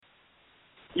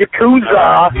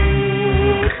Yakuza.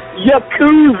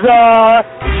 Yakuza.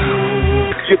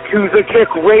 Yakuza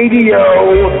Kick Radio.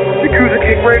 Yakuza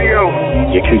Kick Radio.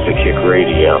 Yakuza Kick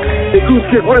Radio. Yakuza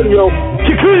Kick Radio.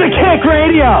 Yakuza Kick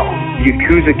Radio.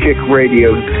 Yakuza Kick Radio.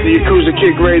 The Yakuza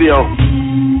Kick Radio.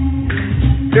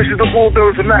 This is the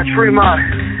Bulldozer Match Fremont,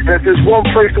 and if there's one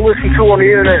place to listen to on the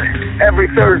internet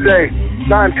every Thursday,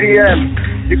 9 p.m.,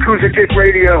 Yakuza Kick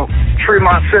Radio.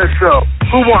 Fremont says so.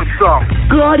 Who wants some?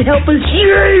 God help us,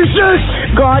 Jesus!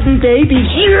 God and baby,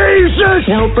 Jesus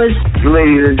help us!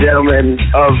 Ladies and gentlemen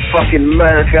of fucking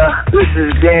America, this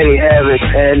is Danny Havoc,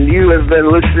 and you have been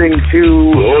listening to,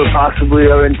 or possibly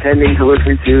are intending to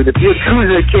listen to, the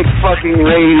Yakuza Kick fucking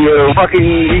radio.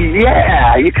 Fucking,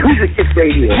 yeah! Yakuza Kick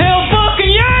Radio. Hell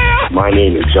fucking yeah! My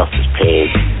name is Justice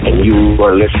Payne, and you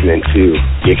are listening to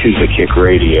Yakuza Kick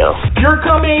Radio. You're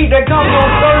coming to come on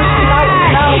Thursday night in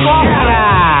California!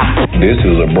 This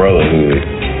is a brotherhood,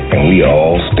 and we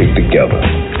all stick together.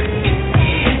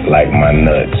 Like my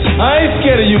nuts. I ain't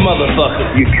scared of you,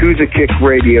 motherfucker. Yakuza Kick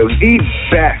Radio, the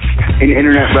best in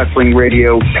internet wrestling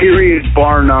radio, period,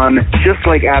 bar none, just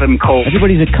like Adam Cole.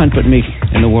 Everybody's a cunt but me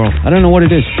in the world. I don't know what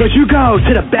it is. But you go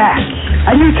to the back,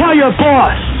 and you tell your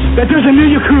boss that there's a new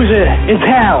Yakuza in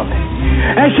town.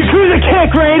 And it's Yakuza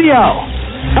Kick Radio,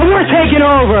 and we're taking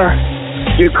over.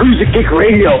 Yakuza Kick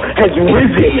Radio has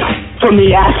risen from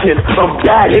the ashes of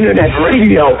bad internet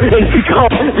radio and become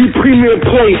the premier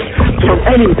place for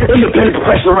any independent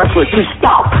professional wrestler to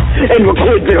stop and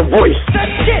record their voice. The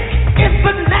shit is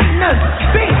bananas,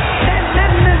 big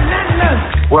bananas.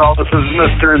 Well, this is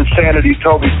Mr. Insanity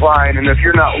Toby Klein, and if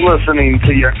you're not listening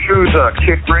to Yakuza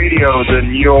Kick Radio,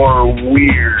 then you're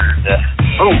weird.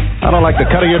 Oh, I don't like the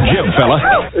cut of your jib, fella.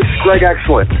 This is Greg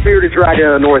Excellent, Bearded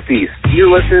Dragon of the Northeast.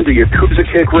 You're listening to Yakuza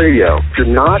Kick Radio. If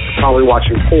you're not, probably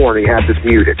watching porn and you have this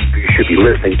muted. You should be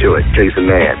listening to it.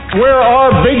 Jason Mann. Where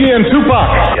are Biggie and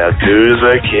Tupac?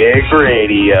 Yakuza Kick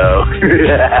Radio.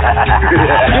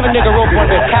 Give a nigga rope on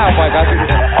that cowboy, guys.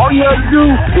 All you have to do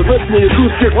is listen to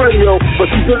Yakuza Kick Radio, but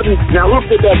you didn't. Now look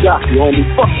at that doctor, homie.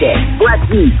 Fuck that. Black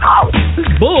D, out.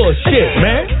 Bullshit,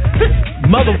 man.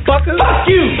 Motherfucker. Fuck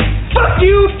you. Fuck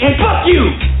you and fuck you.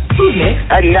 Who's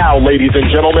next? And now, ladies and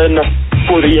gentlemen,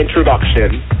 for the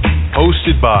introduction.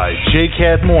 Hosted by J.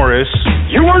 Cat Morris.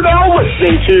 You are now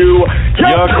listening to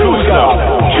Yakuza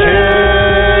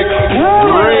Kick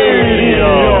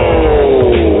Radio.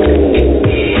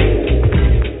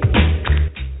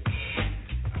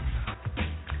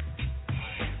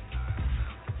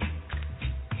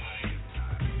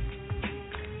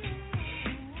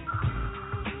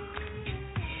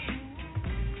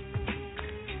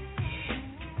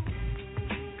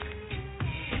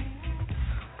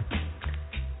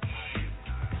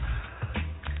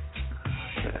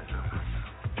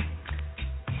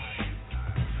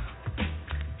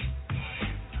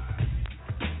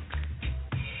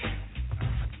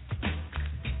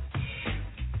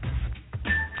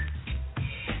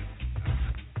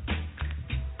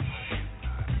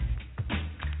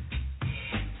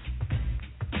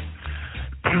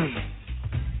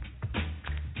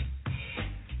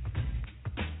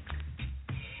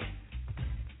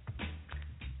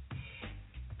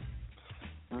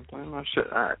 I'm playing my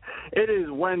shit. All right. It is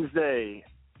Wednesday,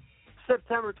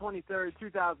 September 23rd,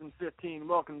 2015.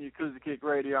 Welcome to Yakuza Kick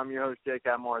Radio. I'm your host, J.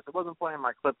 Cat Morris. I wasn't playing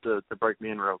my clip to break me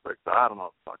in real quick, so I don't know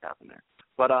what the fuck happened there.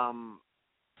 But,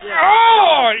 yeah.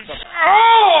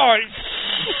 Oh,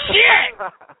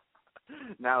 shit!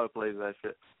 Now it plays that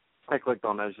shit. I clicked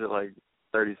on that shit like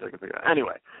 30 seconds ago.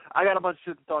 Anyway, I got a bunch of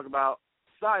shit to talk about.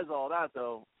 Besides all that,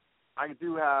 though, I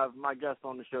do have my guest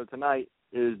on the show tonight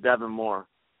is Devon Moore.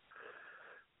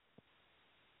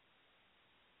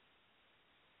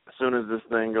 As soon as this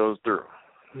thing goes through.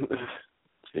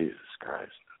 Jesus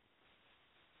Christ.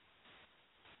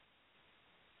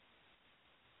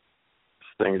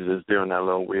 This thing is just doing that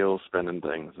little wheel spinning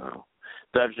thing, so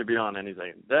Dev should be on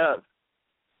anything. Dev.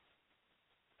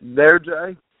 There,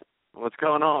 Jay. What's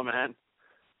going on, man?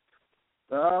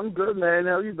 I'm good, man.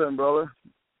 How you been, brother?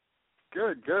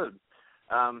 Good.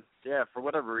 Yeah, for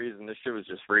whatever reason, this shit was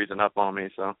just freezing up on me,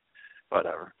 so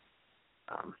whatever.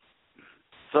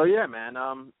 So yeah, man,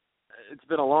 it's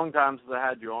been a long time since I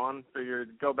had you on.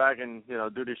 Figured go back and,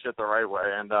 do this shit the right way.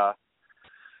 And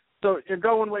so you're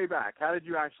going way back. How did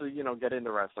you actually, get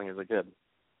into wrestling as a kid?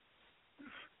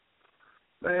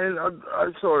 Man,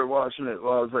 I started watching it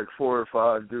when I was like 4 or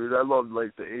 5, dude. I loved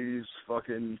like the 80s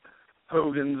fucking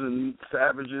Hogans and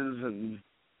Savages and,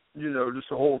 just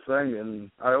the whole thing.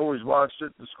 And I always watched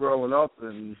it just growing up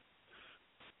and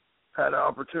had an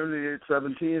opportunity at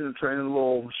 17 to train in a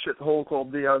little shithole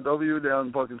called DIW down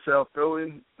in fucking South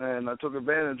Philly, and I took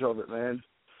advantage of it, man.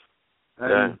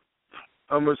 And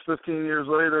almost 15 years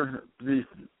later,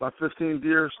 my 15th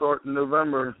year started in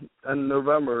November,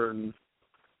 and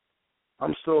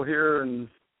I'm still here, and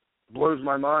blows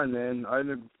my mind, man. I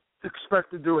didn't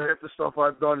expect to do half the stuff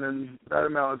I've done in that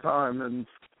amount of time, and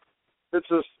it's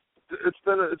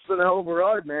been a hell of a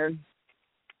ride, man.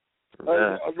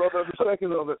 I love every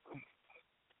second of it.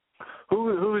 Who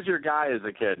was your guy as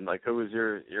a kid? Like, who was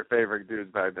your favorite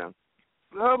dudes back then?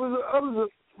 I was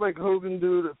a like Hogan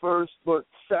dude at first, but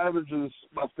Savage is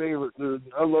my favorite dude.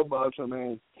 I love Macho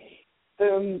Man.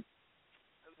 And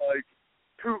like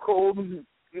Too Cold in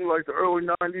like the early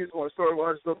 90s when I started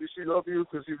watching WCW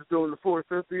because he was doing the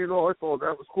 450 and all. I thought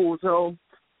that was cool as hell.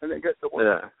 And then get to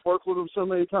work with him so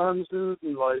many times, dude.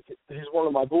 And like he's one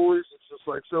of my boys. It's just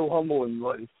like so humble, and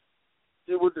like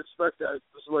you wouldn't expect that.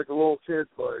 Just like a little kid,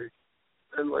 like,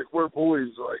 and like we're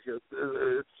boys. Like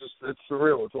it's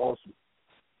surreal. It's awesome.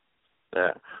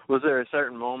 Yeah. Was there a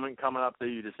certain moment coming up that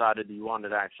you decided you wanted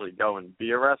to actually go and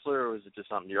be a wrestler, or was it just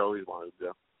something you always wanted to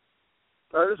do?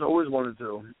 I just always wanted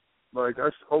to. Like, I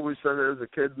always said it as a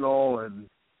kid and all, and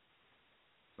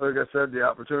like I said, the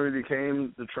opportunity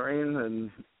came to train,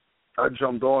 and I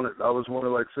jumped on it. I was one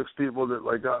of, like, 6 people that,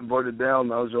 like, got invited down,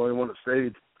 and I was the only one that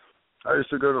stayed. I used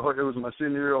to go to, it was my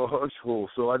senior year of high school,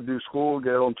 so I'd do school,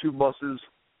 get on 2 buses,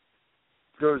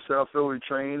 go to South Philly,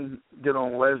 train, get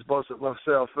on the last bus that left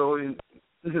South Philly,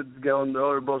 get on the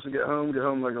other bus and get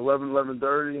home like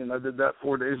 11:30, and I did that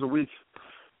 4 days a week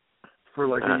for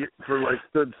like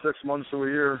good 6 months to a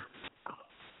year.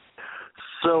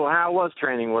 So how was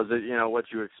training? Was it, what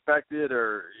you expected,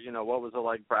 or, what was it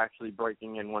like for actually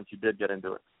breaking in once you did get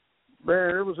into it?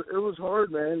 Man, it was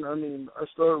hard, man. I mean, I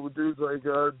started with dudes like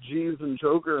G's and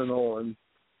Joker and all, and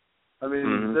I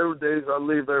mean, there were days I'd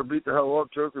leave there, beat the hell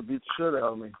up, Joker beat the shit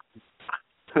out of me.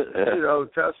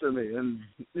 Testing me. And,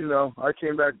 I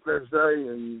came back the next day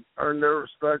and earned their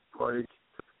respect. Like,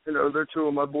 they're 2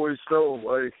 of my boys still,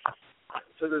 like,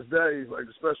 to this day, like,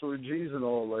 especially G's and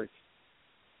all, like,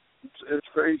 it's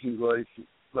crazy.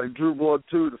 Like Drew Blood,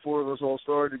 too, the 4 of us all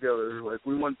started together. Like,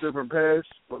 we went different paths,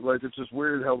 but, like, it's just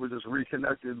weird how we just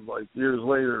reconnected, like, years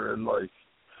later, and, like,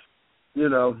 we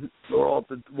were off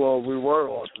the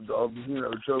dub.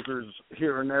 Joker's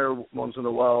here and there once in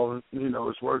a while.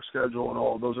 His work schedule and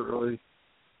all doesn't really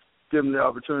give him the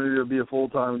opportunity to be a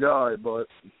full-time guy, but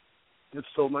it's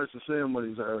still nice to see him when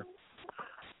he's there.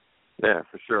 Yeah,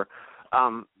 for sure.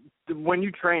 When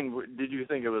you trained, did you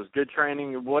think it was good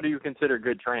training? What do you consider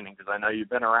good training? Because I know you've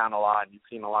been around a lot and you've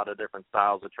seen a lot of different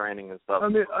styles of training and stuff. I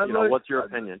mean, what's your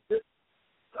opinion?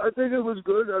 I think it was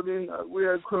good. I mean, we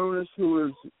had Cronus,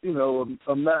 who was,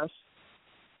 a mess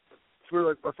for,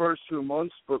 like, my first 2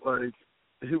 months, but, like,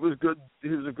 he was good. He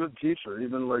was a good teacher,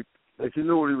 even, like he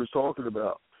knew what he was talking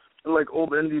about. And, like,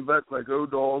 old indie vet, like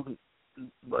O-Dog,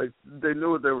 like, they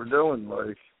knew what they were doing.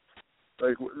 Like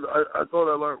I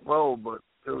thought I learned well, but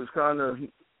it was kind of,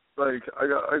 like,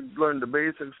 I learned the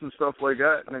basics and stuff like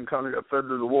that, and then kind of got fed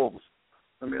to the wolves.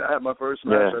 I mean, I had my first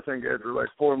match, I think, after, like,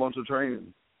 4 months of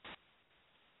training.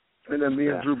 And then me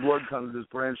and Drew Blood kind of just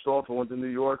branched off and went to New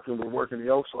York and were working the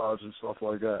Elks Lodge and stuff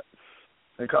like that.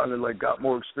 And kind of, like, got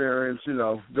more experience,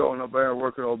 going up there and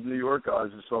working with New York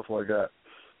guys and stuff like that.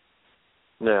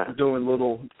 Yeah. Doing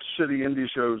little shitty indie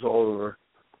shows all over.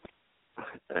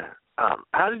 Yeah.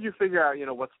 How did you figure out,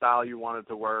 what style you wanted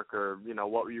to work, or,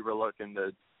 what you were looking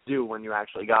to do when you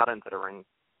actually got into the ring?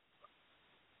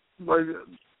 Like,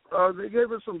 they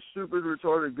gave us some stupid,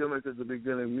 retarded gimmick at the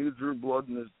beginning. Me, Drew Blood,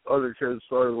 and his other kids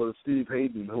started with Steve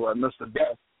Hayden, who I missed to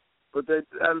death. But they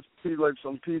had us be like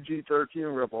some PG-13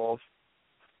 ripoff,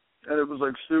 and it was,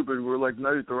 like, stupid. We were like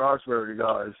Night at the Roxbury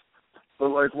guys. But,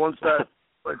 like, once that,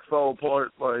 like, fell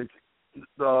apart, like,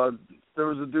 there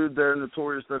was a dude there,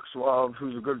 Notorious Dick Suave,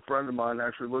 who's a good friend of mine,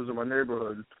 actually lives in my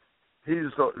neighborhood.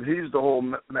 He's the whole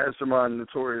mastermind of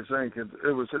Notorious Inc.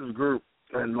 It was his group.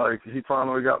 And, like, he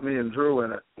finally got me and Drew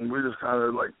in it, and we just kind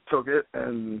of, like, took it,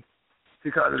 and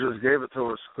he kind of just gave it to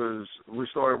us because we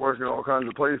started working all kinds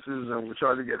of places, and we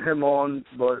tried to get him on,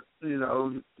 but,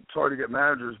 it's hard to get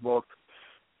managers booked.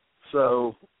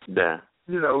 So, he kind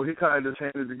of just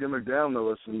handed the gimmick down to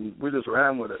us, and we just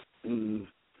ran with it. And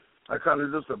I kind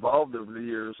of just evolved over the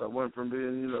years. I went from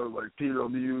being, like,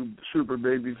 PWU, super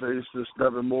babyface, just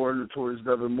Devon Moore, Notorious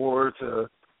Devon Moore, to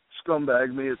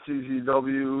Scumbag me at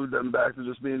CZW, then back to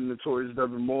just being Notorious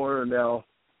Devon Moore, and now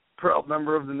proud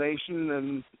member of the nation,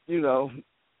 and,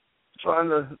 trying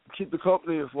to keep the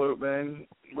company afloat, man.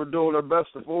 We're doing our best,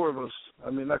 the 4 of us. I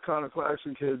mean, that kind of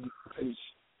Claxon kid, he's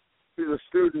a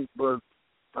student, but,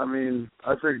 I mean,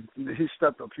 I think he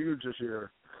stepped up huge this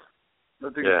year. I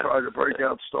think he tried to break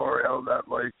out star out of that,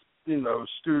 like,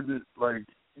 student, like,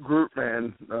 group,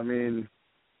 man. I mean,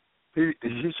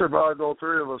 he survived all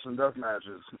three of us in death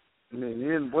matches. I mean, he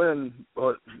didn't win,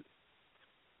 but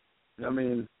I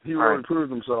mean, he really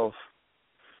proved himself.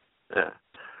 Yeah.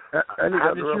 And he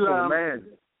got the wrestle the man.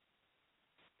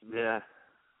 Yeah.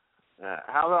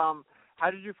 How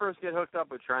did you first get hooked up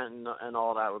with Trent and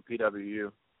all that with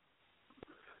PWU?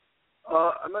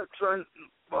 I met Trent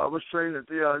while I was training at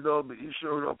DIW, but he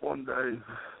showed up one day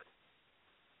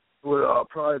with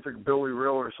probably I think Billy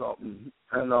Real or something.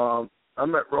 And I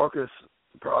met Ruckus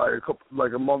probably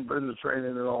a month into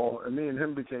training and all, and me and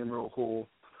him became real cool.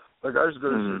 Like I used to go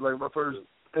to see, like my first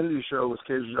indie show was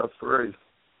KGF3.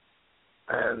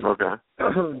 And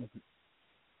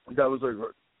that was like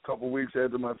a couple weeks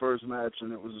after my first match,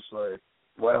 and it was just like,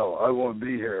 wow, I want to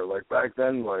be here. Like back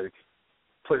then, like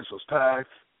place was packed,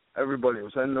 everybody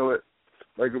was into it.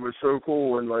 Like it was so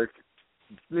cool, and like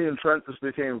me and Trent just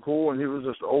became cool, and he was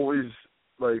just always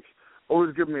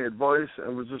giving me advice,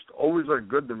 and was just always like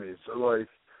good to me. So like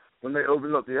when they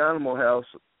opened up the Animal House,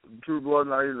 True Blood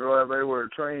and I didn't really have anywhere to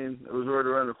train. It was right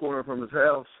around the corner from his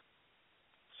house.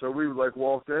 So we like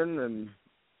walked in and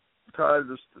kind of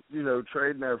just,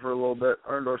 trading there for a little bit,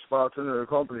 earned our spots into the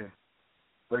company.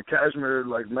 Like Cashmere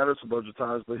met us a bunch of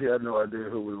times, but he had no idea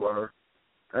who we were.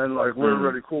 And like we were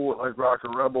really cool with like Rocker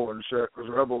Rebel and shit, because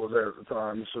Rebel was there at the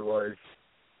time. So like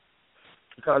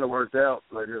it kind of worked out.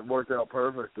 Like it worked out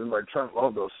perfect, and like Trent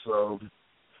loved us. So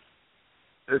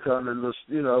it kind of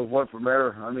just went from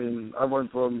there. I mean, I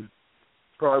went from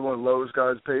probably one of the lowest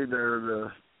guys paid there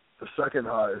to the second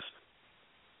highest.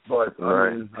 But,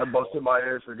 I mean, I busted my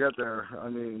ass to get there. I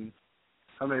mean,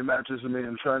 how many matches did me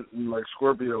and Trent and, like,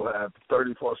 Scorpio have?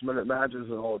 30-plus minute matches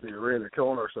and all at the arena,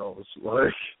 killing ourselves.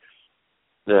 Like,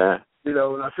 yeah.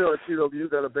 And I feel like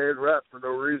CW got a bad rap for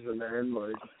no reason, man.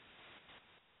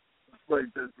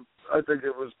 I think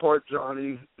it was part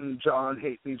Johnny and John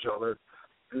hating each other,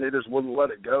 and they just wouldn't let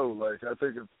it go. Like, I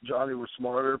think if Johnny was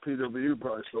smarter, PWU would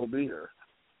probably still be here.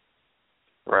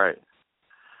 Right.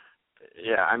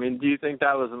 Yeah, I mean, do you think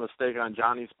that was a mistake on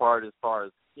Johnny's part as far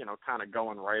as, kind of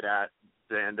going right at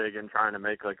Zandig and trying to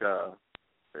make like a,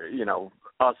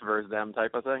 us versus them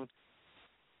type of thing?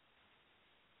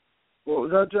 What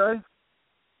was that, Jay?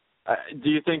 Do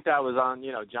you think that was on,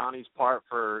 Johnny's part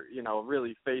for,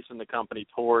 really facing the company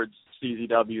towards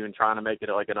CZW and trying to make it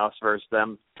like an us versus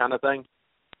them kind of thing?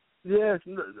 Yeah,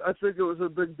 I think it was a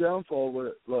big downfall with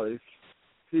it. Like,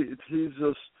 he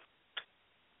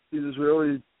just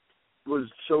really was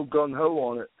so gung-ho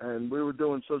on it, and we were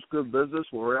doing such good business.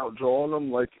 We were out drawing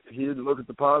them. Like, he didn't look at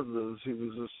the positives. He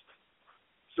was just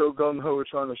so gung-ho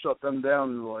trying to shut them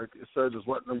down, like, instead of just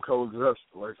letting them coexist.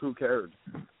 Like, who cared?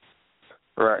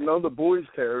 Right. None of the boys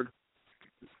cared.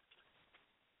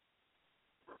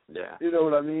 Yeah. You know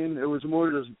what I mean? It was more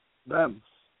just them.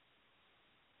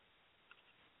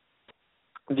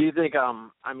 Do you think,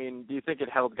 do you think it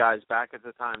held guys back at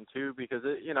the time, too? Because,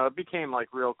 it became, like,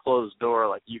 real closed door,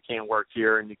 like, you can't work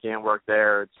here and you can't work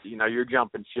there. It's, you're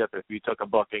jumping ship if you took a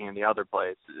booking in the other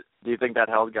place. Do you think that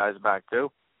held guys back,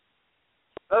 too?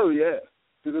 Oh, yeah.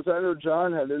 Because I know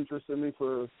John had interest in me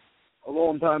for a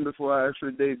long time before I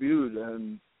actually debuted,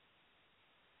 and,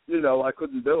 I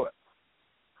couldn't do it.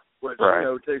 Which,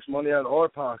 takes money out of our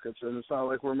pockets, and it's not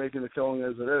like we're making a killing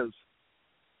as it is.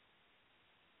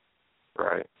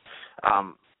 Right.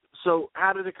 So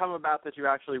how did it come about that you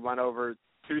actually went over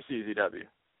to CZW?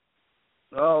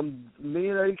 Me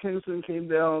and Eddie Kingston came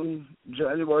down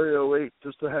January 2008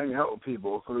 just to hang out with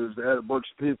people, because they had a bunch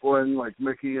of people in, like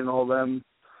Mickey and all them.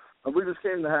 And we just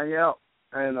came to hang out.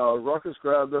 And Ruckus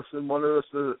grabbed us and wanted us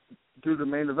to do the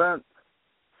main event.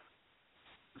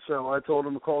 So I told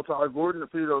him to call Todd Gordon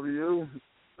at PWU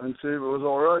and see if it was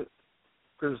all right,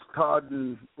 because Todd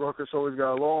and Ruckus always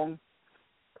got along.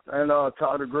 And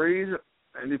Todd agreed,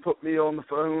 and he put me on the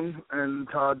phone, and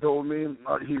Todd told me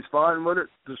he's fine with it.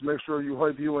 Just make sure you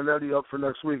hype you and Eddie up for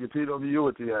next week at PWU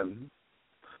at the end,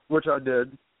 which I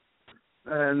did.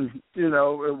 And,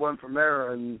 it went from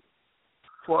there. And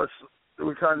plus,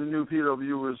 we kind of knew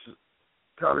PWU was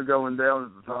kind of going down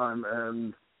at the time,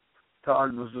 and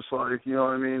Todd was just like,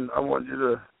 I want you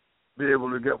to be able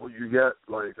to get what you get.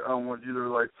 Like, I don't want you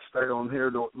to, like, stay on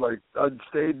here. I'd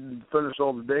stayed and finished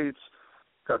all the dates.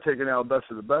 Got taken out best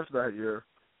of the best that year,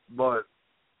 but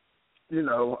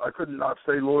I could not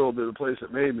stay loyal to the place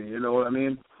that made me. You know what I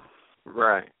mean?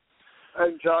 Right.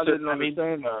 And John didn't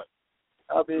understand that.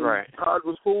 Right. Todd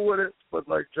was cool with it, but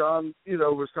like John,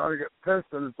 was kind of getting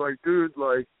pissed, and it's like, dude,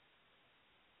 like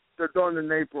they're done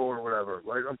in April or whatever.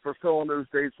 Like I'm fulfilling those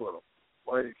dates with them.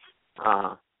 Like,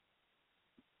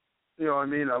 you know what I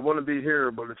mean? I want to be here,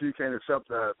 but if you can't accept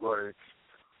that, like,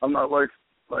 I'm not like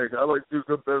Like, I like to do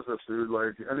good business, dude.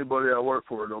 Like, anybody I work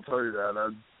for, they'll tell you that.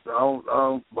 I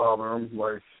don't bother them.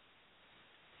 Like,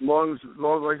 as long as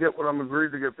I get what I'm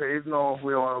agreed to get paid and all,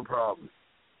 we don't have a problem.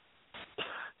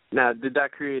 Now, did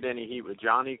that create any heat with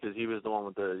Johnny? Because he was the one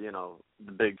with the,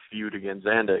 the big feud against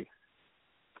Zandig.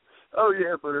 Oh,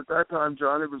 yeah, but at that time,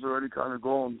 Johnny was already kind of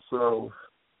gone, so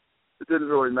it didn't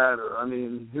really matter. I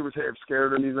mean, he was half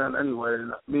scared of me then anyway,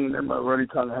 and me and him already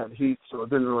kind of had heat, so it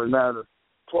didn't really matter.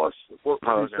 Plus, what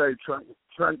would you say,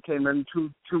 Trent came in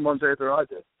two months after I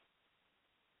did.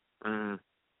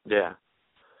 Yeah.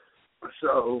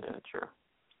 So. Yeah, true.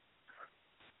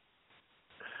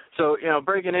 So,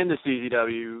 breaking into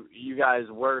CZW, you guys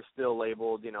were still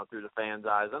labeled, through the fans'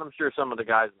 eyes, and I'm sure some of the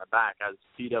guys in the back as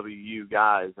PWU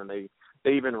guys, and they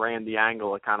even ran the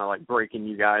angle of kind of like breaking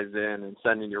you guys in and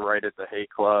sending you right at the hate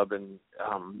club, and,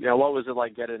 what was it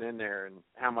like getting in there, and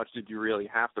how much did you really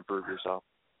have to prove yourself?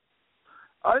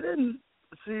 I didn't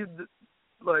see,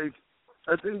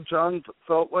 I think John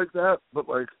felt like that, but,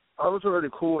 I was already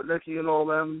cool with Nicky and all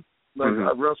them.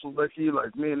 I wrestled Nicky.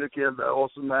 Me and Nicky had that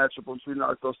awesome matchup once we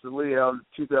knocked Dustin Lee out in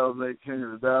 2008, King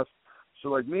of the Death. So,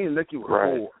 me and Nicky were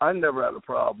cool. I never had a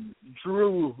problem.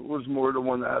 Drew was more the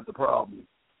one that had the problem.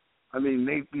 I mean,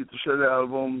 Nate beat the shit out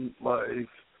of him.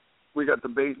 We got the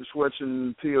bait and switch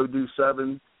in POD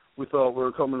 7. We thought we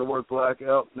were coming to work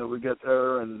Blackout, and then we get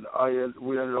there, and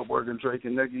we ended up working Drake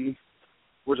and Nicky,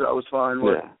 which I was fine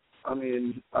with. I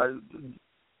mean, nothing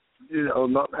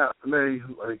happened to me.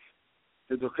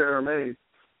 They took care of me.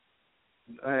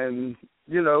 And,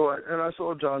 and I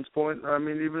saw John's point. I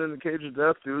mean, even in the Cage of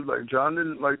Death, dude, John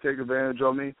didn't, take advantage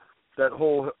of me. That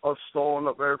whole us stalling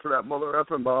up there for that mother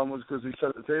effing bomb was because he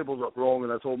set the tables up wrong,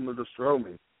 and I told him to just throw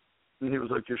me. And he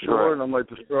was like, "You sure?" Right. And I'm like,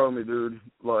 "Just throw me, dude.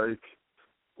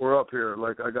 We're up here.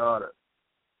 I got it."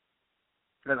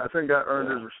 And I think I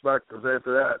earned his respect because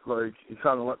after that, he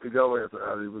kind of let me go after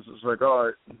that. He was just like, "All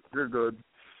right, you're good."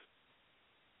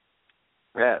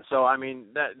 Yeah, so, I mean,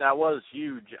 that was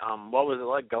huge. What was it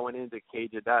like going into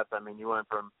Cage of Death? I mean, you went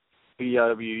from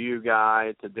PWU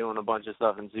guy to doing a bunch of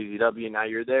stuff in CZW. Now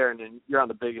you're there, and then you're on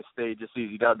the biggest stage of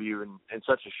CZW in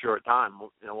such a short time.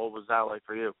 What was that like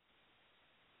for you?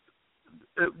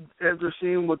 After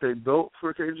seeing what they built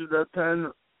for Cage of Death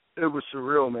 10, it was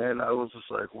surreal, man. I was just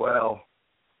like, wow.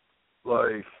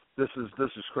 This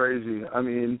is crazy. I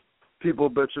mean, people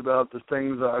bitch about the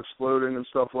things exploding and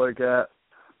stuff like that.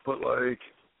 But,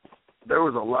 there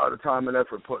was a lot of time and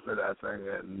effort put into that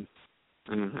thing.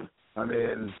 And, I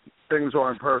mean, things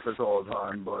aren't perfect all the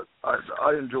time, but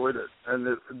I enjoyed it.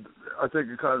 And I think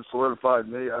it kind of solidified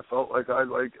me. I felt like I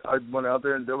went out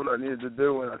there and did what I needed to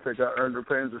do, and I think I earned their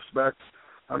fans' respect.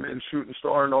 I mean, shooting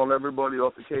starring on everybody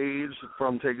off the cage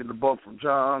from taking the bump from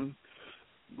John.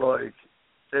 After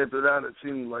that, it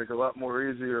seemed a lot more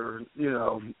easier,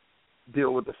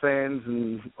 deal with the fans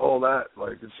and all that.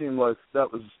 It seemed like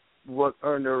that was what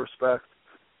earned their respect,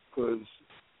 because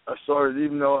I started,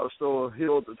 even though I was still a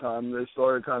heel at the time, they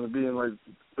started kind of being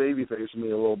babyfacing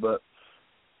me a little bit.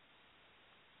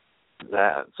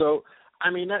 So, I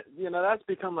mean, that's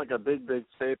become a big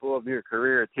staple of your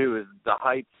career too, is the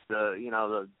heights,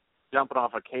 the jumping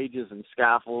off of cages and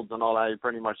scaffolds and all that. You're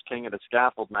pretty much king of the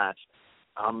scaffold match.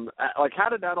 How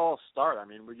did that all start? I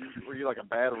mean, were you a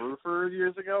bad roofer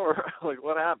years ago, or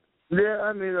what happened? Yeah,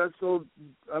 I mean, I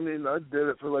did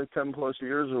it for 10 plus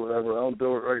years or whatever. I don't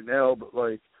do it right now, but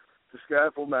the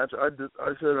scaffold match, I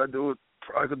said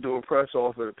I could do a press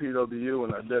off at a PWU,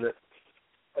 and I did it.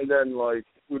 And then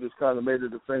we just kind of made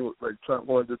it a thing. Trent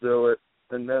wanted to do it,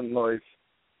 and then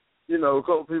a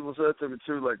couple people said to me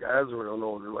too, Azrael and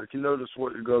older, this is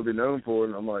what you're gonna be known for,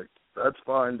 and I'm like, that's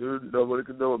fine, dude. Nobody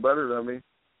could do it better than me.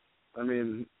 I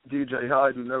mean, DJ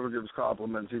Hyde, who never gives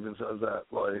compliments, even says that.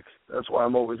 That's why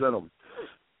I'm always in them.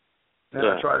 And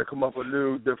I try to come up with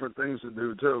new, different things to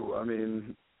do, too. I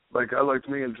mean, I liked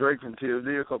me and Drake from TOD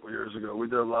a couple of years ago. We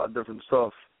did a lot of different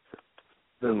stuff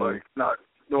that, not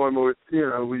normally,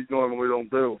 we normally don't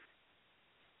do.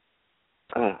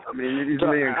 I mean, he's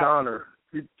me and Connor.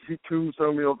 He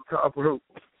tombstone me off the top rope.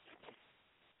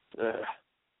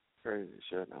 Crazy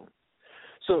shit, man.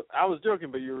 So I was joking,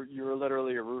 but you were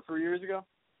literally a roofer years ago?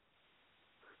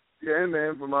 Yeah,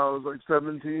 man, from I was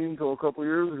 17 till a couple of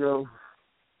years ago.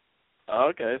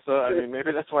 Okay, so I mean,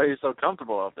 maybe that's why you're so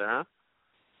comfortable out there, huh?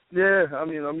 Yeah, I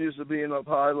mean, I'm used to being up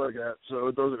high like that, so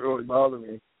it doesn't really bother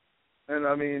me. And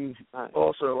I mean,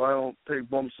 also, I don't take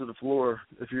bumps to the floor.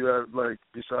 If you have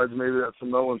besides maybe that's a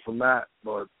no one from Matt,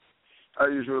 but I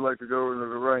usually like to go into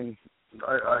the ring.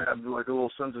 I have a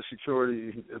little sense of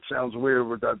security. It sounds weird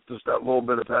with that little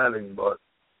bit of padding, but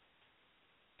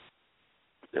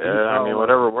Yeah, I mean,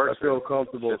 whatever works. I feel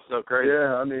comfortable. It's so crazy.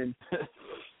 Yeah,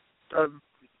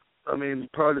 I mean,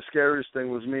 probably the scariest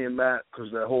thing was me and Matt,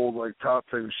 because that whole top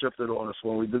thing shifted on us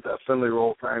when we did that Finley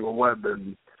roll triangle web,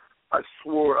 and I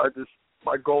swore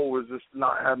my goal was just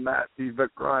not have Matt be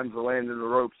Vic Grimes to land in the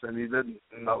ropes, and he didn't,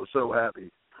 and I was so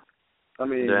happy. I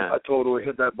mean, I totally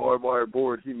hit that barbed wire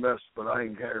board. He missed, but I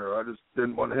didn't care. I just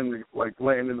didn't want him to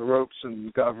land in the ropes,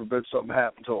 and God forbid something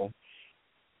happened to him.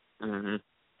 Mhm.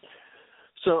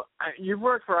 So you've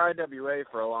worked for IWA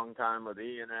for a long time with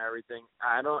Ian and everything.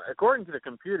 According to the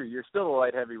computer, you're still a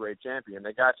light heavyweight champion.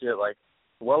 They got you at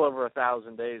well over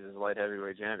 1,000 days as light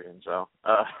heavyweight champion. So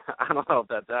I don't know if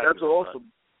that's accurate. That's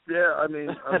awesome. But... Yeah, I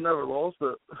mean, I've never lost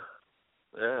it.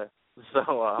 Yeah.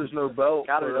 So there's no belt,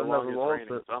 but I've never lost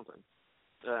it. Something.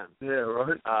 Yeah. Yeah,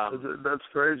 right. That's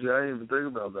crazy. I didn't even think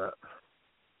about that.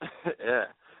 Yeah.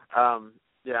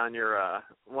 Yeah, on your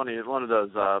one of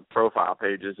those profile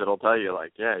pages, it'll tell you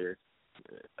you're.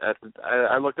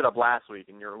 I looked it up last week,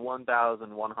 and you're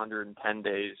 1,110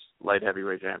 days light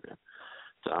heavyweight champion.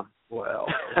 So. Wow,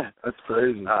 that's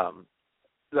crazy.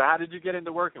 So how did you get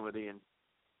into working with Ian?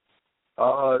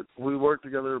 We worked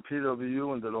together at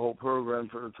PWU and did a whole program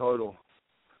for the title,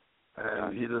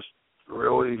 and he just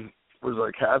really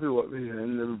was happy with me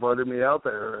and invited me out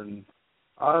there, and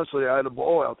honestly I had a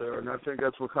ball out there, and I think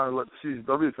that's what kind of let the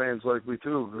CZW fans like me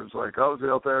too. It was I was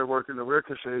out there working the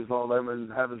ricochets and all them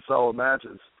and having solid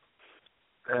matches,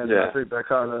 and I think that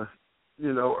kind of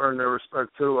earned their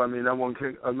respect too. I mean, I won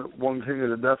King of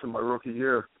the Death in my rookie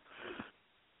year.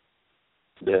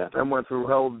 Yeah, and went through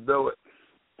hell to do it.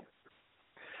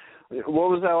 What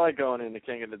was that like going into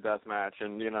King of the Death match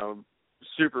and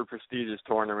super prestigious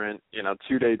tournament,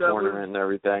 2-day tournament and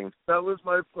everything? That was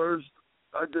my first.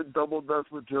 I did double death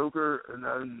with Joker, and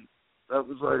then that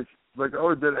was I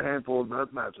already did a handful of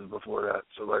death matches before that.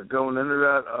 So going into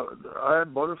that, I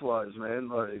had butterflies, man.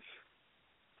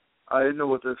 I didn't know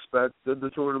what to expect. Did the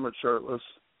tournament shirtless,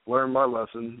 learned my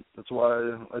lesson. That's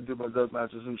why I do my death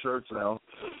matches in shirts now.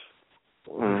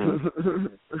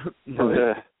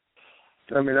 Yeah.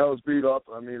 I mean, I was beat up.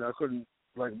 I mean, I couldn't.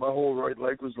 My whole right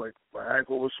leg was my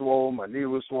ankle was swollen, my knee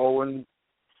was swollen.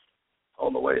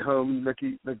 On the way home, Nick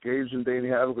Gage and Danny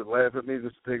Havoc would laugh at me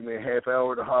just to take me a half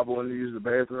hour to hobble in to use the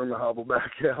bathroom and hobble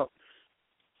back out.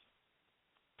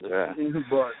 Yeah.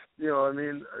 But, I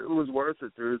mean, it was worth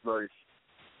it, dude. That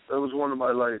was one of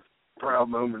my, proud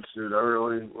moments, dude. I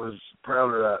really was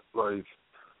proud of that.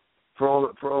 For all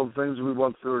the things we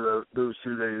went through those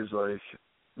 2 days,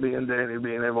 me and Danny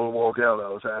being able to walk out, I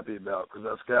was happy about, because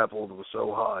that scaffold was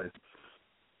so high.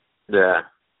 Yeah.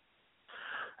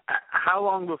 How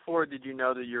long before did you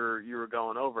know that you were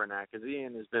going over in that? Because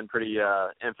Ian has been pretty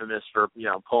infamous for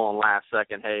pulling last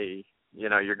second, hey,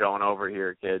 you're going over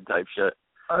here, kid, type shit.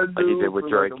 Like he did with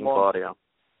Drake and Claudio.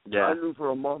 Yeah. I knew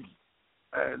for a month,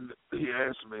 and he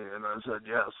asked me, and I said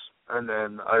yes. And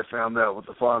then I found out what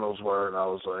the finals were, and I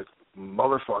was like,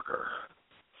 motherfucker.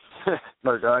 I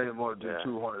didn't want to do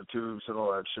 200 tubes and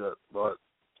all that shit, but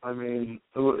I mean,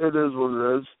 it is what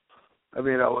it is. I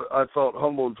mean, I felt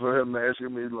humbled for him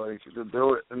asking me to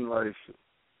do it, and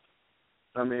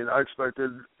I mean, I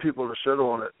expected people to shit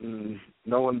on it, and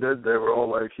no one did. They were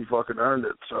all he fucking earned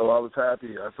it. So I was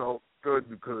happy. I felt good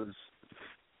because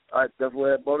I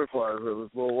definitely had butterflies. I was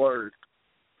a little worried.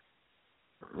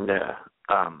 Yeah.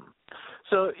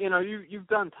 So, you've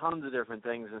done tons of different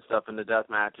things and stuff in the death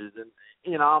matches, and,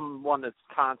 I'm one that's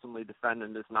constantly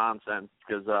defending this nonsense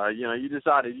because, you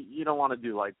decided you don't want to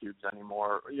do light tubes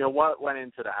anymore. What went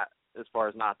into that as far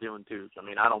as not doing tubes? I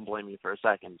mean, I don't blame you for a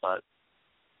second, but.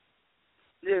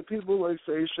 Yeah, people,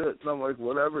 say shit, and I'm like,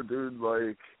 whatever, dude.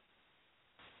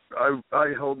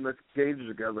 I held Nick Gage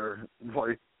together,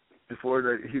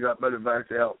 before he got better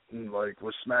backed out and,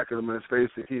 was smacking him in his face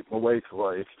to keep him awake,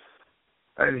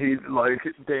 And he,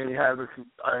 Danny Havoc,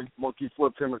 I monkey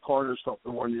flipped him at corner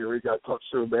something one year. He got touched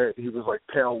so bad. He was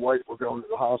pale white. We're going to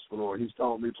the hospital. And he's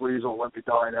telling me, please don't let me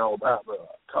die in Alabama.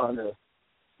 Kind of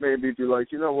made me be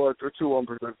you know what? They're too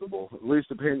unpredictable. At least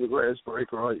the pane of glass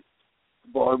break right.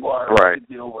 Barbed wire I can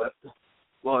deal with.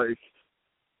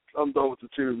 I'm done with the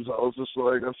tubes. I was just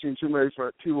I've seen too many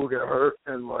people get hurt.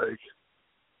 And,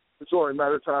 it's only a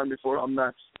matter of time before I'm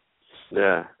next.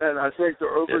 Yeah. And I think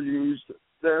they're overused.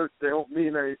 They don't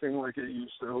mean anything like it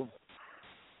used to.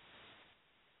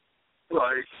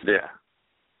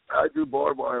 I do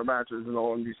barbed wire matches and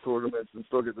all in these tournaments and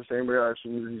still get the same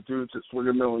reaction as these dudes that swing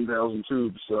 1,000,000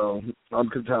 tubes, so I'm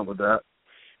content with that.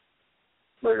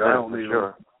 I don't need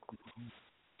it.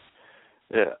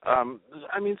 Yeah.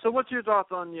 I mean, so what's your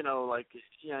thoughts on, you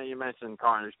mentioned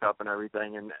Carnage Cup and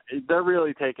everything, and they're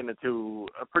really taking it to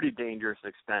a pretty dangerous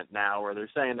extent now, where they're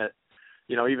saying that,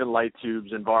 even light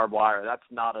tubes and barbed wire, that's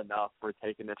not enough. We're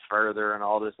taking it further and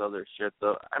all this other shit.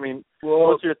 So, I mean,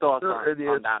 what's your thoughts on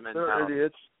that mentality?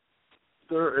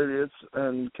 They're idiots,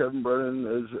 and Kevin Brennan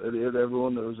is an idiot.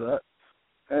 Everyone knows that.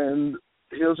 And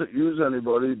he doesn't use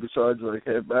anybody besides, like,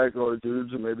 backyard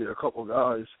dudes and maybe a couple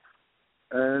guys.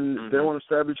 And they want to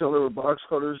stab each other with box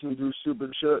cutters and do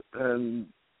stupid shit, and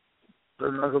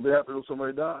they're not going to be happy till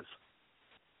somebody dies.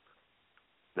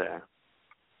 Yeah.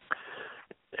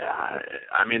 Yeah,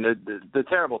 I mean, the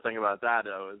terrible thing about that,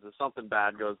 though, is if something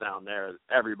bad goes down there,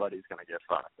 everybody's going to get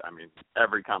fucked. I mean,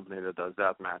 every company that does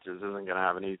death matches isn't going to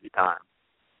have an easy time.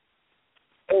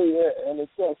 Oh, yeah, and it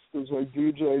sucks because, like,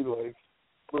 DJ, like,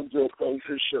 legit does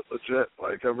his shit legit.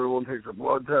 Like, everyone takes a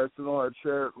blood test and all that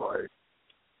shit. Like,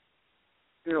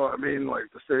 you know what I mean?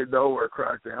 Like, the state of Delaware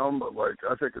cracked down, but, like,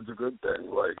 I think it's a good thing.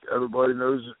 Like, everybody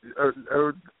knows,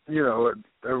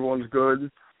 everyone's good.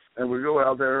 And we go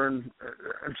out there and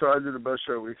try to do the best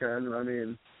show we can. I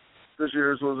mean, this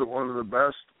year's wasn't one of the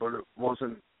best, but it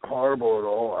wasn't horrible at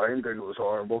all. I didn't think it was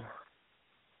horrible.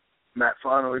 Matt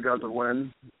finally got the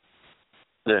win.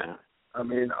 Yeah. I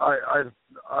mean,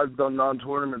 I've done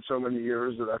non-tournament so many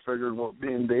years that I figured what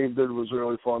me and Dave did was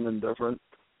really fun and different.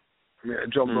 I mean, I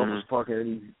jumped off his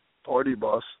fucking party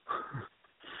bus.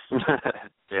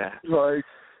 Yeah. Like,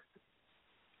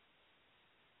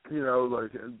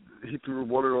 he threw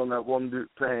water on that one dude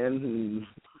fan, and,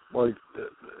 like,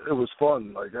 it was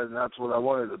fun. Like, and that's what I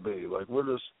wanted to be. Like,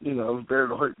 we're just, there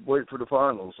to wait for the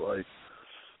finals. Like,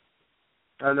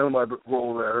 I know my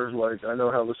role there. Like, I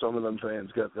know how some of them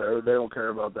fans get there. They don't care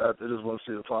about that. They just want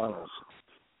to see the finals.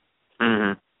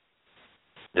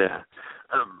 Yeah.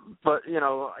 But,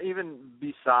 even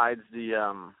besides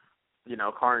the,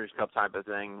 Carnage Cup type of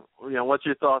thing, what's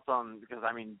your thoughts on, because,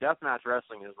 I mean, deathmatch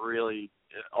wrestling is really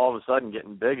all of a sudden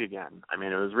getting big again. I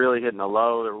mean, it was really hitting a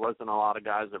low. There wasn't a lot of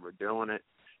guys that were doing it.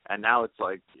 And now it's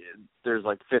like, there's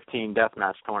like 15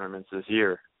 deathmatch tournaments this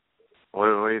year. What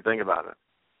do you think about it?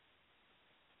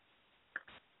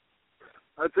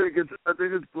 I think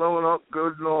it's blowing up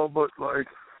good and all, but, like,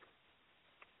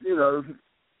 these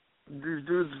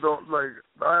dudes don't, like,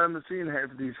 I haven't seen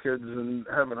half of these kids and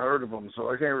haven't heard of them, so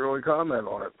I can't really comment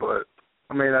on it. But,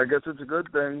 I mean, I guess it's a good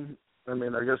thing. I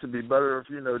mean, I guess it'd be better if,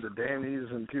 the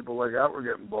Dannys and people like that were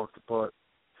getting booked, but,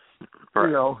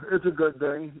 it's a good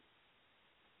thing.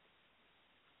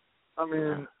 I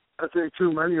mean, I think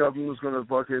too many of them is going to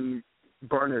fucking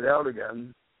burn it out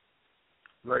again.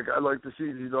 Like, I like the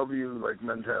CZW, like,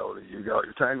 mentality. You got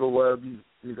your Tangle Web,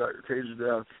 you got your Cage of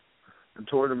Death, and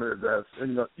Tournament of Death,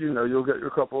 and, you'll get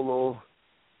your couple little,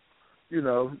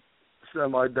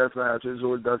 semi-death matches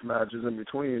or death matches in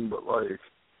between, but, like,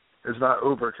 it's not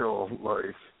overkill.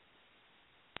 Like,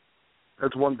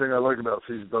 that's one thing I like about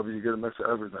CZW. You get a mix of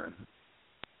everything.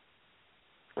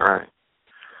 All right.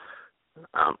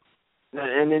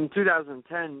 And in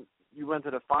 2010, you went to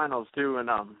the finals, too, and,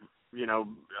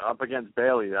 up against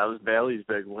Bailey. That was Bailey's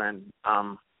big win.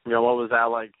 What was that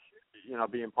like,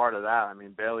 being part of that? I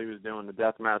mean, Bailey was doing the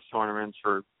deathmatch tournaments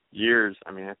for years.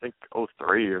 I mean, I think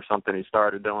 2003 or something he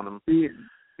started doing them.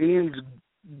 Ian's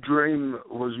dream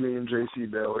was me and J.C.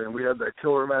 Bailey, and we had that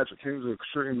killer match at Kings of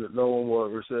Extreme that no one will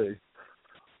ever see.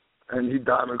 And he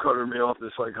diamond cutted me off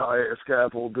this, like, high-ass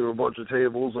scaffold through a bunch of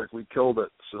tables. Like, we killed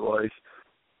it. So, like,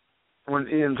 when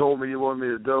Ian told me he wanted me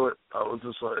to do it, I was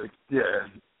just like, yeah.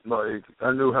 Like,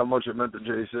 I knew how much it meant to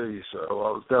JC, so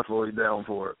I was definitely down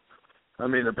for it. I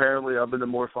mean, apparently I've been to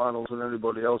more finals than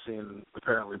anybody else, Ian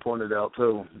apparently pointed out,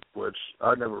 too, which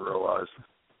I never realized.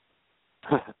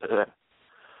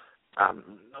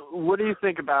 What do you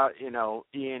think about,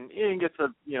 Ian? Ian gets a,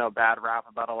 bad rap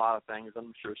about a lot of things.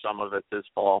 I'm sure some of it's his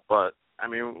fault, but, I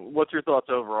mean, what's your thoughts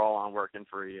overall on working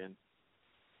for Ian?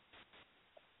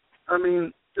 I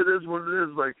mean, it is what it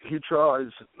is. Like, he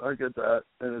tries. I get that.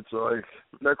 And it's like,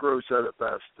 Necro said it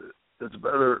best. It's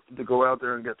better to go out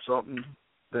there and get something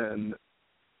than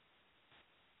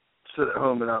sit at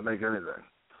home and not make anything.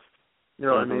 You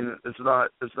know what I mean? It's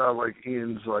not like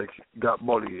Ian's, like, got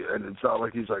money, and it's not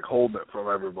like he's, like, holding it from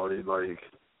everybody. Like,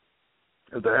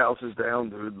 if the house is down,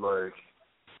 dude, like,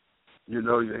 you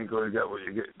ain't going to get what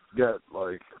you get.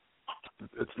 Like,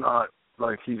 it's not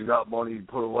like he's got money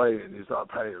put away and he's not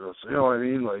paying us. You know what I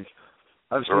mean? Like,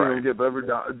 I've seen him give every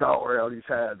dollar out he's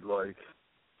had. Like,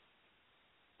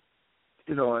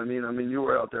 you know what I mean? I mean, you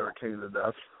were out there at King of the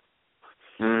Death.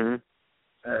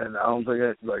 And I don't think,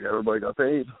 everybody got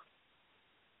paid.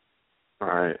 All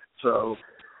right. So,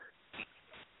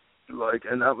 Like,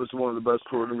 and that was one of the best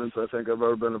tournaments I think I've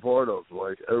ever been a part of.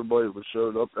 Like, everybody was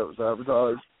showed up that was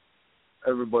advertised.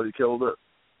 Everybody killed it.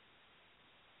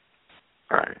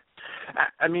 All right.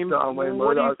 I mean, John Wayne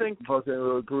what do you Murdoch think? fucking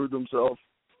really proved himself.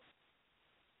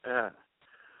 Yeah.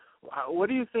 What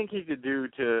do you think he could do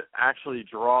to actually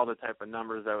draw the type of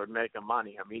numbers that would make him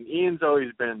money? I mean, Ian's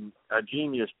always been a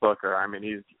genius booker. I mean,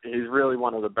 he's really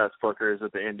one of the best bookers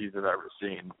that the Indies have ever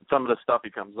seen. Some of the stuff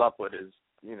he comes up with is,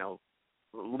 you know,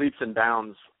 leaps and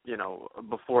bounds, you know,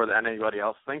 before anybody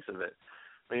else thinks of it.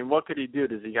 I mean, what could he do?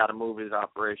 Does he got to move his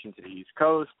operation to the East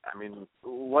Coast? I mean,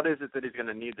 what is it that he's going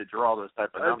to need to draw those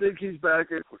type of numbers? I think he's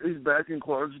back in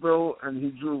Clarksville, and he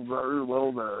drew very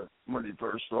well there when he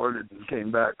first started and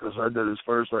came back, because I did his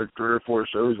first, like, 3 or 4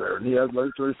 shows there, and he had,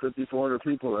 like, 350, 400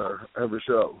 people there every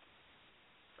show.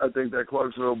 I think that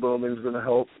Clarksville building is going to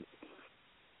help.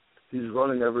 He's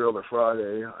running every other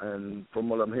Friday, and from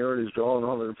what I'm hearing, he's drawing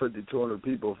 150, 200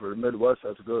 people for the Midwest.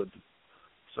 That's good.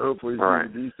 So hopefully the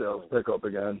details pick up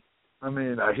again. I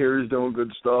mean, I hear he's doing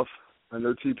good stuff. I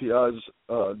know TPI's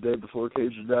day before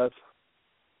Cage of Death.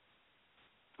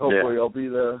 Hopefully I'll be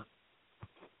there.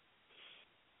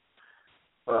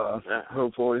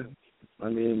 Hopefully. I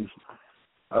mean,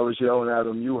 I was yelling at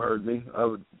him, you heard me.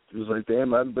 He was like,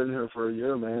 damn, I haven't been here for a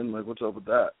year, man. Like, what's up with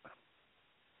that?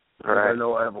 Like, I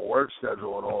know I have a work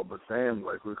schedule and all, but damn,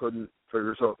 like, we couldn't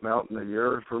figure something out in a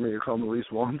year for me to come at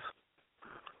least once.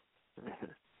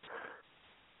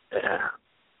 Yeah.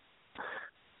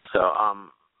 So,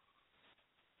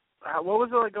 what was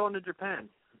it like going to Japan?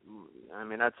 I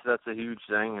mean, that's a huge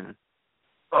thing, and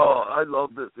oh, I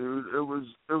loved it, dude. It was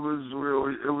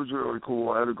really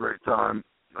cool. I had a great time.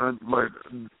 They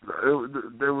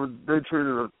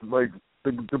treated us like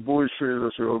the boys treated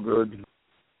us real good.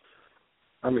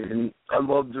 I mean, I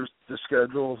loved the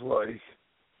schedules. Like,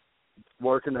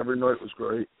 working every night was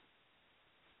great.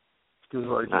 Because,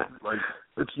 like,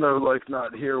 it's no, like,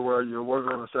 not here where you're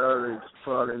working on a Saturday,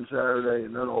 Friday and Saturday,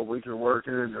 and then all week you're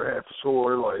working and you're half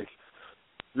sore. Like,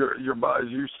 your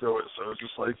body's used to it, so it's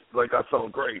just like I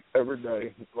felt great every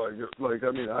day. Like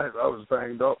I mean, I was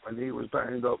banged up, my knee was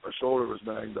banged up, my shoulder was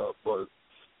banged up, but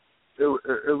it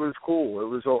was cool. It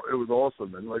was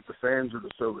awesome, and like the fans were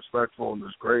just so respectful and it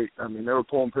was great. I mean, they were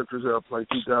pulling pictures up like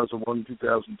 2001,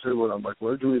 2002, and I'm like,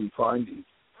 where'd you even find these?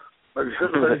 Like,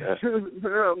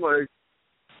 I'm like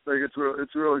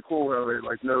it's really cool how they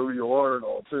like know who you are and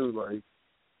all too.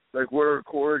 Like we're at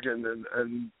Corrigan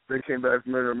and they came back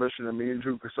from intermission and me and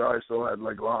Drew Kasai still had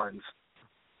like lines,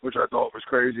 which I thought was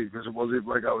crazy because it wasn't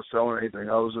like I was selling anything.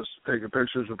 I was just taking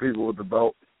pictures of people with the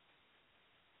belt.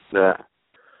 Yeah.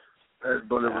 But it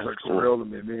was like surreal to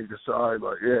me. Me and Kasai,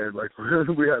 like, yeah, like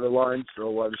we had a line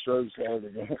still while the show started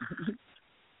again.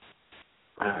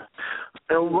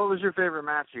 And what was your favorite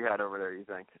match you had over there, you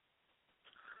think?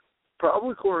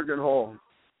 Probably Corrigan Hall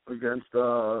against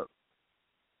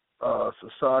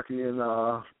Sasaki and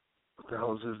what the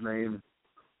hell is his name?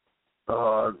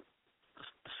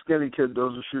 Skinny kid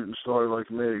does a shooting star like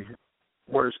me.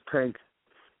 Wears pink.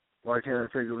 Why can't I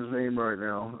think of his name right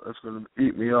now? That's gonna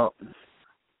eat me up.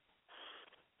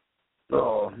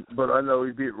 Oh, but I know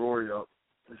he beat Rory up.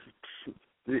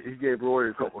 He gave Rory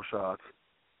a couple shots.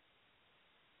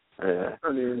 Yeah.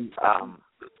 I mean,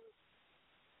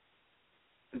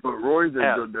 but Roy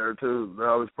did good there too.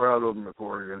 I was proud of him at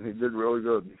Corrigan. He did really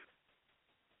good.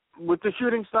 With the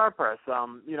shooting star press,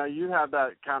 you know, you have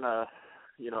that kind of,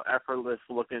 you know, effortless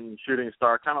looking shooting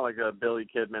star, kind of like a Billy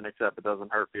Kidman, except it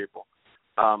doesn't hurt people.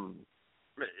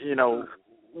 You know,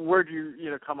 where'd you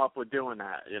come up with doing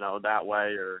that? You know, that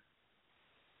way or?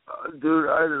 Dude,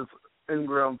 I had an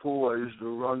in-ground pool. I used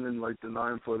to run in like the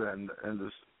 9-foot end and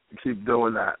just keep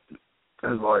doing that.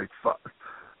 And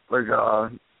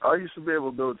I used to be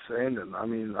able to do it standing. I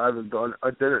mean, I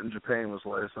did it in Japan was the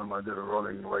last time I did a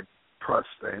running, like, press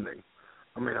standing.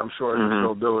 I mean, I'm sure I can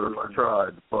still do it if I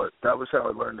tried, but that was how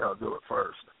I learned how to do it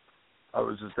first. I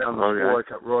was just down the floor, I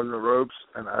kept running the ropes,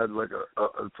 and I had, like,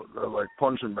 a like,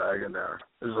 punching bag in there.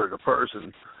 It was like a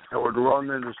person. I would run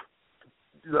in just,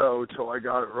 you know, until I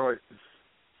got it right.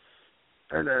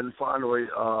 And then finally, it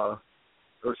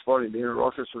was funny, me and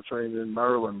Ruckus were trained in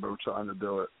Maryland, both trying to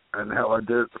do it. And how I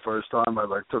did it the first time, I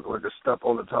like took like a step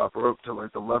on the top rope to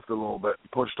like the left a little bit,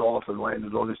 pushed off and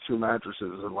landed on these 2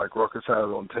 mattresses. And like Ruckus had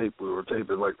it on tape. We were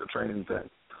taping like the training thing.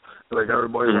 Like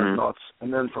everybody went nuts.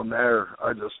 And then from there,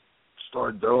 I just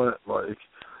started doing it. Like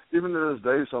even to this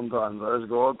day, sometimes I just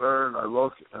go up there and I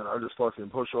look and I just fucking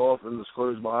push off and just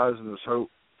close my eyes and just hope.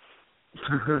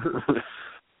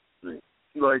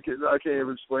 Like, I can't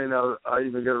even explain how I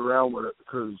even get around with it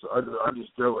because I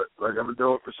just do it. Like, I've been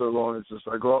doing it for so long. It's just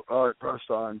I go up, all right, press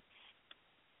time.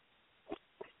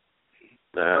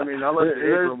 I mean, I like the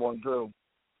Abram one, too.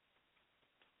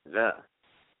 Yeah.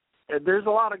 There's a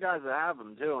lot of guys that have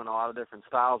them, too, in a lot of different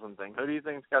styles and things. Who do you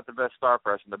think's got the best star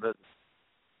press in the business?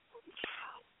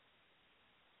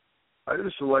 I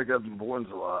used to like Evan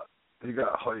Bourne's a lot. He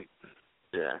got height.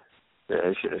 Yeah. Yeah,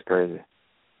 that shit is crazy.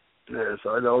 Yeah,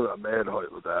 so I know got mad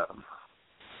height with that.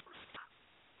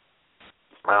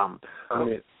 I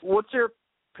mean, what's your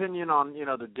opinion on,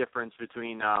 the difference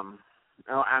between,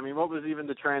 what was even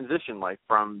the transition like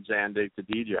from Zandig to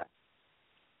DJ?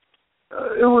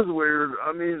 It was weird.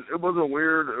 I mean, it wasn't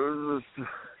weird. It was just,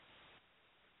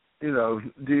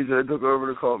 DJ took over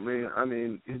the company. I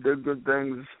mean, he did good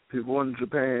things. People in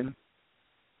Japan,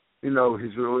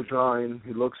 he's really trying.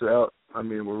 He looks out. I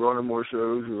mean, we're running more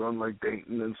shows. We run, like,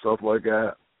 Dayton and stuff like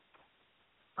that.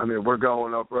 I mean, we're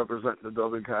going up representing the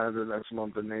Dublin Canada next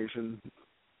month in Nation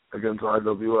against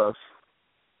IWS.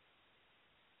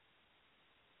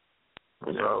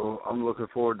 So I'm looking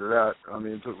forward to that. I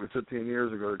mean, it took me 15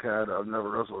 years to go to Canada. I've never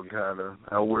wrestled in Canada.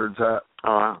 How weird's that?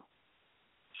 Oh, wow.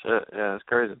 Shit, yeah, it's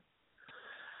crazy.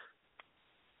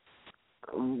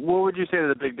 What would you say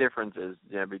the big difference is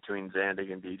between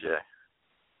Zandig and DJ?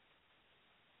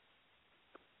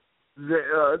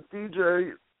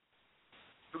 DJ,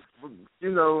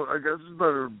 I guess it's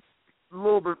better, a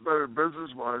little bit better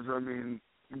business-wise. I mean,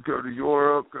 go to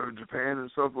Europe, go to Japan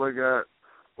and stuff like that.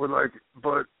 But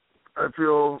I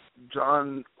feel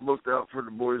John looked out for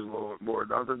the boys a little bit more.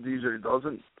 Not that DJ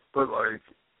doesn't, but,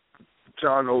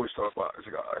 John always talked about his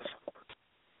guys.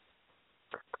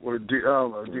 Where,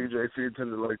 DJ feeds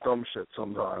into, dumb shit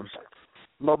sometimes.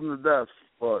 Love him to death,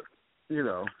 but,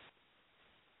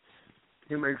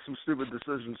 he makes some stupid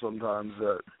decisions sometimes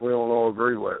that we don't all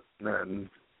agree with, and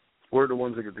we're the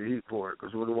ones that get the heat for it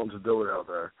because we're the ones that do it out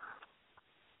there.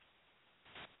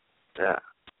 Yeah.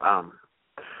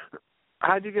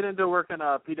 How'd you get into working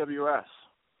PWS?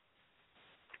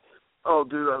 Oh,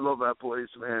 dude, I love that place,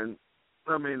 man.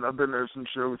 I mean, I've been there since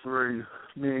show 3.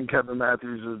 Me and Kevin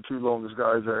Matthews are the 2 longest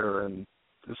guys there, and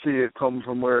to see it come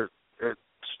from where it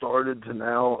started to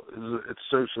now, it's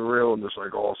so surreal and just,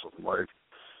 awesome.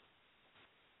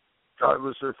 I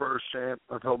was their first champ.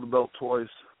 I've held the belt twice.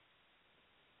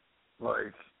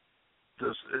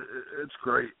 It's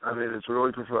great. I mean, it's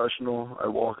really professional. I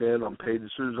walk in, I'm paid as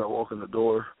soon as I walk in the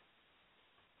door.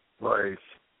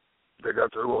 They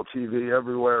got their little TV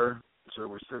everywhere, so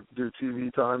we still do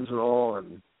TV times and all,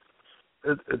 and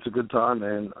it's a good time,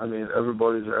 man. I mean,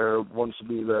 everybody's there, wants to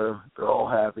be there. They're all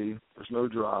happy. There's no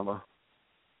drama.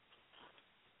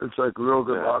 It's a real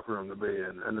good locker room to be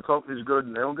in. And the company's good,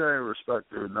 and they don't get any respect,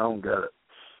 dude, and I don't get it.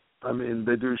 I mean,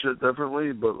 they do shit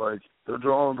differently, but, they're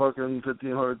drawing fucking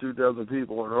 1,500, 2,000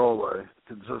 people in their hallway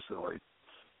consistently.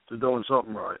 They're doing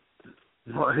something right.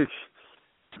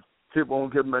 People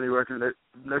don't give them any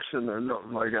recognition or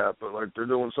nothing like that, but, they're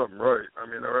doing something right. I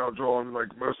mean, they're out drawing,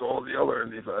 most of all the other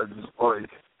indie feds.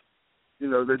 They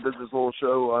did this little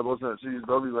show. I wasn't at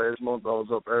CZW last month. I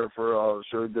was up there for a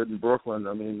show they did in Brooklyn.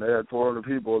 I mean, they had 400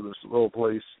 people in this little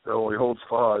place that only holds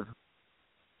 5.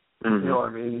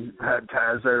 Mm-hmm. Had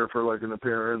Taz there for, an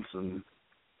appearance, and,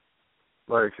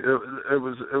 it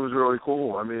was really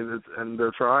cool. I mean, and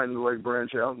they're trying to,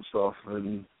 branch out and stuff,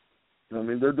 and,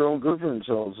 they're doing good for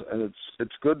themselves, and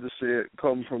it's good to see it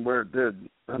come from where it did.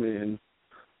 I mean,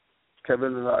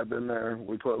 Kevin and I have been there.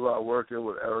 We put a lot of work in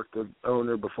with Eric, the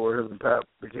owner, before him and Pat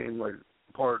became,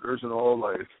 partners and all.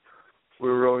 We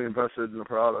were really invested in the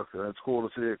product, and it's cool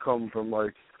to see it come from,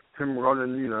 him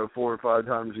running, 4 or 5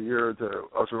 times a year to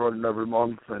us running every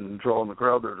month and drawing the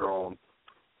crowd they're drawing.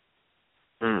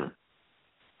 Mm.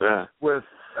 Yeah. With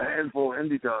a handful of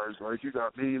indie guys. You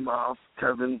got me, Miles,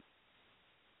 Kevin,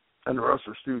 and the rest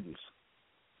are students.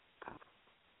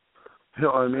 You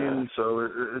know what I mean? So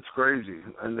it's crazy,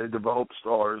 and they develop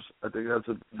stars. I think that's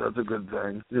a good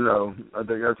thing. I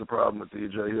think that's a problem with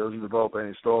DJ. He doesn't develop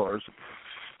any stars.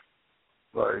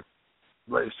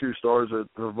 His 2 stars that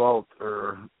developed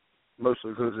are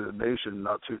mostly because of the Nation,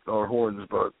 not toot our horns,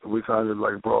 but we kind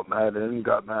of brought Matt in,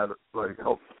 got Matt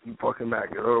helped fucking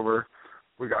Matt get over.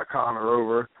 We got Connor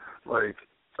over. I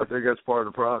think that's part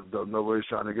of the problem. Though nobody's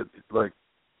trying to get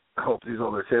help these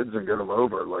other kids and get them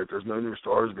over. There's no new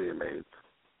stars being made.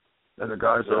 And the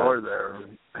guys that are there,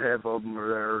 half of them are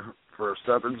there for a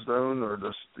stepping stone or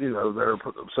just, there to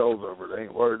put themselves over. They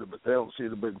ain't worried, but they don't see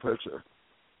the big picture.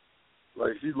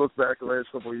 If you look back the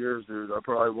last couple of years, dude, I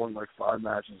probably won 5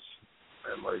 matches.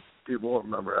 And people won't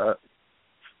remember that.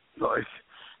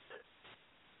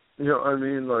 You know what I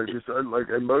mean? You said,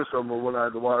 and most of them were when I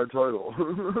had the wide title.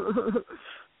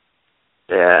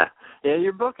 Yeah. Yeah,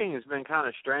 your booking has been kind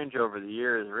of strange over the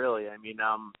years, really. I mean,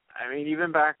 I mean,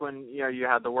 even back when you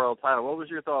had the world title, what was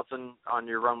your thoughts on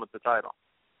your run with the title?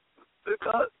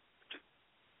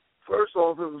 First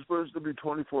off, it was supposed to be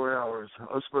 24 hours.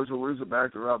 I was supposed to lose it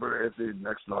back to Robert Anthony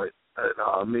next night.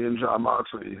 And me and John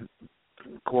Moxley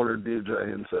cornered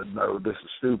DJ and said, no, this is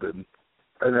stupid.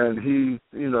 And then he,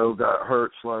 got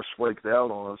hurt / flaked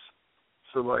out on us.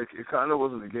 So, it kind of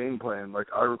wasn't a game plan.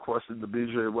 I requested the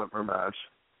BJ Whitmer match.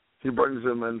 He brings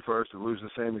him in first to lose to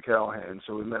Sammy Callahan,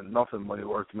 so it meant nothing when he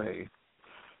worked me.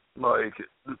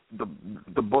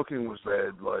 The booking was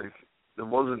bad. It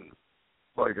wasn't,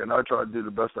 and I tried to do the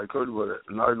best I could with it,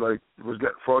 and I, was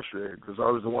getting frustrated because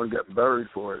I was the one getting buried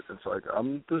for it. It's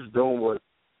I'm just doing what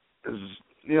is,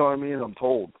 I'm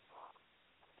told.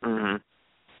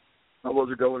 Mm-hmm. I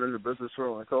wasn't going into business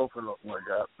for myself or nothing like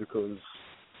that because,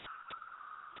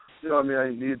 I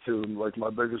didn't need to.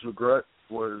 My biggest regret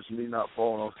was me not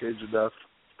falling off Cage of Death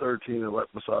 13 and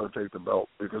let Masada take the belt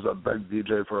because I begged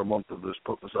DJ for a month to just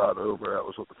put Masada over. That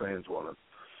was what the fans wanted.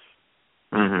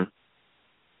 Mm-hmm.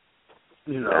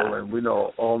 And we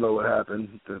all know what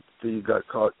happened. That he got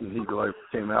caught and he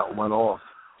came out and went off.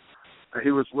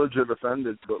 He was legit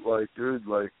offended, but dude,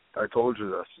 I told you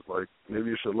this.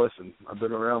 Maybe you should listen. I've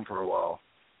been around for a while.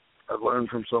 I've learned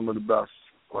from some of the best.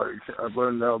 I've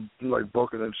learned now,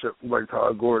 booking and shit,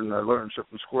 Todd Gordon. I learned shit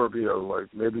from Scorpio.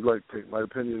 Maybe take my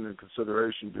opinion in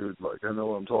consideration, dude. I know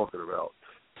what I'm talking about.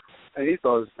 And he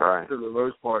does, right. For the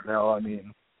most part now.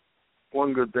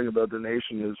 One good thing about the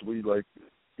nation is we are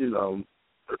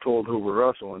told who we're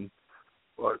wrestling,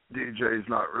 but DJ's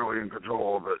not really in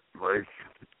control of it.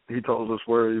 He tells us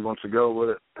where he wants to go with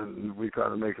it, and we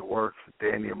kind of make it work.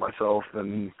 Danny and myself,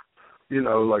 and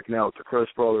now it's the Chris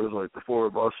brothers. The four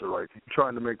of us are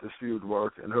trying to make this feud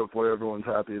work, and hopefully everyone's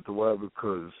happy at the web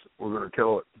because we're gonna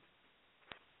kill it.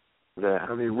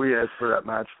 Yeah. We asked for that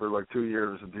match for 2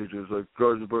 years, and DJ's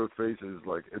goes to both faces.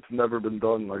 It's never been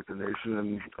done. The nation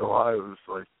in Ohio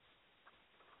is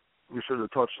we should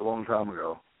have touched a long time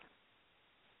ago.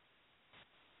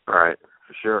 Right,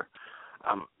 for sure.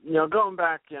 Going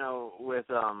back, with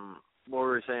what we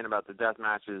were saying about the death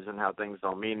matches and how things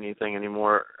don't mean anything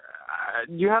anymore,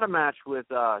 you had a match with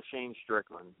Shane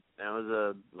Strickland. It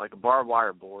was a barbed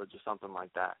wire boards or something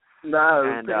like that. No, it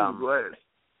was panes of glass.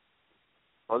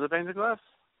 Was it panes of glass?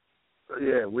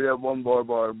 Yeah, we had one barbed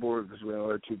wire board because we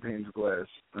only had 2 panes of glass.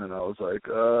 And I was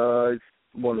I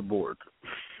want a board.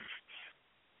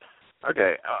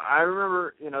 Okay, I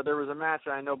remember, there was a match.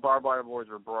 I know barbed wire boards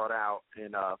were brought out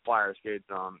in Flyers Skate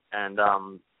Zone, and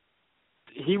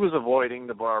he was avoiding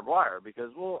the barbed wire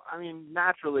because,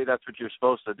 naturally that's what you're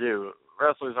supposed to do.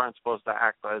 Wrestlers aren't supposed to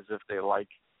act as if they that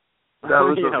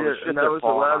was the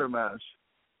ladder match.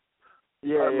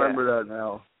 Yeah, I remember that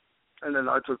now. And then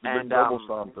I took the big double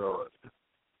stomp through it.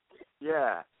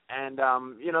 Yeah. And,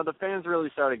 the fans really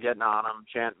started getting on him,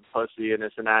 chanting pussy and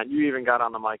this and that. You even got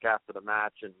on the mic after the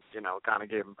match and, kind of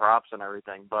gave him props and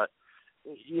everything. But,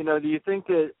 do you think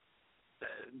that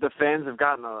the fans have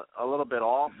gotten a little bit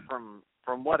off from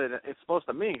what it's supposed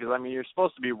to mean? Because, you're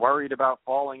supposed to be worried about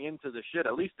falling into the shit.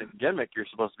 At least in gimmick, you're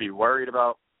supposed to be worried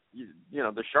about,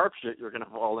 the sharp shit you're going to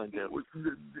fall into.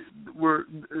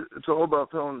 It's all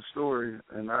about telling the story.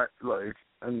 And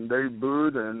and they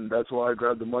booed, and that's why I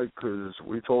grabbed the mic, because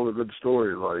we told a good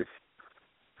story. Of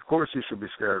course you should be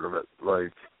scared of it.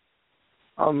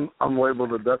 I'm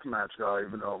labeled a deathmatch guy,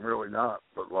 even though I'm really not.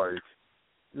 But,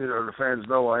 the fans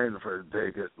know I ain't afraid to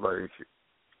take it. I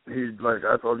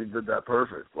thought he did that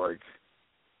perfect.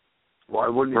 Why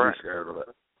wouldn't he be scared of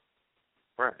it?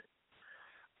 Right.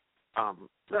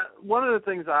 One of the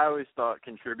things I always thought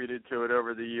contributed to it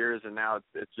over the years, and now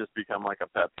it's just become a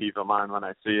pet peeve of mine when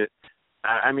I see it.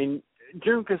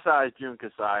 Jun Kasai is Jun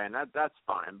Kasai, and that's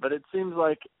fine. But it seems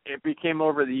like it became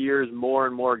over the years more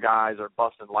and more guys are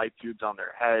busting light tubes on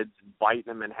their heads, biting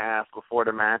them in half before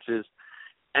the matches.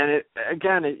 And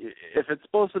if it's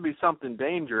supposed to be something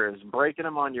dangerous, breaking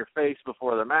them on your face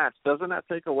before the match, doesn't that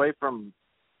take away from,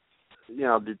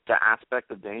 the aspect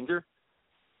of danger?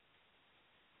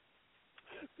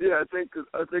 Yeah, I think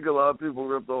a lot of people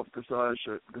ripped off Kasai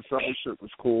shit. Kasai shit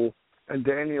was cool. And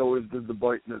Danny always did the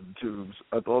biting of the tubes.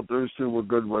 I thought those two were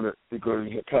good with it because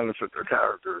it kind of fit their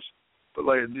characters. But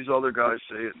these other guys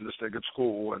say it and just think it's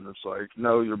cool, and it's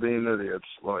no, you're being idiots.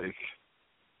 Right.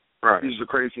 He's a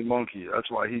crazy monkey. That's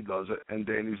why he does it. And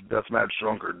Danny's deathmatch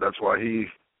drunkard. That's why he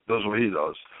does what he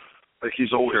does.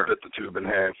 He's always bit the tube in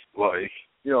half.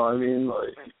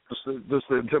 Just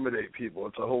to intimidate people.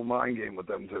 It's a whole mind game with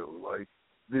them too.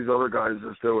 These other guys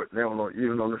just do it. They don't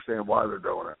even understand why they're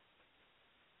doing it.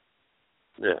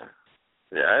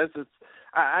 Yeah. It's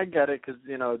I get it because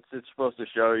it's supposed to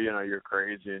show you're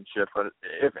crazy and shit. But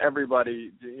if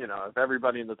everybody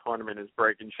in the tournament is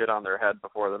breaking shit on their head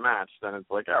before the match, then it's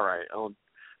like, all right,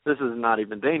 this is not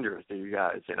even dangerous to you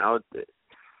guys. And that's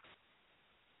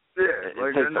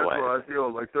what I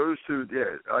feel. Like those two,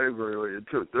 yeah, I agree with you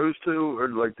too. Those two are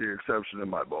like the exception in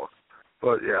my book.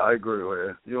 But yeah, I agree with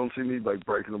you. You don't see me like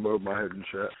breaking them over my head and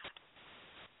shit.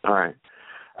 All right.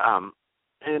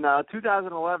 In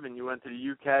 2011, you went to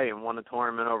the UK and won a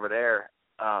tournament over there.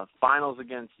 Finals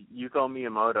against Yuko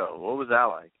Miyamoto. What was that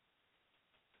like?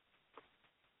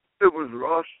 It was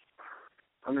rushed.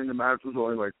 I mean, the match was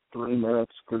only like 3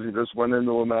 minutes because he just went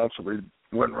into a match and we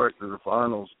went right to the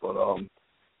finals. But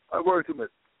I worked him at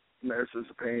Masters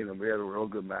of Pain and we had a real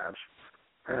good match.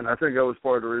 And I think that was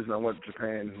part of the reason I went to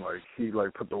Japan. Like, he,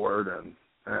 like, put the word in.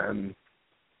 And,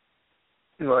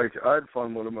 like, I had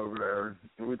fun with him over there.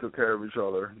 And we took care of each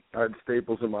other. I had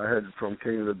staples in my head from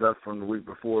King of the Death from the week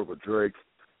before with Drake.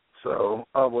 So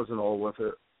I wasn't all with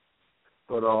it.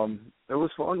 But it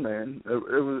was fun, man. It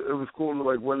was cool to,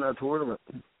 like, win that tournament.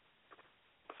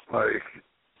 Like,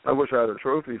 I wish I had a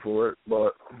trophy for it,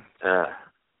 but...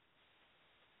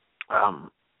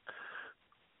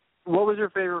 What was your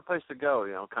favorite place to go,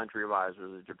 country-wise?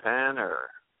 Was it Japan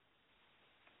or?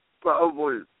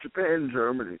 Probably Japan and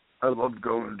Germany. I loved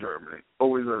going to Germany.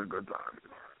 Always had a good time.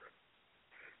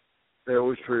 They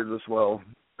always treated us well.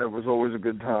 It was always a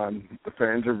good time. The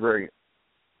fans are great.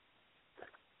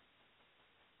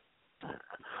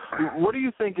 What do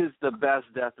you think is the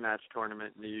best deathmatch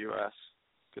tournament in the U.S.?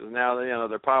 Because now,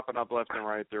 they're popping up left and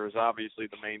right. There was obviously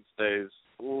the mainstays.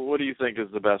 What do you think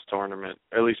is the best tournament,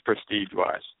 at least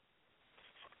prestige-wise?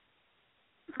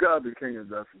 It's got to be King of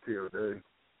Death and TOD.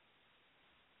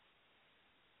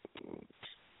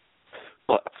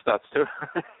 Well, that's two.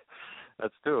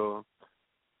 That's two of them.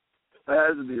 It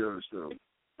has to be those two.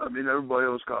 I mean, everybody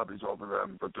else copies off of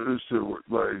them, but those two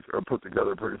are put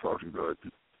together pretty fucking good.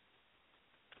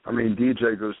 I mean,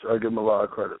 DJ I give him a lot of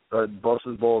credit. I bust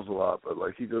his balls a lot, but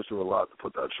he goes through a lot to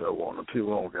put that show on, and people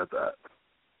don't get that.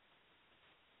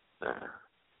 Yeah.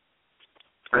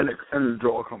 And the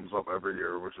draw comes up every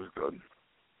year, which is good.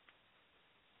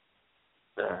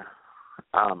 Yeah.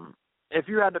 If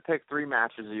you had to pick 3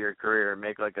 matches of your career and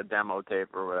make a demo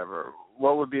tape or whatever,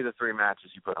 what would be the 3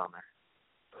 matches you put on there?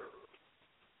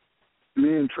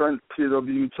 Me and Trent,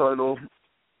 PWU title.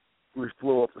 We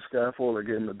flew up the scaffold. I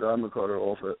gave him the diamond cutter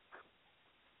off it.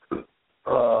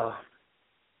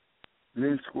 Me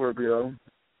and Scorpio,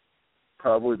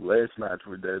 probably the last match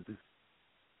we did,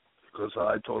 because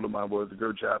I told him I wanted to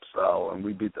go Jap style, and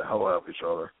we beat the hell out of each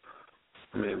other.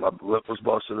 I mean, my lip was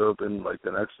busted open.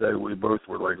 The next day, we both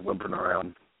were, limping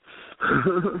around.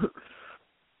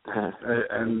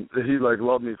 and he,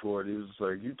 loved me for it. He was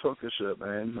like, you took this shit,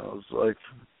 man. I was like,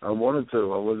 I wanted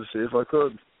to. I wanted to see if I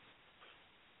could.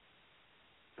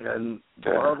 And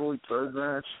probably third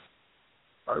match,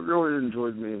 I really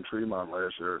enjoyed me and Tremont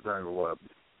last year at Tangle Web.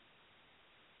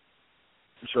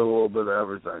 Show a little bit of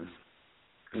everything.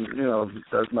 And,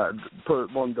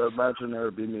 put one death match in there,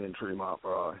 it'd be me and Tremont,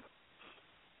 probably.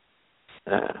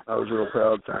 I was real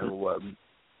proud of Tangle Web.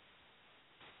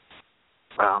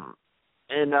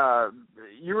 And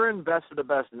you were in Best of the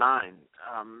Best 9.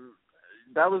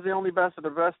 That was the only Best of the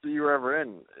Best that you were ever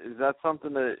in. Is that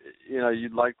something that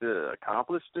you'd like to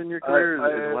accomplish in your career?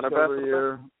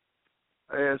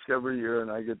 I ask every year, and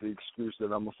I get the excuse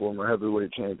that I'm a former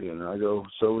heavyweight champion. And I go,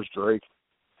 so is Drake.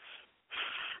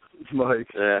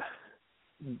 Yeah.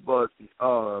 But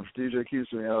if DJ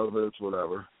keeps me out of it, it's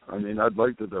whatever. I mean, I'd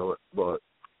like to do it, but.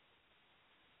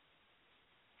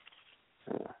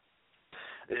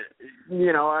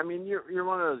 I mean, you're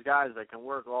one of those guys that can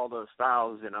work all those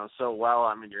styles, so well.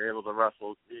 I mean, you're able to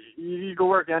wrestle. You can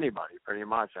work anybody, pretty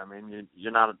much. I mean,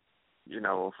 you're not,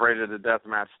 afraid of the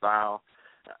deathmatch style,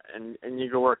 and you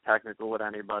can work technical with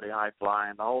anybody, high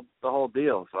flying, the whole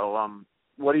deal. So,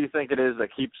 what do you think it is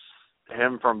that keeps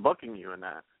him from booking you in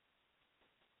that?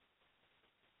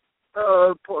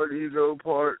 Part ego,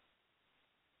 part,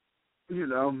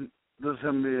 just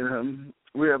him being him.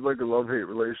 We have a love-hate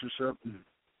relationship.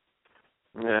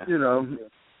 Yeah.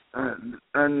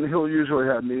 And he'll usually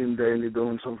have me and Danny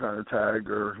doing some kind of tag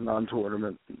or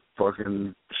non-tournament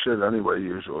fucking shit anyway,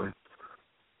 usually.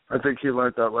 I think he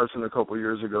learned that lesson a couple of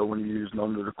years ago when he used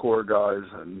none of the core guys,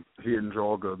 and he didn't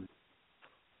draw good.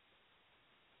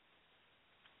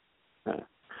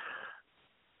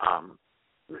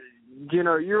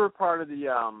 You were part of the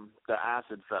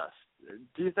Acid Fest.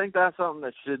 Do you think that's something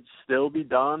that should still be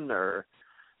done, or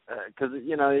because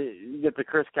you get the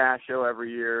Chris Cash show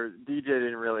every year? DJ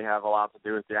didn't really have a lot to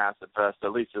do with the Acid Fest,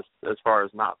 at least as far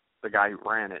as not the guy who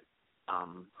ran it.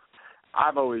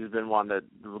 I've always been one that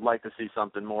would like to see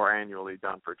something more annually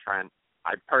done for Trent.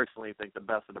 I personally think the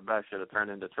best of the best should have turned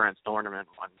into Trent's tournament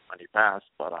when he passed,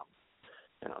 but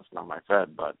it's not my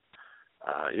fed. But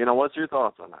what's your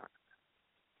thoughts on that?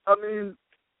 I mean,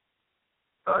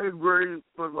 I agree,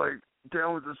 but like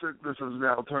Down with the Sickness has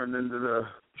now turned into the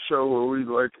show where we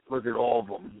like look at all of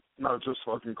them, not just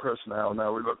fucking Chris now.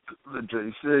 Now we look at the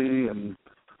JC and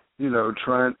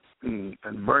Trent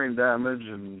and Brain Damage,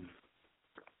 and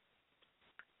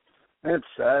it's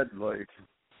sad. Like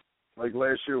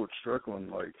last year with Strickland,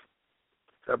 like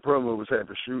that promo was half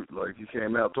a shoot. Like he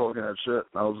came out talking that shit,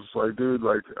 and I was just like, dude,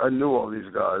 like I knew all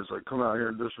these guys. Like come out here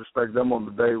and disrespect them on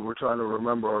the day we're trying to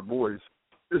remember our boys.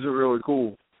 Is it really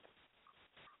cool?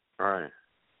 All right.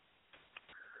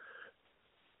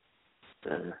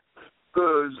 Yeah.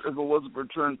 Because if it wasn't for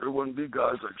Trent, there wouldn't be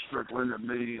guys like Strickland and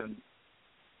me, and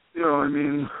you know what I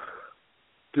mean,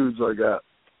 dudes like that.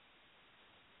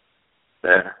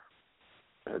 Yeah,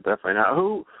 definitely. Now,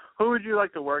 who would you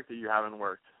like to work that you haven't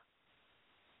worked?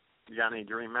 You got any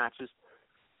dream matches?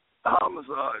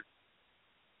 Homicide.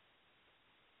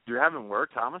 You haven't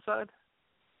worked Homicide?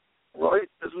 Right?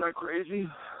 Isn't that crazy?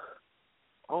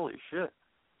 Holy shit.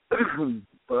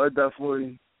 But I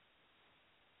definitely,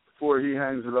 before he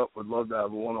hangs it up, would love to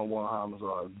have a one-on-one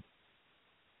Homicide.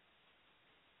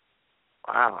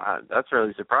 Wow, that's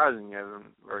really surprising you haven't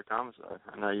worked Homicide.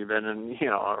 I know you've been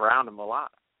around him a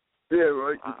lot. Yeah,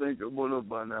 right. You think it would have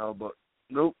by now, but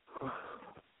nope.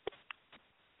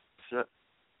 Shit.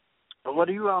 But what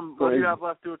do you have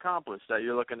left to accomplish that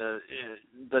you're looking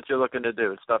to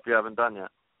do? Stuff you haven't done yet.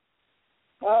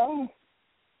 I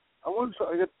want to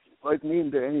try to get, like me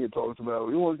and Danny had talked about,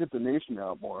 we want to get the nation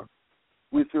out more.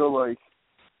 We feel like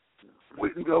we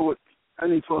can go with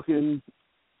any fucking,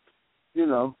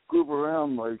 group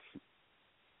around. Like,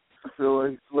 I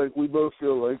feel like we both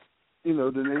feel like, the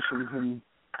nation can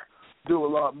do a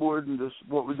lot more than just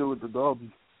what we do with the dub.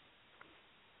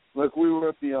 Like, we were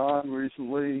at Beyond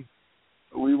recently.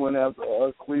 We went out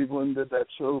to Cleveland, did that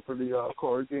show for the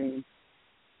card game.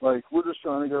 Like, we're just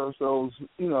trying to get ourselves,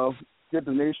 get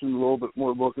the nation a little bit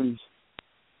more bookings.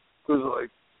 Because, like,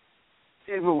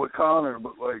 even with Connor,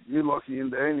 but, like, you're lucky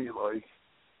and Danny, like,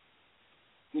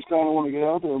 just kind of want to get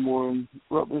out there more and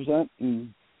represent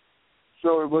and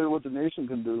show everybody what the nation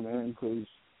can do, man. Because,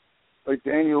 like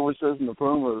Danny always says in the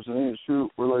promos, it ain't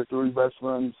shoot, we're like three best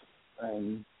friends.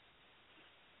 And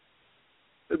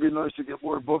it'd be nice to get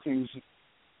more bookings,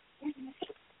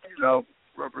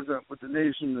 represent with the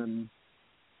nation and,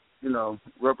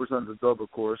 represent the dub,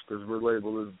 of course, because we're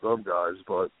labeled as dub guys,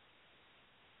 but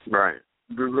right.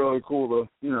 It'd be really cool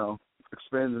to,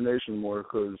 expand the nation more,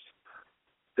 because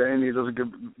Danny doesn't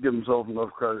give himself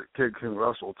enough credit. Kid can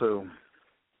wrestle, too.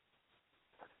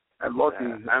 And Lucky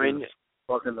is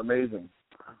fucking amazing.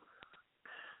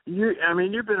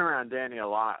 You've been around Danny a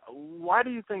lot. Why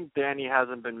do you think Danny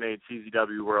hasn't been made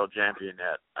CZW World Champion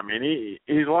yet? I mean,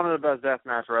 he's one of the best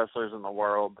deathmatch wrestlers in the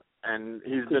world, and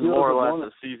he's been more or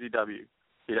less a CZW.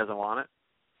 He doesn't want it?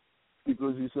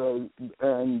 Because he said,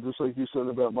 and just like you said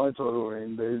about my title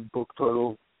reign, they book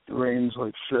title reigns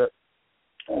like shit.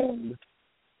 And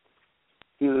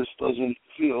he just doesn't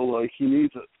feel like he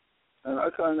needs it. And I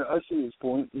see his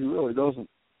point. He really doesn't.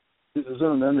 He's his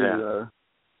own enemy there.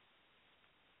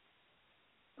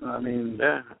 I mean,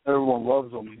 everyone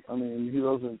loves him. I mean, he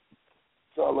doesn't.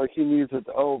 It's not like he needs it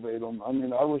to elevate him. I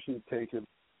mean, I wish he'd take it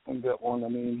and get one. I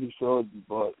mean, he should,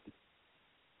 but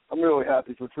I'm really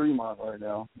happy for Tremont right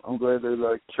now. I'm glad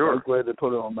I'm glad they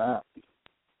put it on map.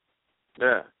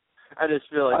 Yeah. I just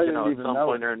feel like, at some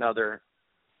point or another.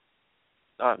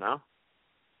 Oh, no?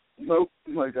 Nope.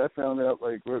 Like, I found out,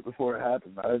 like, right before it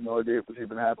happened. I had no idea it was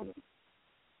even happening.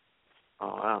 Oh,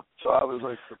 wow. So I was,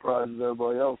 like, surprised as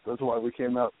everybody else. That's why we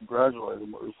came out and congratulated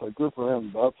him. It was like, good for him.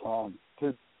 About time.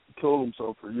 Kid killed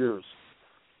himself for years.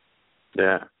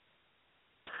 Yeah.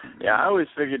 Yeah, I always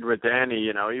figured with Danny,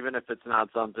 even if it's not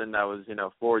something that was,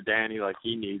 for Danny, like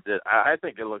he needs it, I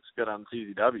think it looks good on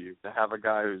CZW to have a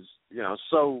guy who's,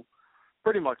 so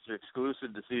pretty much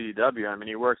exclusive to CZW. I mean,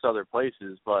 he works other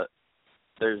places, but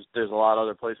there's a lot of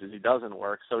other places he doesn't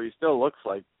work, so he still looks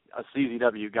like a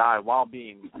CZW guy while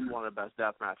being one of the best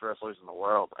deathmatch wrestlers in the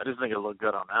world. I just think it'll look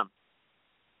good on them.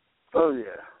 Oh,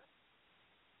 yeah.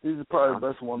 He's probably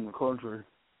the best one in the country.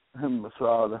 Him and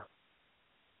Masada.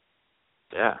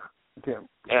 Yeah. Can't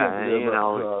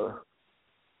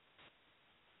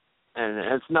and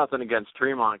it's nothing against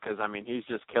Tremont because, I mean, he's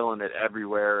just killing it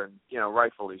everywhere and,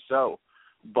 rightfully so.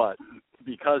 But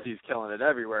because he's killing it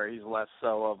everywhere, he's less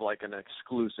so of, like, an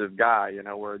exclusive guy,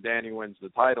 where Danny wins the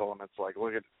title and it's like,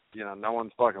 look at, no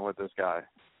one's fucking with this guy,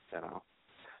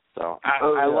 So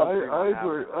I love.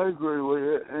 I agree with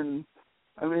it, and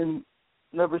I mean,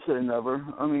 never say never.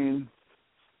 I mean,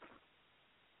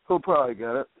 he'll probably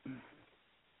get it.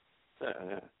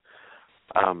 Yeah.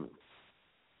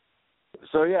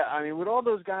 So yeah, I mean, with all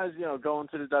those guys, going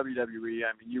to the WWE,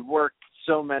 I mean, you worked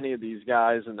so many of these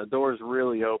guys, and the doors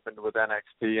really opened with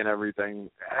NXT and everything.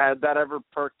 Had that ever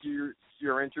perked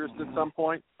your interest at some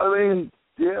point? I mean,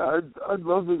 yeah, I'd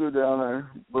love to go down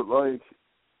there, but like,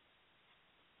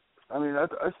 I mean, I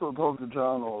still talk to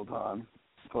John all the time,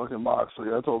 fucking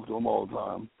Moxley. I talk to him all the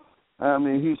time. And I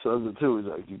mean, he says it too. He's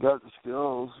like, you got the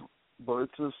skills, but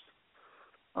it's just,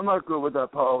 I'm not good with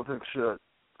that politics shit.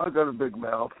 I got a big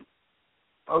mouth.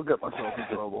 I'll get myself in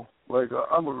trouble. Like,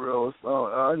 I'm a realist.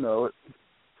 I know it.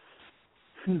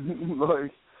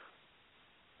 Like,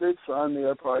 they'd sign me,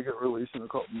 I'd probably get released in a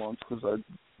couple months because I'd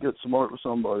get smart with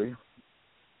somebody.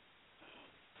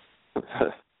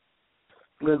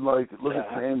 Then, like, look at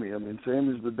Sammy. I mean,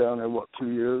 Sammy's been down there,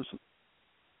 2 years?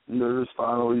 And they're just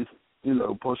finally,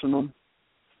 pushing him.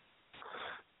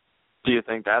 Do you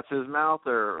think that's his mouth,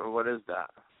 or what is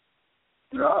that?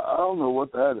 I don't know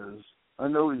what that is. I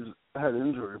know he's had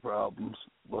injury problems,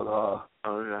 but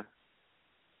okay.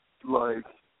 Like,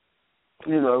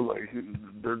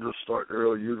 they're just starting to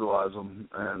really utilize him,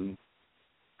 and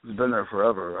he's been there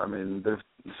forever. I mean, they've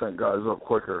sent guys up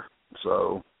quicker,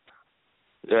 so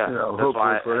yeah,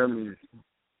 hopefully for him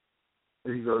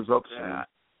he goes up soon.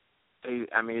 He's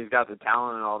got the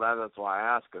talent and all that. That's why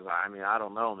I asked, because I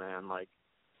don't know, man. Like,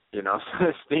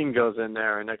 Steen goes in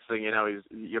there, and next thing you know,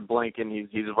 you're blinking.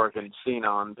 He's working Cena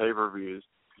on pay-per-views,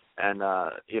 and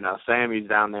Sammy's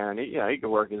down there, and he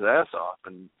can work his ass off,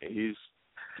 and he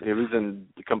was in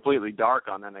completely dark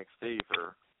on NXT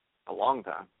for a long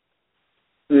time.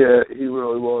 Yeah, he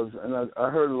really was, and I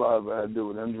heard a lot of it had to do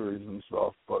with injuries and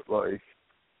stuff, but like,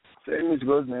 Sammy's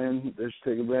good, man. They should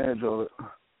take advantage of it.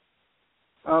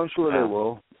 I'm sure they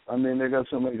will. I mean, they got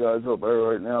so many guys up there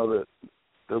right now that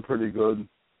they're pretty good.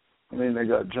 I mean, they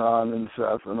got John and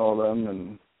Seth and all them,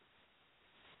 and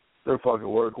they're fucking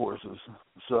workhorses.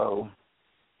 So,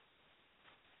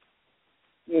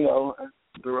 the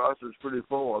roster's pretty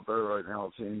full up there right now,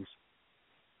 it seems.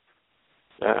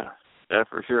 Yeah,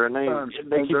 for sure. And they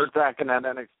keep stacking that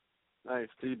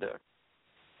NXT deck.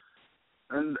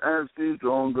 And NXT's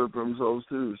doing good for themselves,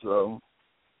 too, so.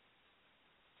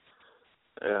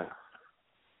 Yeah.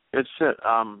 Good shit.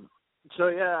 So,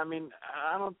 yeah, I mean,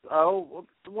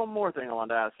 one more thing I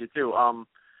wanted to ask you, too.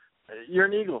 You're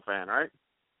an Eagle fan, right?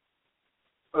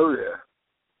 Oh, yeah.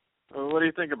 What do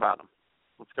you think about them?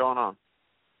 What's going on?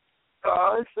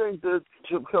 I think that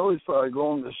Chip Kelly's probably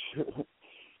going this year.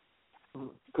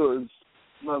 Because,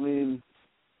 I mean,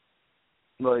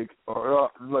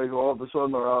 all of a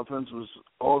sudden our offense was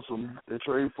awesome. They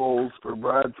trade Foles for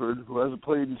Bradford, who hasn't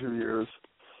played in 2 years.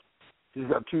 He's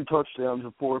got 2 touchdowns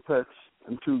and 4 picks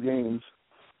in 2 games.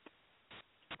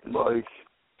 Like,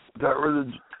 got rid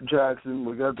of Jackson.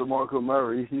 We got DeMarco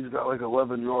Murray. He's got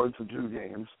 11 yards in 2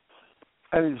 games.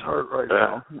 And he's hurt right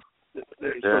now.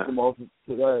 They took him off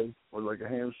today with a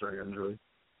hamstring injury.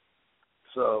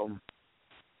 So,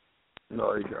 I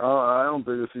don't think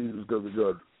the season's going to be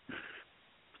good.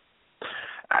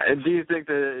 Do you think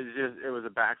that it was a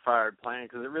backfired plan?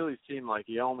 Because it really seemed like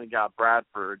he only got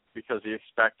Bradford because he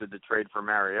expected to trade for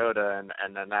Mariota,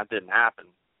 and then that didn't happen.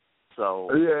 So,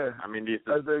 yeah, I mean, do you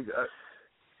I think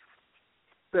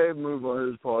they move on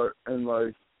his part, and,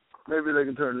 maybe they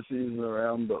can turn the season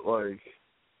around, but,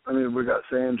 I mean, we got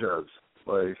Sanchez.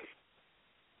 Look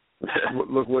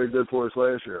what he did for us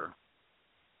last year.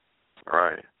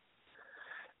 Right.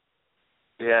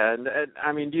 Yeah, and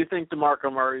I mean, do you think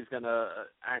DeMarco Murray's going to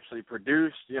actually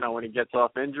produce, when he gets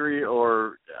off injury?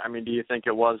 Or, I mean, do you think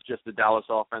it was just the Dallas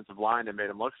offensive line that made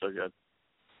him look so good?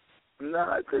 No,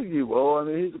 I think he will. I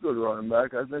mean, he's a good running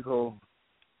back. I think he'll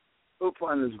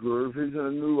find his groove. He's in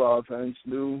a new offense,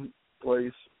 new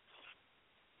place.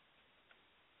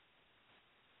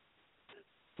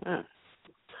 Yeah.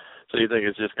 So you think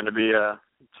it's just going to be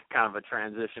kind of a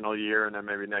transitional year, and then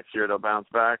maybe next year they'll bounce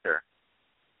back, or?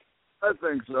 I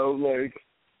think so.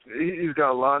 He's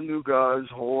got a lot of new guys.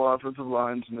 Whole offensive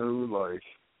line's new.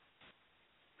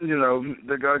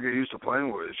 They got to get used to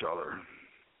playing with each other.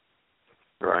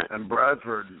 Right. And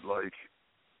Bradford,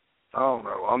 I don't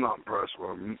know. I'm not impressed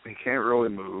with him. He can't really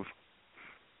move,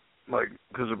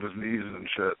 because of his knees and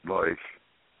shit.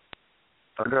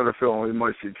 I got a feeling we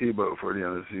might see Tebow for the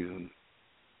end of the season.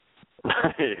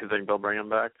 You think they'll bring him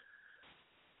back?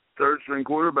 Third-string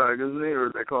quarterback, isn't he?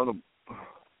 Or they caught him?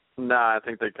 No, I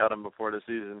think they cut him before the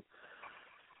season.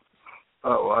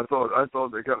 Oh, I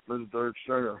thought they cut him as a third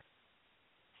stringer.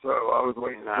 So I was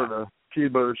waiting for the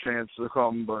Tebow chance to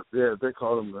come, but yeah, they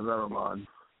caught him, then never mind.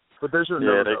 But they should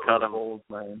know they cut him. Old,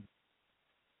 man.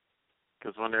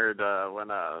 Because when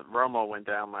Romo went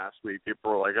down last week,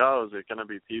 people were like, "Oh, is it going to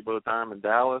be Tebow time in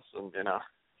Dallas?" And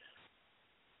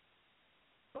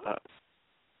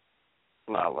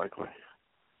not likely.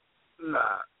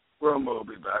 Nah, Romo will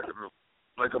be back in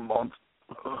like a month.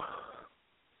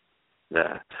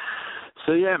 Yeah.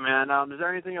 So yeah, man. Is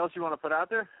there anything else you want to put out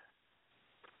there?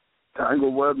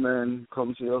 Tangle Web, man,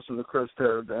 come see us in the Crest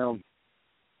tear down.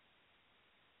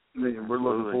 We're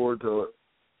looking forward to it.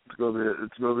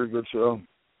 It's gonna be a good show.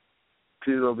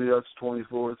 PWS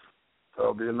 24th.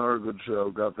 That'll be another good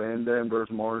show. Got Van Dam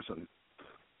versus Morrison.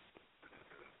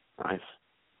 Nice.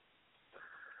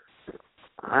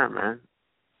 All right, man.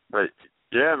 But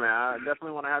yeah, man, I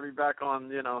definitely want to have you back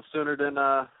on. Sooner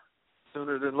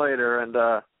than later. And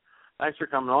thanks for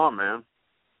coming on, man.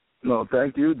 No,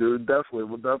 thank you, dude. Definitely,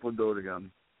 we'll definitely do it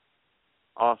again.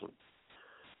 Awesome.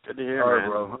 Good to hear, all man. Right,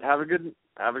 bro.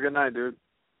 Have a good night, dude.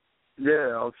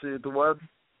 Yeah, I'll see you at the web.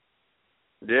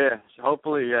 Yeah,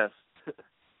 hopefully, yes.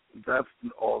 That's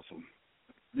awesome.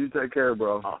 You take care,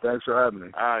 bro. Awesome. Thanks for having me.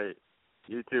 All right.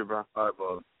 You too, bro. All right,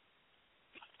 bro.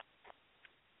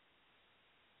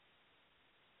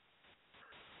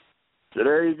 So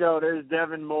there you go. There's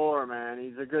Devon Moore, man.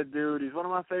 He's a good dude. He's one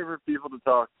of my favorite people to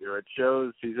talk to. It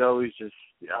shows he's always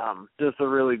just a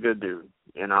really good dude.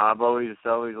 I've always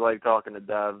liked talking to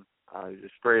Dev. He's a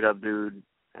straight up dude,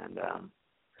 and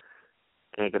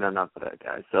can't get enough of that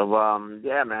guy. So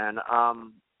yeah, man.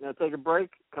 Take a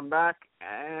break, come back,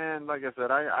 and like I said,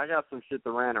 I got some shit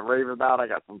to rant and rave about. I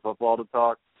got some football to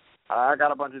talk. I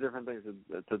got a bunch of different things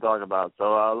to talk about.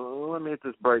 So let me hit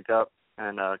this break up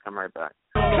and come right back.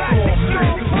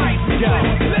 Yo,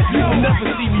 you will never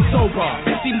see me sober.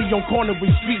 See me on corner with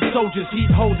street soldiers,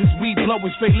 heat holders, weed blowing,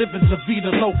 straight living La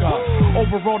Vida Loca.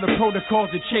 Overall the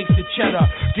protocols to chase the cheddar.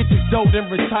 Get this dough then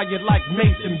retire like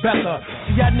Mason Bether.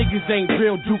 See y'all niggas ain't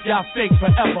real, Duke, y'all fake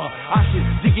forever. I should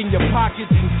dig in your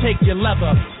pockets and take your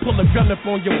leather. Pull a gun up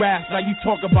on your ass, now you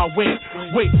talk about weight.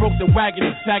 Weight broke the wagon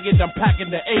and faggot, I'm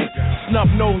packing the 8. Snub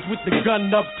nose with the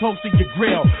gun up close to your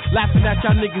grill. Laughing at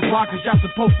y'all niggas, why? Cause y'all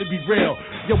supposed to be real.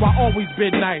 Yo, I always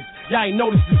been nice, y'all ain't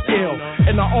noticed the skill.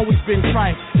 And I always been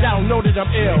trite, y'all don't know that I'm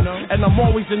ill. And I'm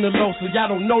always in the low, so y'all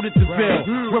don't know that the bill.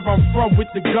 Where I'm from with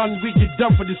the gun, we get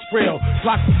done for the sprill.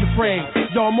 Blocks with your frame,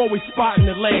 yo, I'm always spotting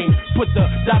the lane. Put the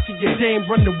dots in your dame,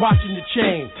 run the watch in the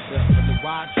chain. The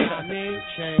watch, I mean,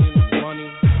 chain, money,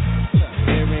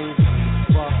 earrings,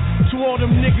 fuck. To all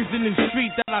them niggas in the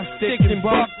street that I stick and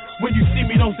buck. When you see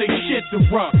me, don't say shit to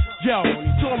rock. Yo,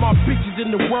 to all my bitches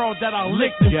in the world that I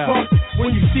licked and fuck.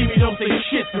 When you see me, don't say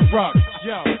shit to rock.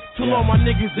 Yo, to all my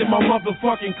niggas in my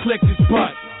motherfucking click this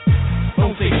butt.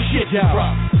 Don't say shit to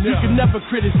rock. You can never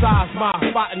criticize my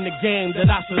spot in the game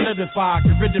that I solidify.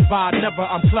 Get rid of never,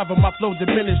 I'm clever, my flow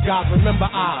diminished, guys. Remember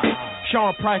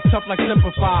Sean Price, tough like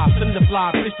Simplify.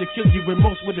 Cinderfly, bitch to kill you with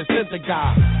most with a center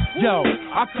guy. Yo,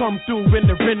 I come through in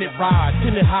the rented ride,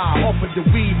 tinted high, offered the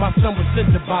weed, my son was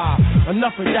sent to buy.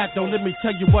 Enough of that though, let me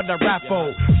tell you what I rap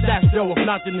for. Stash dough, if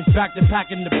nothing is back to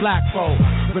packing the black folk.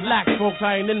 Relax folks,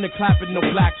 I ain't into clapping no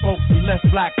black folks. Be less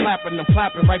black clapping, I'm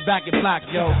clapping right back in black,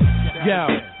 yo. Yo,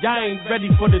 y'all ain't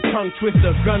ready for the tongue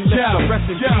twister, gun lifter, rest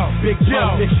in peace, big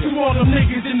tongue mission. To all them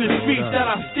niggas in the streets that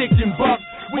I stick and buck.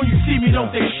 When you see me,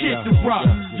 don't say shit to rock.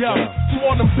 Yo, to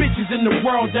all them bitches in the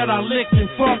world that I lick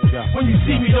and fuck. When you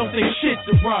see me, don't say shit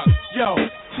to rock. Yo,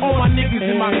 all my niggas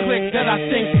in my clique that I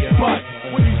think is butt.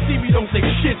 When you see me, don't say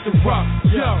shit to rock.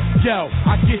 Yo,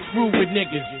 I get screwed with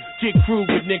niggas. Get crude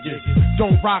with niggas.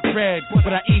 Don't rock red,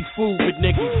 but I eat food with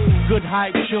niggas. Good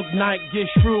hype, shook night,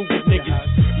 get shrewd with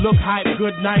niggas. Look hype,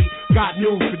 good night, got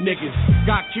news for niggas.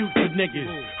 Got cute for niggas.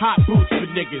 Hot boots for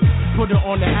niggas. Put her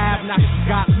on the ab, now she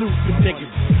got loose for niggas.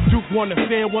 Duke want a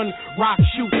fair one, rock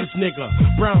shoot this nigga.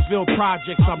 Brownsville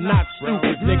Projects, I'm not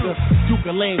stupid, nigga. Duke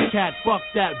a lame cat, fuck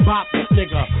that, bop this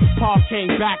nigga. Paul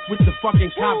came back with the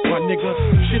fucking cops, my nigga.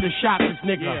 Shoulda shot this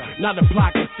nigga, not a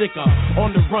block is thicker.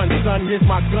 On the run, son, here's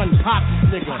my gun, pop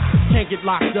this nigga. Can't get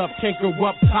locked up, can't go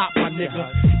up top, my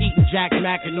nigga. Eating Jack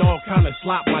Mac and all kind of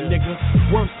slop, my nigga.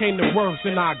 Worst came to worst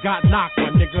and I got knocked,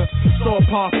 my nigga. Saw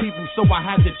past people, so I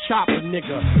had to chop a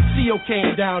nigga. CO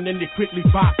came down and they quickly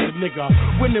boxed a nigga.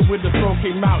 Winning with the throw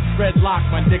came out, dreadlock,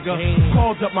 my nigga.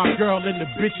 Called up my girl and the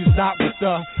bitch is not with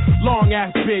her. Long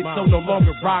ass bitch, so no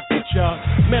longer rock with ya.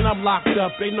 Man, I'm locked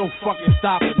up, ain't no fucking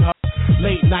stopping her.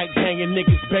 Late nights hanging,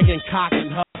 niggas begging, cocking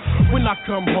her. When I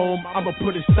come home, I'ma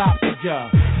put a stop to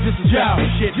ya. This is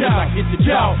shit, I get the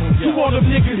job. To all them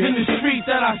niggas in the streets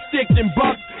that I stick and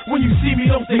buck. When When you see me,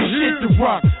 don't say shit to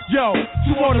rock. Yo,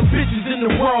 to all the bitches in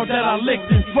the world that I licked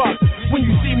and fucked. When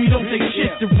you see me, don't say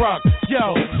shit to rock.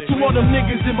 Yo, to all them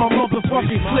niggas in my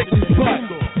motherfucking clique and butt.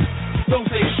 Don't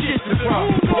say shit to rock.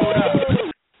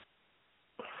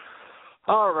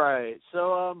 All right,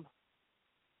 so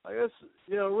I guess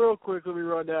real quick, let me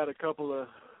run down a couple of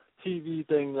TV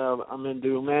things I'm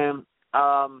into, man.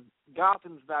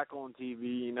 Gotham's back on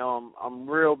TV. I'm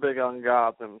real big on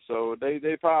Gotham, so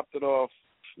they popped it off,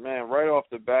 man, right off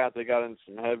the bat. They got in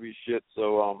some heavy shit,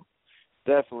 so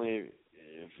definitely,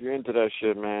 if you're into that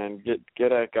shit, man,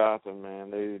 get at Gotham,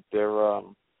 man. They're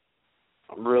I'm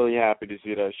really happy to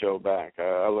see that show back.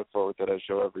 I look forward to that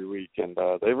show every week, and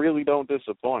they really don't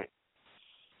disappoint.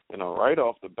 Right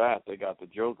off the bat, they got the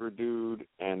Joker dude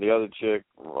and the other chick,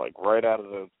 like, right out of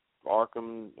the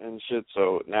Arkham and shit.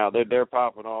 So now they're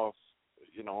popping off,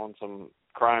 on some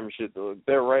crime shit.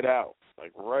 They're right out,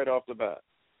 like, right off the bat.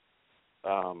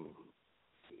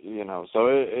 So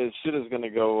it shit is going to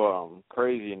go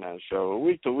crazy in that show.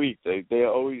 Week to week, they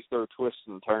always throw twists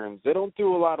and turns. They don't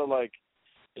do a lot of, like,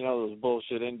 those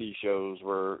bullshit indie shows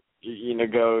where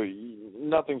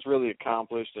nothing's really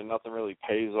accomplished and nothing really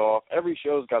pays off. Every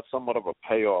show's got somewhat of a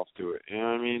payoff to it. You know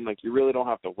what I mean? Like, you really don't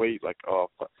have to wait. Like,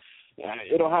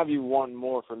 it'll have you one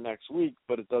more for next week,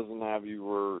 but it doesn't have you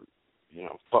where,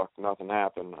 fuck, nothing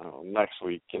happened next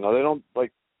week. They don't,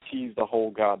 like, tease the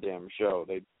whole goddamn show.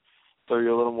 They throw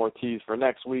you a little more tease for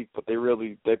next week, but they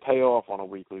pay off on a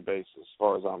weekly basis, as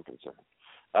far as I'm concerned.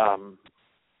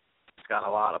 It's got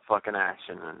a lot of fucking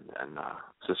action and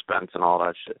suspense and all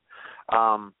that shit.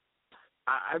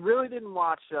 I really didn't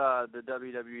watch the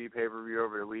WWE pay-per-view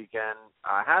over the weekend.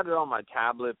 I had it on my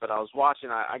tablet, but I was watching.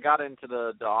 I got into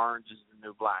the Orange is the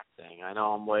New Black thing. I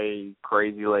know I'm way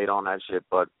crazy late on that shit,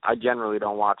 but I generally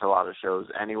don't watch a lot of shows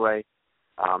anyway.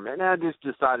 And I just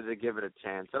decided to give it a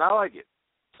chance, and I like it.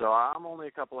 So I'm only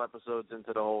a couple episodes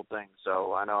into the whole thing,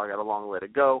 so I know I got a long way to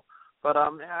go. But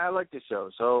I like the show,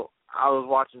 so I was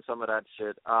watching some of that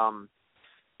shit.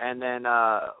 And then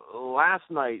last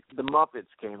night, the Muppets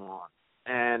came on.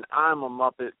 And I'm a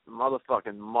Muppet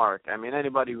motherfucking mark. I mean,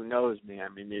 anybody who knows me,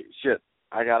 shit,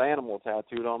 I got animal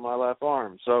tattooed on my left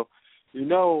arm. So,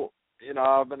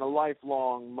 I've been a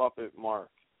lifelong Muppet mark.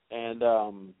 And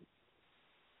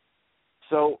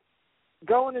so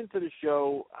going into the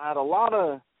show, I had a lot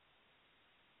of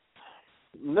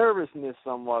nervousness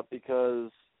somewhat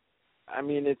because,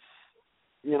 it's,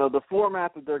 the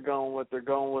format that they're going with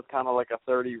kind of like a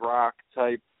 30 Rock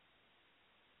type,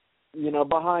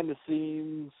 behind the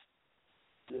scenes,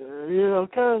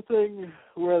 kind of thing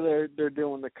where they're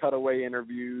doing the cutaway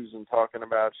interviews and talking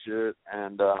about shit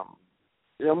and,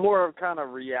 more of kind of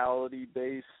reality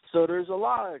based. So there's a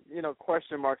lot of,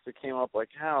 question marks that came up, like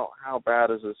how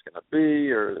bad is this going to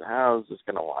be, or how is this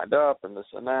going to wind up, and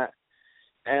this and that.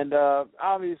 And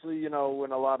obviously,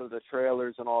 when a lot of the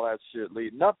trailers and all that shit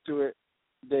leading up to it,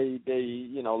 they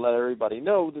let everybody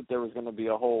know that there was going to be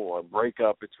a whole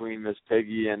breakup between Miss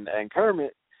Piggy and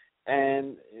Kermit,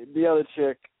 and the other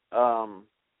chick, I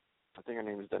think her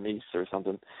name is Denise or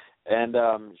something, and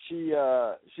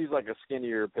she's like a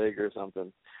skinnier pig or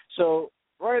something. So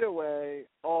right away,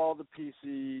 all the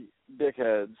PC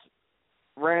dickheads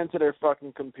ran to their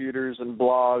fucking computers and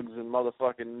blogs and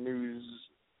motherfucking news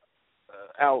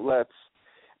outlets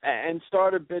and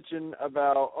started bitching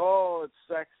about, it's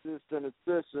sexist and it's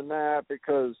this and that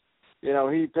because,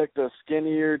 he picked a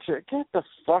skinnier chick. Get the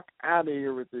fuck out of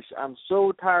here with this shit. I'm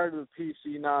so tired of the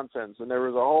PC nonsense. And there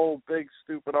was a whole big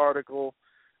stupid article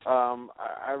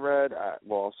I read.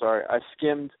 I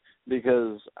skimmed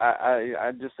because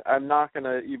I'm not going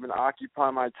to even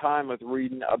occupy my time with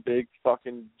reading a big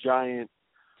fucking giant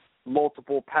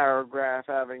multiple paragraph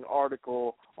having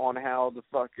article on how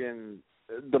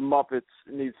the Muppets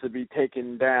needs to be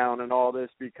taken down and all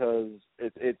this because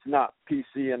it's not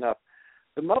PC enough.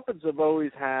 The Muppets have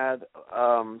always had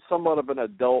somewhat of an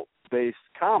adult-based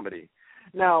comedy.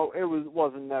 Now, it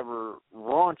wasn't never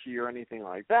raunchy or anything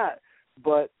like that,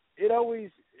 but it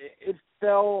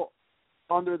fell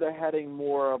under the heading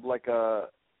more of like a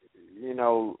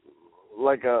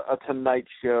Tonight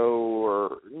Show,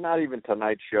 or not even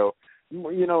Tonight Show,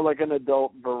 like an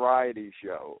adult variety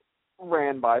show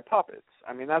ran by puppets.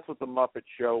 That's what the Muppet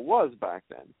Show was back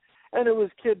then. And it was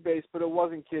kid-based, but it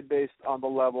wasn't kid-based on the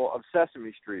level of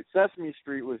Sesame Street. Sesame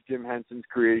Street was Jim Henson's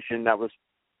creation that was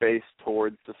based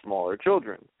towards the smaller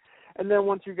children. And then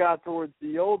once you got towards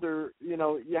the older, you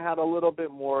had a little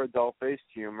bit more adult-based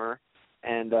humor.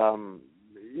 And,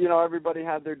 everybody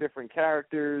had their different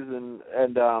characters.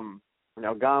 And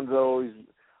Gonzo always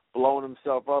blowing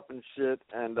himself up and shit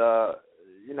and,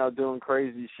 doing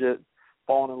crazy shit.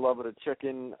 falling in love with a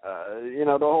chicken,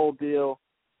 the whole deal.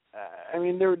 I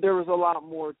mean, there was a lot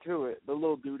more to it. The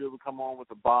little dude that would come on with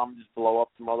a bomb and just blow up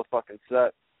the motherfucking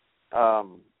set. I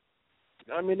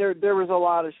mean, there was a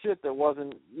lot of shit that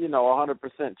wasn't,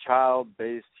 100%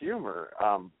 child-based humor.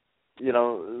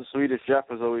 Swedish Chef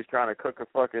was always trying to cook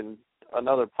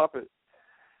another puppet.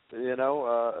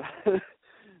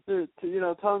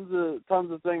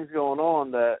 Tons of things going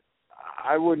on that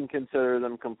I wouldn't consider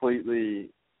them completely,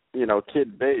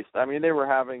 kid-based. I mean, they were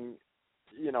having,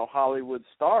 Hollywood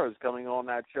stars coming on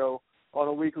that show on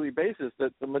a weekly basis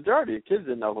that the majority of kids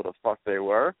didn't know who the fuck they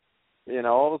were.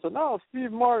 All of a sudden, no,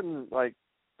 Steve Martin, like,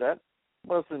 that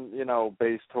wasn't,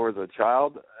 based towards a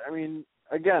child. I mean,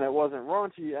 again, it wasn't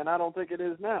raunchy, and I don't think it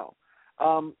is now.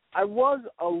 I was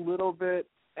a little bit,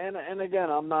 and again,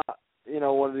 I'm not,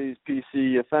 one of these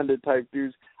PC offended type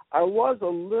dudes. I was a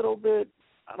little bit,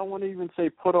 I don't want to even say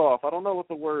put off, I don't know what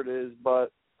the word is,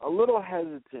 but a little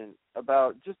hesitant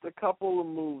about just a couple of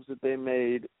moves that they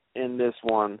made in this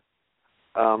one.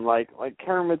 Like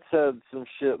Kermit said some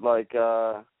shit like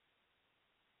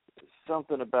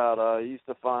something about he used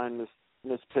to find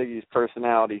Miss Piggy's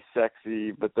personality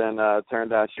sexy, but then it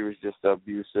turned out she was just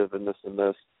abusive and this and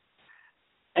this.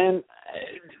 And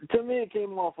to me, it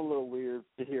came off a little weird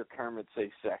to hear Kermit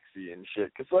say sexy and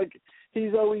shit, because, like,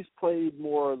 he's always played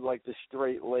more like the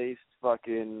straight-laced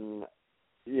fucking,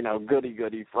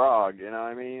 goody-goody frog, you know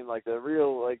what I mean? Like, the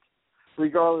real, like,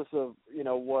 regardless of,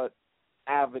 what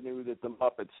avenue that the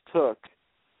Muppets took,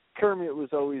 Kermit was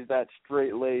always that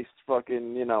straight-laced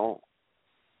fucking,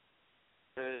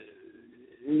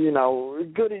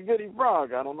 goody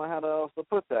frog. I don't know how else to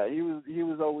put that. He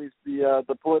was always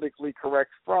the politically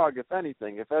correct frog, if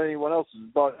anything. If anyone else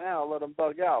is bugging out, let him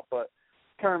bug out. But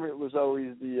Kermit was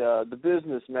always the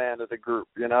businessman of the group,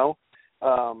 He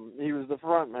was the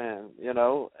front man,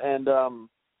 And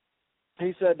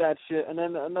he said that shit. And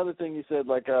then another thing he said,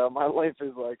 like, my life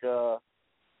is like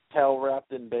tail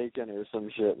wrapped in bacon or some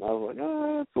shit. And I was like,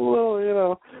 it's a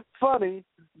little, funny.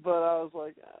 But I was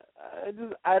like,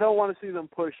 I don't want to see them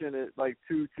pushing it like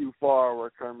too far where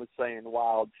Kermit's saying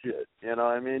wild shit. You know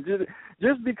what I mean?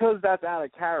 Just because that's out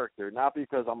of character, not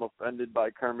because I'm offended by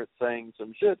Kermit saying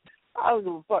some shit. I don't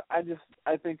give a fuck.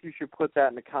 I think you should put that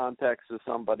in the context of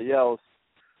somebody else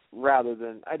rather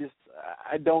than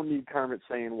I don't need Kermit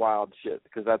saying wild shit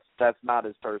because that's not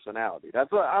his personality.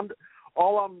 That's what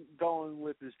all I'm going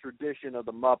with is tradition of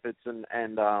the Muppets and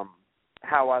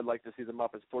how I'd like to see the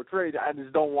Muppets portrayed. I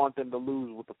just don't want them to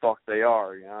lose what the fuck they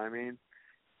are, you know what I mean?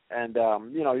 And,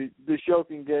 the show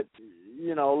can get, a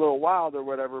little wild or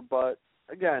whatever, but,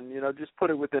 again, just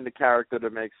put it within the character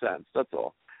that makes sense. That's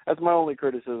all. That's my only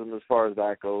criticism as far as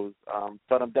that goes.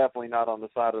 But I'm definitely not on the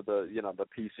side of the, the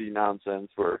PC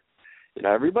nonsense where,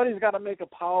 everybody's got to make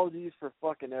apologies for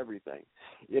fucking everything.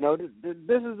 This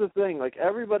is the thing. Like,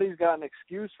 everybody's got an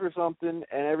excuse for something,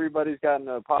 and everybody's got an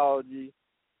apology.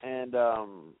 And,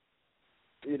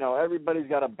 everybody's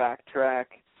got to backtrack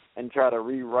and try to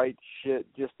rewrite shit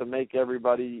just to make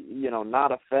everybody,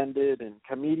 not offended. And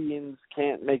comedians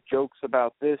can't make jokes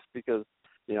about this because,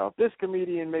 if this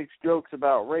comedian makes jokes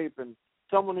about rape and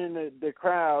someone in the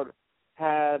crowd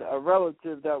had a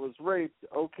relative that was raped,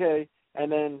 okay,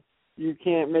 and then you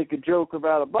can't make a joke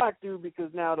about a black dude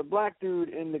because now the black dude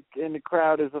in the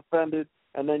crowd is offended,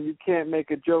 and then you can't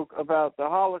make a joke about the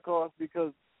Holocaust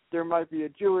because there might be a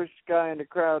Jewish guy in the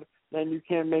crowd, then you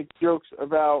can't make jokes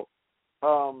about,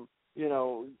 you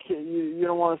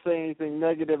don't want to say anything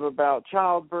negative about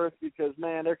childbirth because,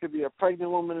 man, there could be a pregnant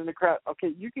woman in the crowd. Okay,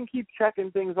 you can keep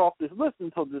checking things off this list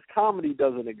until this comedy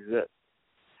doesn't exist.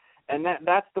 And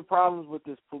that's the problems with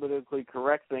this politically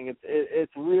correct thing.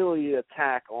 It's really an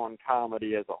attack on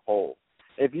comedy as a whole.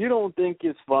 If you don't think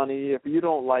it's funny, if you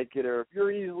don't like it, or if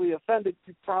you're easily offended,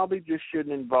 you probably just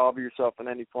shouldn't involve yourself in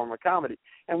any form of comedy.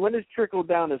 And when it's trickled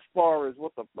down as far as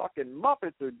what the fucking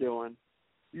Muppets are doing,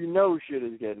 shit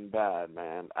is getting bad,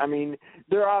 man. I mean,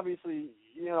 they're obviously,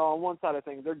 on one side of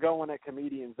things, they're going at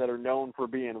comedians that are known for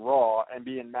being raw and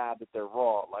being mad that they're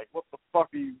raw. Like, what the fuck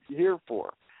are you here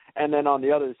for? And then on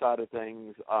the other side of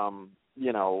things,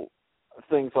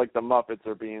 things like the Muppets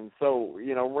are being so,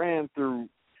 ran through,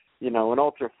 an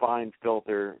ultra-fine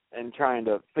filter and trying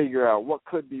to figure out what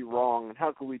could be wrong and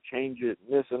how could we change it,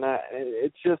 and this and that.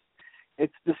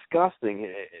 It's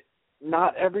disgusting.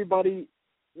 Not everybody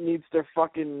needs their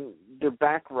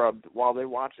back rubbed while they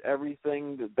watch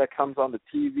everything that comes on the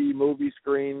TV, movie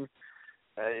screen,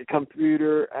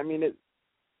 computer. I mean,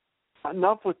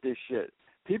 enough with this shit.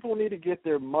 People need to get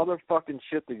their motherfucking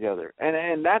shit together.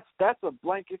 And that's a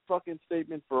blanket fucking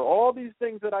statement for all these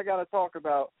things that I got to talk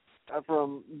about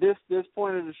from this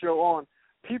point of the show on.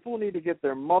 People need to get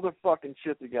their motherfucking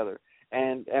shit together.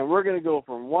 And we're going to go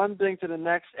from one thing to the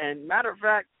next. And matter of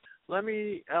fact, let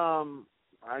me,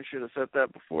 I should have said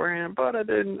that beforehand, but I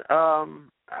didn't. All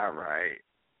right.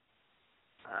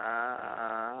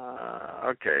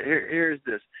 Okay, here's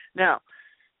this. Now,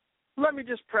 let me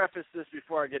just preface this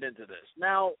before I get into this.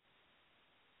 Now,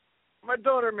 my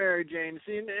daughter Mary Jane,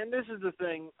 see, and this is the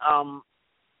thing,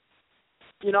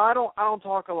 you know, I don't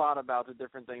talk a lot about the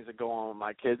different things that go on with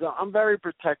my kids. I'm very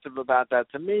protective about that.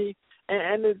 To me,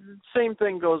 and the same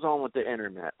thing goes on with the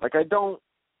internet. Like I don't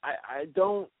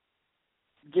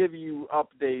give you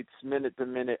updates,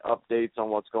 minute-to-minute updates on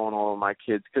what's going on with my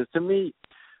kids, because to me,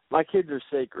 my kids are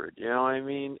sacred, you know what I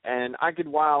mean? And I could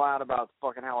while out about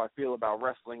fucking how I feel about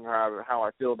wrestling, or how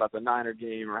I feel about the Niner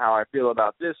game, or how I feel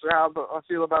about this, or how I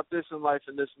feel about this in life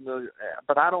and this and the.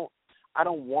 But I don't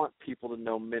want people to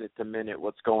know minute-to-minute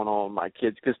what's going on with my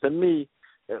kids, because to me,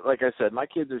 like I said, my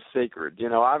kids are sacred. You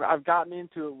know, I've gotten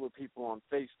into it with people on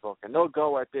Facebook, and they'll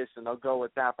go at this and they'll go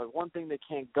at that. But one thing they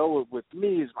can't go with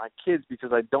me is my kids,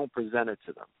 because I don't present it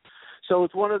to them. So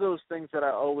it's one of those things that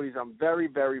I'm very,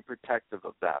 very protective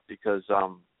of that, because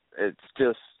it's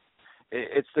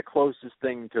the closest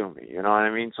thing to me. You know what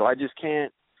I mean? So I just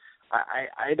can't.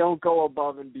 I don't go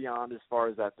above and beyond as far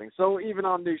as that thing. So even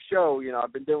on this show, you know,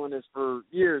 I've been doing this for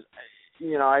years.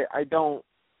 You know,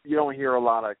 you don't hear a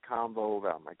lot of convo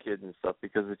about my kids and stuff,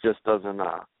 because it just doesn't,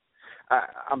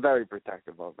 I'm very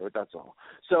protective of it, that's all.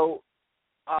 So,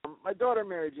 my daughter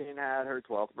Mary Jane had her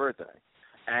 12th birthday,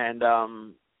 and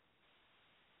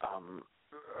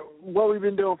what we've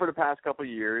been doing for the past couple of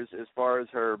years as far as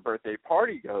her birthday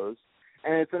party goes,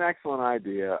 and it's an excellent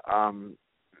idea,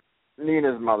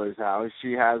 Nina's mother's house,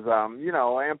 she has, you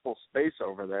know, ample space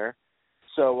over there,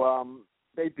 so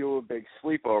they do a big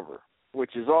sleepover,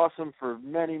 which is awesome for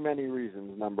many, many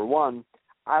reasons. Number one,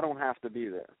 I don't have to be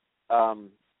there.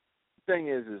 Thing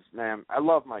is, man, I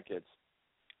love my kids.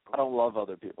 I don't love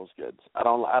other people's kids. I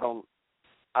don't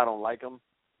like them.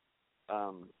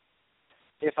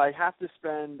 If I have to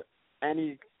spend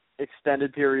any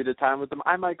extended period of time with them,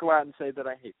 I might go out and say that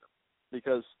I hate them,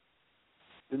 because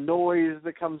the noise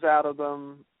that comes out of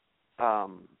them,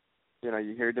 you know,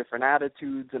 you hear different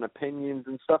attitudes and opinions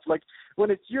and stuff. Like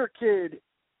when it's your kid,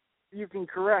 you can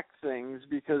correct things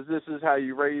because this is how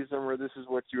you raise them, or this is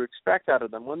what you expect out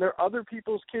of them. When they're other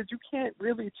people's kids, you can't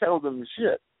really tell them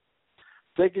shit.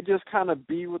 They could just kind of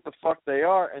be what the fuck they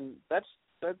are, and that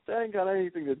ain't got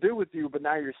anything to do with you, but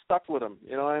now you're stuck with them.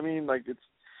 You know what I mean? Like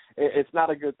it's not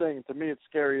a good thing. To me, it's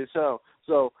scary as hell.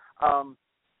 So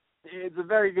it's a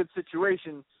very good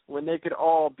situation when they could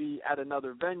all be at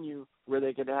another venue where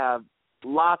they could have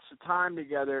lots of time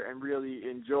together and really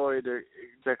enjoy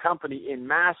their company in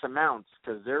mass amounts,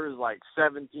 because there was like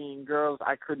 17 girls.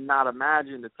 I could not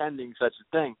imagine attending such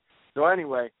a thing. So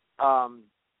anyway,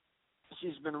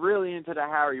 she's been really into the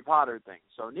Harry Potter thing.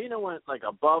 So Nina went like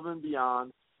above and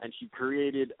beyond, and she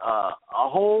created a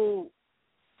whole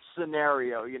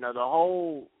scenario, you know, the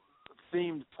whole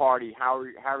themed party,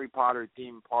 Harry Potter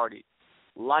themed party.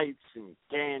 Lights and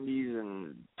candies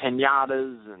and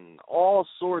piñatas and all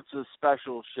sorts of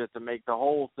special shit to make the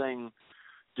whole thing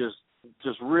just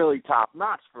really top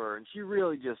notch for her, and she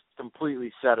really just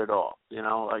completely set it off. You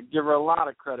know, like give her a lot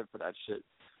of credit for that shit.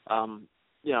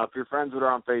 You know, if you're friends with her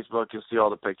on Facebook, you'll see all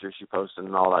the pictures she posted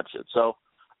and all that shit. So,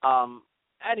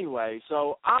 anyway,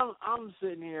 so I'm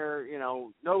sitting here, you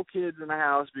know, no kids in the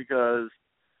house because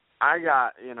I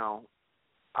got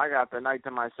the night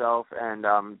to myself, and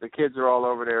the kids are all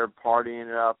over there partying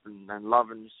it up and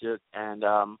loving shit. And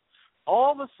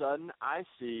all of a sudden, I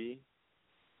see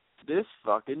this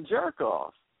fucking jerk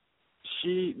off.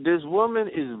 This woman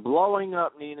is blowing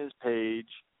up Nina's page,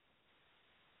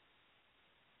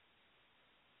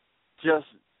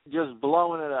 just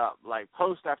blowing it up, like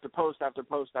post after post after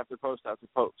post after post after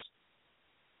post.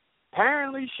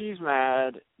 Apparently, she's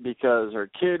mad because her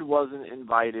kid wasn't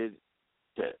invited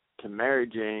to Mary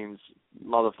Jane's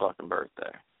motherfucking birthday.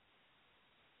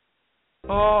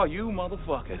 Oh, you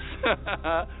motherfuckers.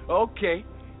 Okay.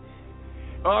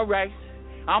 All right.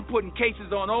 I'm putting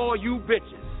cases on all you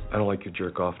bitches. I don't like your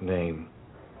jerk-off name.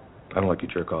 I don't like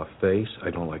your jerk-off face.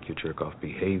 I don't like your jerk-off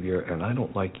behavior. And I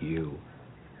don't like you.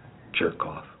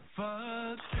 Jerk-off.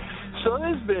 So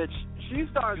this bitch, she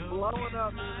starts blowing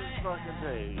up Nina's fucking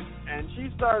page, and she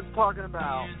starts talking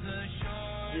about,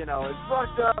 you know, it's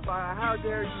fucked up, how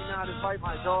dare you not invite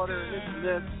my daughter, and this and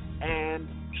this, and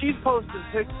she's posting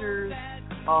pictures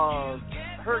of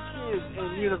her kids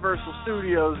in Universal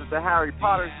Studios at the Harry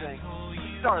Potter thing.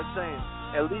 She started saying,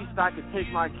 at least I could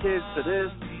take my kids to this,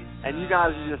 and you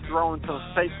guys are just throwing some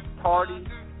fake party,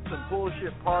 some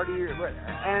bullshit party,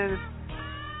 and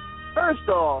First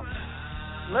off,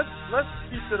 let's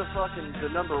keep to the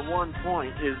number one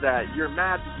point is that you're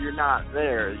mad that you're not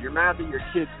there. You're mad that your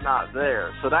kid's not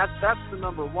there. So that's the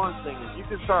number one thing is you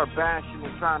can start bashing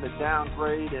and trying to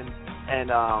downgrade and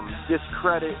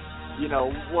discredit,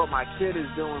 what my kid is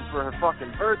doing for her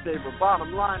fucking birthday. But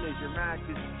bottom line is you're mad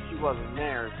because she wasn't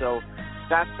there. So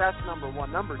that's number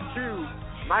one. Number two,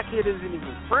 my kid isn't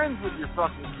even friends with your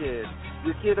fucking kid.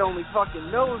 Your kid only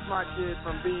fucking knows my kid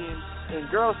from being in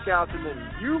Girl Scouts, and then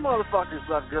you motherfuckers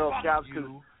left Girl Scouts because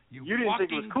you didn't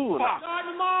think it was cool enough. Start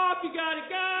them off, you got a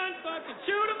gun, fucking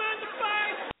shoot them in the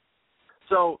face.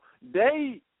 So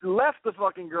they left the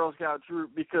fucking Girl Scout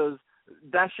troop because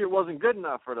that shit wasn't good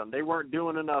enough for them. They weren't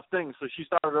doing enough things, so she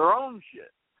started her own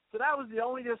shit. So that was the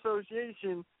only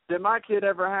association that my kid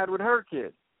ever had with her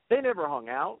kid. They never hung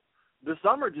out. The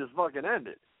summer just fucking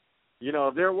ended.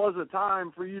 If there was a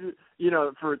time for you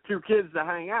to, for two kids to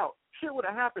hang out, shit would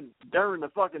have happened during the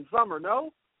fucking summer,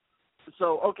 no?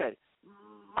 So, okay,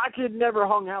 my kid never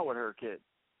hung out with her kid.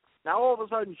 Now, all of a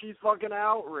sudden, she's fucking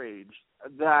outraged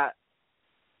that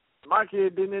my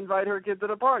kid didn't invite her kid to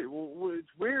the party. Well, it's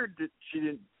weird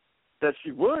that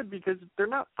she would because they're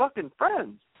not fucking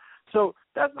friends. So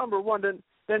that's number one.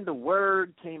 Then the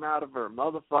word came out of her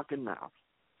motherfucking mouth.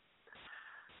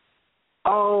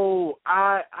 Oh,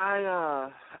 I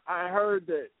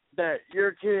heard that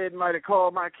your kid might have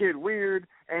called my kid weird,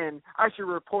 and I should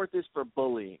report this for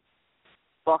bullying.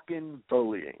 Fucking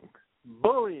bullying.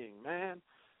 Bullying, man.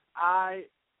 I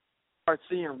start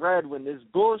seeing red when this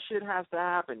bullshit has to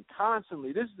happen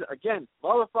constantly. This is, again,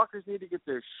 motherfuckers need to get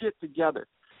their shit together.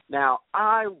 Now,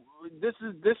 this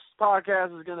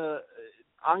podcast is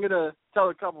I'm gonna tell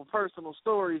a couple personal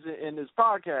stories in this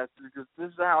podcast because this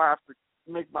is how I have to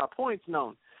make my points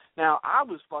known. Now, I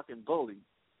was fucking bullied.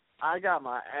 I got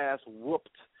my ass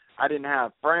whooped. I didn't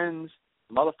have friends.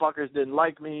 Motherfuckers didn't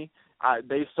like me.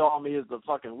 They saw me as the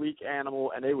fucking weak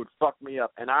animal, and they would fuck me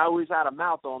up. And I always had a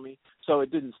mouth on me, so it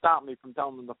didn't stop me from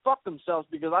telling them to fuck themselves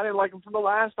because I didn't like them from the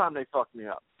last time they fucked me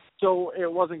up. So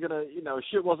it wasn't going to,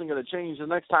 shit wasn't going to change the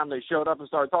next time they showed up and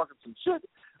started talking some shit.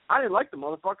 I didn't like the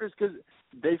motherfuckers because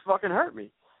they fucking hurt me.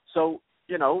 So,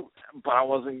 but I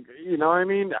wasn't,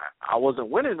 I wasn't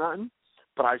winning nothing,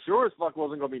 but I sure as fuck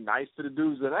wasn't going to be nice to the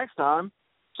dudes the next time.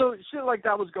 So shit like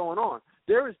that was going on.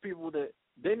 There was people that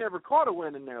they never caught a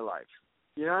win in their life.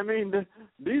 You know what I mean?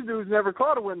 These dudes never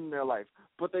caught a win in their life,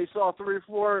 but they saw 3 or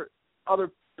 4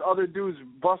 other dudes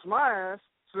bust my ass,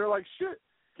 so they're like, shit,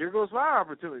 here goes my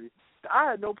opportunity. I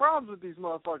had no problems with these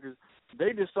motherfuckers.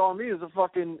 They just saw me as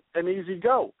an easy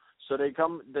go, so they'd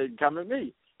come at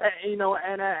me.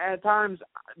 And at times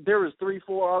there was 3,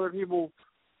 4 other people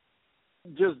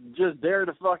just there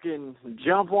to fucking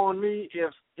jump on me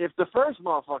if the first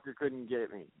motherfucker couldn't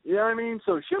get me. You know what I mean?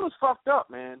 So shit was fucked up,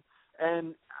 man.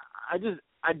 And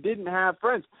I didn't have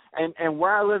friends. And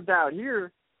where I lived out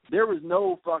here, there was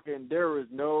no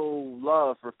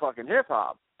love for fucking hip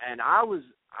hop. And I was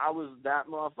that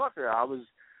motherfucker.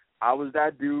 I was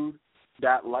that dude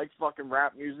that liked fucking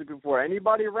rap music before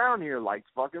anybody around here liked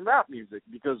fucking rap music,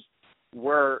 because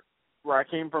where I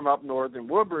came from up north in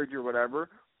Woodbridge or whatever,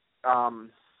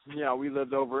 we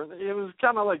lived over, it was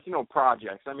kind of like,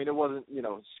 projects. I mean, it wasn't,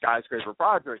 skyscraper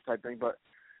projects type thing, but,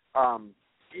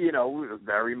 we were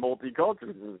very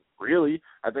multicultural. Really,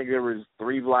 I think there was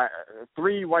 3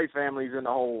 white families in the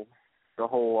whole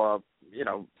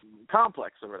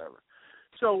complex or whatever.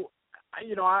 So,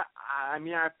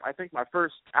 I think my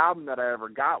first album that I ever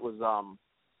got was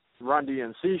Run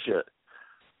DMC shit,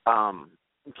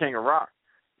 King of Rock.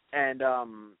 And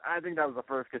I think that was the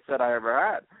first cassette I ever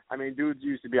had. I mean, dudes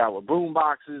used to be out with boom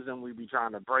boxes, and we'd be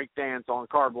trying to break dance on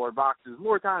cardboard boxes.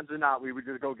 More times than not, we would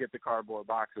just go get the cardboard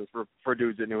boxes for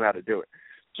dudes that knew how to do it.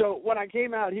 So when I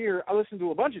came out here, I listened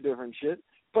to a bunch of different shit,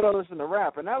 but I listened to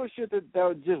rap, and that was shit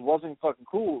that just wasn't fucking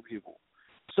cool with people.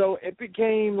 So it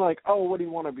became like, oh, what do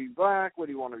you want to be black? What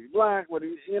do you want to be black?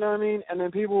 You know what I mean? And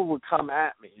then people would come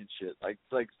at me and shit. Like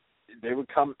they would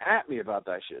come at me about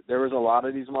that shit. There was a lot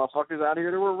of these motherfuckers out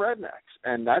here that were rednecks,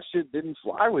 and that shit didn't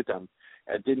fly with them.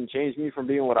 It didn't change me from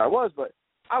being what I was, but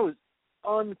I was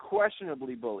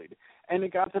unquestionably bullied. And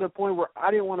it got to the point where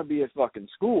I didn't want to be at fucking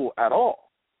school at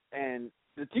all. And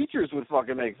the teachers would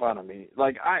fucking make fun of me.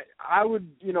 Like, I would,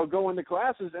 go into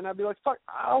classes, and I'd be like, fuck,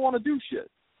 I don't want to do shit.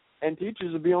 And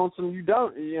teachers would be on some,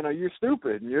 you're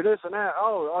stupid, and you're this and that.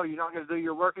 Oh, you're not going to do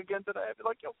your work again today? I'd be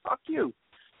like, yo, fuck you.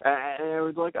 And it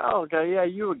was like, oh, okay, yeah,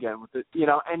 you again with it,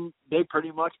 and they pretty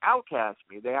much outcast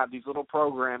me. They have these little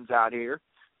programs out here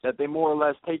that they more or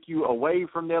less take you away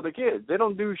from the other kids. They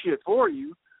don't do shit for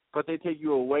you, but they take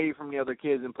you away from the other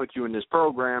kids and put you in this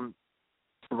program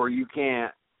where you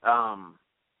can't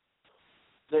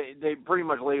they pretty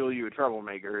much label you a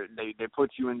troublemaker. They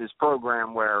put you in this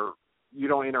program where you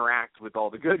don't interact with all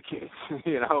the good kids,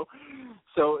 you know.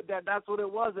 So that's what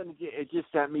it was, and it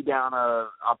just sent me down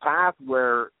a path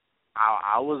where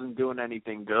I wasn't doing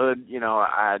anything good. You know,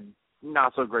 I had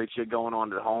not so great shit going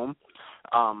on at home,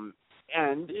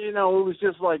 and you know, it was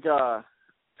just like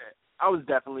I was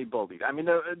definitely bullied. I mean,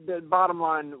 the bottom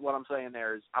line, what I'm saying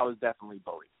there is I was definitely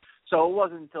bullied. So it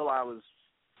wasn't until I was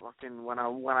fucking when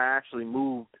I actually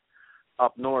moved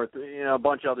up north, you know, a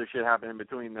bunch of other shit happened in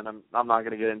between that I'm not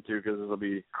going to get into because this will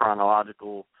be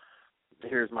chronological.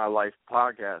 Here's my life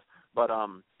podcast, but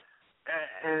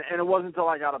and it wasn't until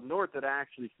I got up north that I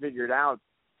actually figured out,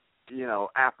 you know,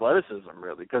 athleticism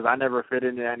really, because I never fit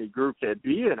into any group to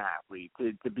be an athlete,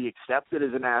 to be accepted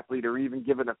as an athlete, or even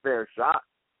given a fair shot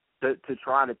to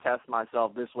try to test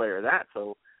myself this way or that.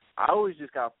 So I always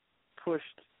just got pushed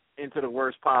into the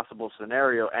worst possible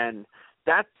scenario, and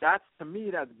that's to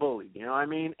me, that's bullied, you know what I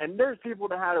mean? And there's people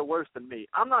that had it worse than me.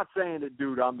 I'm not saying that,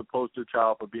 dude, I'm the poster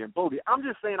child for being bullied. I'm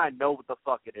just saying I know what the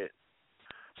fuck it is.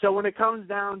 So when it comes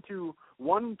down to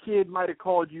one kid might have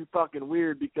called you fucking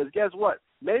weird because guess what?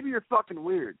 Maybe you're fucking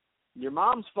weird. Your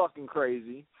mom's fucking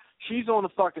crazy. She's on the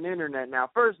fucking internet now.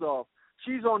 First off,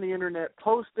 she's on the internet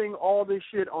posting all this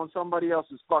shit on somebody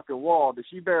else's fucking wall that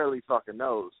she barely fucking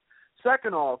knows.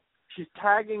 Second off, she's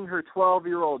tagging her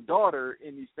 12-year-old daughter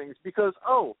in these things because,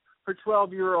 oh, her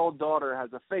 12-year-old daughter has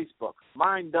a Facebook.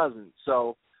 Mine doesn't,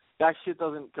 so that shit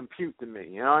doesn't compute to me.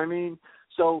 You know what I mean?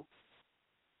 So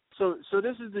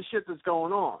this is the shit that's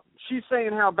going on. She's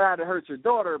saying how bad it hurts her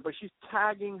daughter, but she's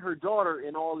tagging her daughter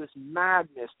in all this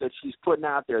madness that she's putting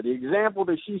out there. The example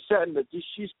that she's setting, that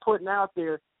she's putting out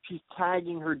there, she's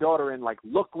tagging her daughter in like,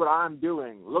 look what I'm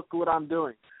doing. Look what I'm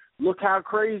doing. Look how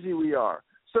crazy we are.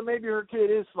 So maybe her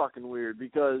kid is fucking weird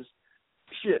because,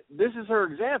 shit, this is her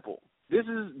example. This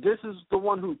is the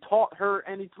one who taught her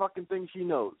any fucking thing she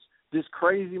knows. This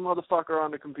crazy motherfucker on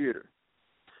the computer.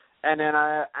 And then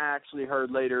I actually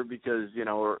heard later because, you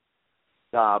know,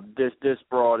 this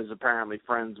broad is apparently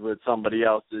friends with somebody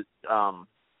else that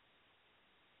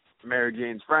Mary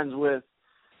Jane's friends with,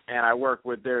 and I work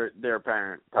with their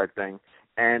parent type thing.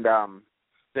 And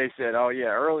they said, oh, yeah,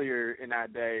 earlier in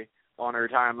that day, on her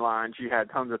timeline, she had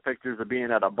tons of pictures of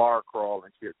being at a bar crawl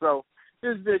and shit. So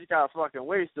this bitch got fucking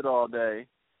wasted all day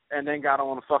and then got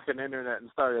on the fucking internet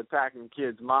and started attacking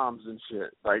kids' moms and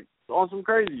shit, like on some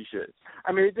crazy shit.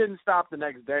 I mean, it didn't stop the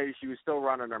next day. She was still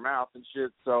running her mouth and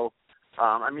shit. So,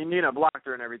 I mean, Nina blocked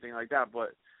her and everything like that.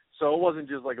 But so it wasn't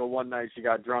just like a one night she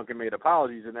got drunk and made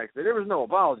apologies the next day. There was no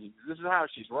apologies. This is how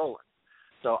she's rolling.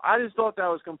 So I just thought that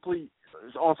was complete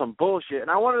on some bullshit.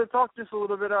 And I wanted to talk just a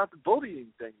little bit about the bullying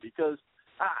thing because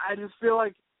I just feel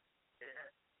like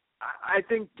I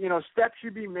think, you know, steps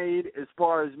should be made as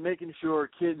far as making sure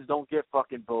kids don't get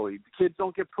fucking bullied. Kids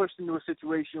don't get pushed into a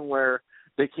situation where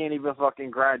they can't even fucking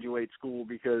graduate school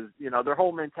because, you know, their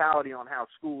whole mentality on how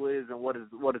school is and what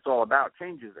it's all about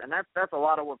changes. And that's a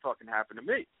lot of what fucking happened to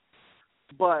me.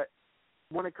 But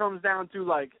when it comes down to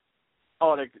like,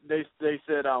 oh, they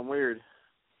said I'm weird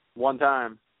one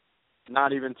time,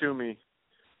 not even to me,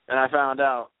 and I found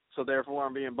out, so therefore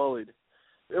I'm being bullied.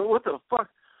 What the fuck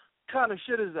kind of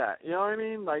shit is that? You know what I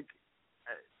mean? Like,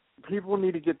 people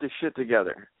need to get this shit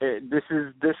together. This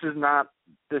is not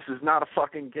a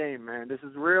fucking game, man. This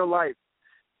is real life,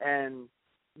 and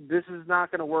this is not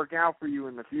going to work out for you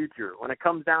in the future. When it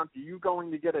comes down to you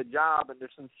going to get a job, and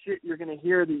there's some shit you're going to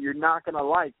hear that you're not going to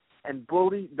like, and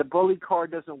the bully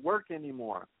card doesn't work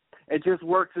anymore. It just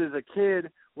works as a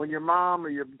kid when your mom or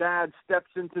your dad steps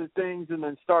into things and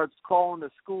then starts calling the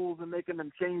schools and making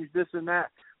them change this and that.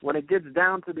 When it gets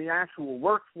down to the actual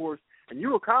workforce and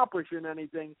you accomplishing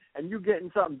anything and you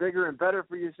getting something bigger and better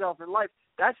for yourself in life,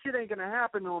 that shit ain't going to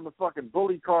happen on the fucking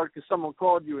bully card because someone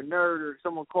called you a nerd or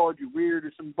someone called you weird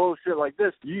or some bullshit like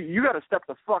this. You got to step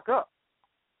the fuck up.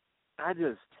 I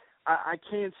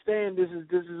can't stand this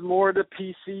is more of the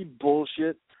PC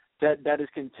bullshit that is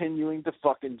continuing to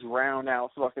fucking drown out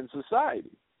fucking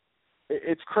society.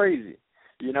 It's crazy.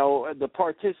 You know, the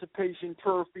participation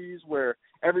trophies where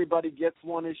everybody gets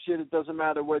one and shit. It doesn't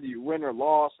matter whether you win or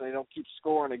lost and they don't keep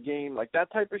scoring a game. Like,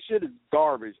 that type of shit is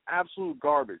garbage, absolute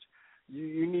garbage.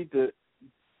 You need to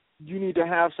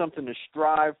have something to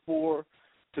strive for,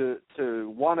 to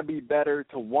want to be better,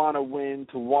 to want to win,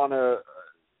 to want to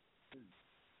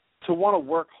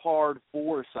work hard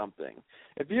for something.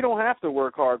 If you don't have to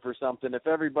work hard for something, if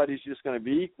everybody's just going to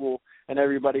be equal and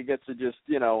everybody gets to just,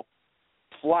 you know,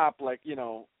 flop like, you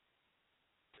know,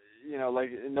 like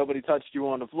nobody touched you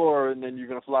on the floor and then you're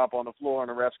going to flop on the floor and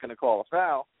the ref's going to call a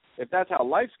foul. If that's how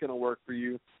life's going to work for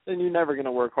you, then you're never going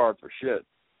to work hard for shit.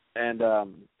 And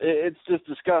it's just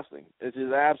disgusting. It's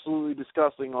just absolutely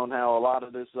disgusting on how a lot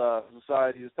of this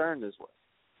society has turned this way.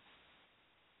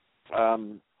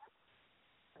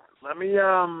 Let me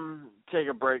take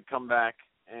a break, come back,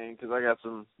 and because I got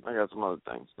some other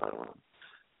things.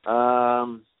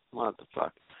 What the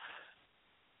fuck?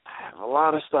 I have a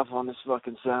lot of stuff on this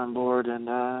fucking soundboard, and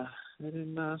I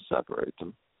didn't separate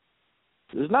them.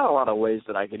 There's not a lot of ways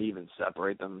that I could even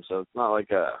separate them, so it's not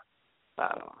like I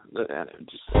don't know.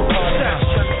 Just they're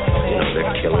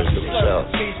killers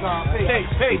themselves.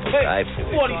 People die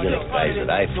for it. Guys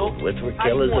that I fought with were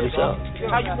killers themselves.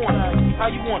 How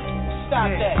you want it? Stop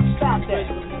that.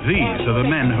 These are the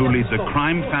men who lead the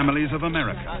crime families of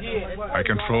America. I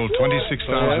control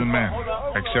 26,000 men.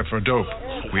 Except for dope,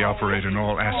 we operate in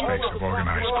all aspects of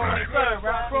organized crime.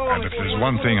 And if there's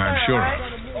one thing I'm sure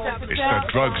of, it's that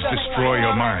drugs destroy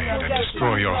your mind and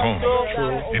destroy your home.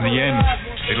 In the end,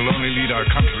 it'll only lead our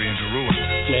country into ruin.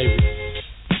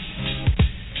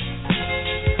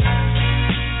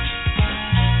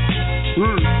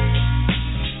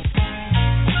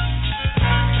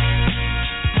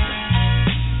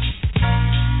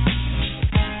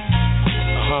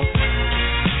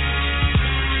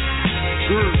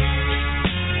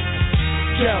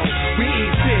 Yo, we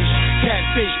eat fish,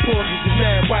 catfish, porgies, and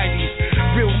mad whiteys.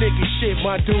 Real nigga shit,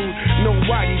 my dude. No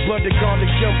whitey, butter garlic,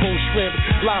 jumbo shrimp,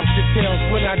 lobster tails.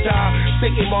 When I die,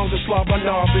 Satan among the slaw, my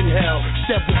knob in hell.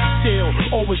 Step with the steel,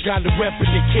 always got a weapon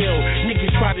to kill.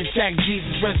 Niggas try to attack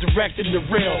Jesus, resurrecting the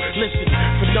real. Listen,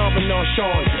 phenomenon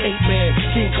Sean, 8-man,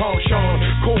 King Kong Sean.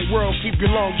 Cold world, keep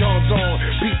your long johns on.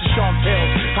 Beat the shark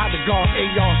tails, how to guard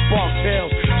AR spark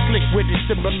tails. Slick with it,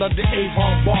 similar to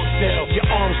Avon Barksdale. Your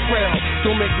arms frail,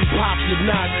 don't make me pop your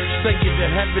knot. Sing it to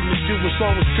heaven to do a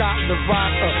song with Scott and the rock.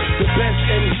 The best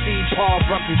MC, Paul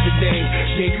Rucker's the name.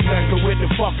 Yeah, you not know where the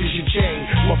fuck is your chain,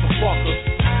 motherfucker.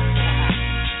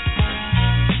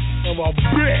 I'm a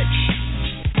bitch.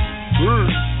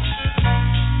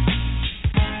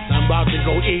 I'm about to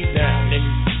go eat now,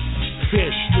 nigga.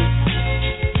 Fish.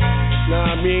 Know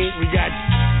what I mean? We got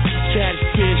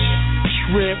catfish,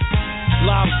 shrimp,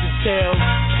 lobster tails,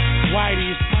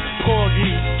 whiteys,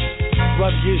 porgies. About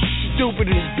to get stupid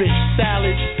in this bitch.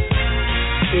 Salad.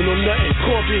 You know nothing.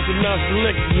 Scorpions and nothing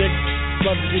liquor, nigga.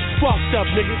 About to get fucked up,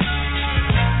 nigga.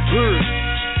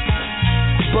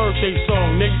 Birthday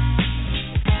song, nigga.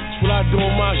 That's what I do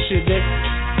on my shit, nigga.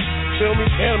 Feel me?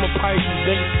 Animal prices,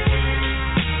 nigga.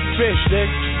 Fish,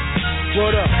 nigga.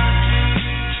 What up?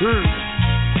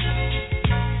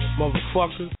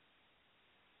 Motherfucker.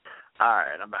 All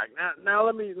right, I'm back. Now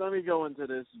let me go into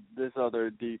this other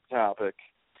deep topic.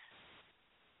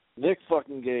 Nick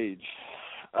fucking Gage.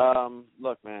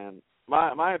 Look, man,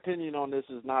 my opinion on this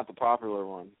is not the popular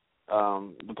one.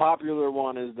 The popular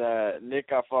one is that Nick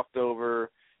got fucked over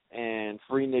and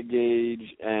free Nick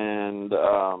Gage and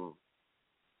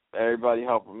everybody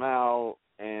help him out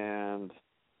and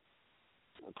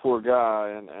poor guy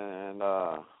and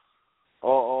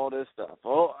all this stuff.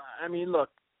 Well, I mean, look,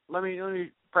 let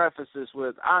me preface this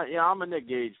with I'm a Nick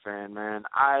Gage fan, man.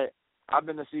 I've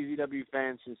been a CZW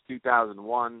fan since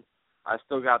 2001. I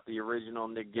still got the original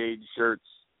Nick Gage shirts,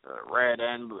 red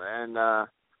and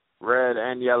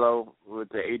yellow with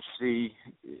the HC,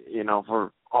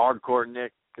 for hardcore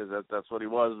Nick, because that's what he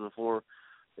was before,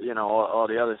 all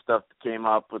the other stuff that came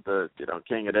up with the,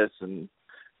 King of this and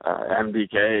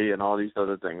MDK and all these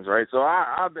other things, right? So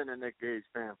I've been a Nick Gage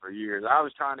fan for years. I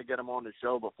was trying to get him on the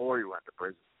show before he went to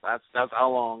prison. That's how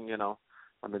long,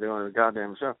 I've been doing the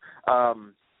goddamn show.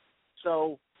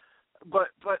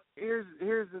 But here's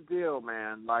the deal,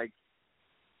 man. Like,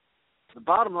 the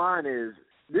bottom line is,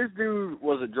 this dude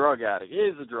was a drug addict.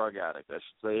 Is a drug addict, I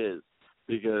should say, is.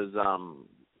 Because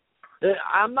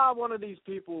I'm not one of these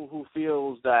people who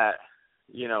feels that,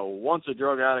 once a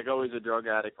drug addict, always a drug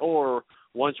addict, or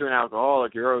once you're an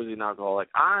alcoholic, you're always an alcoholic.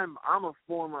 I'm a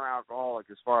former alcoholic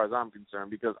as far as I'm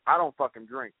concerned, because I don't fucking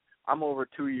drink. I'm over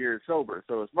 2 years sober.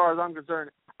 So as far as I'm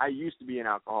concerned, I used to be an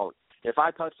alcoholic. If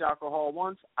I touched alcohol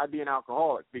once, I'd be an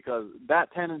alcoholic, because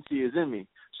that tendency is in me.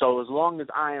 So as long as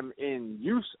I am in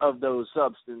use of those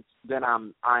substances, then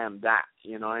I am that.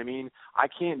 You know what I mean? I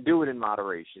can't do it in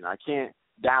moderation. I can't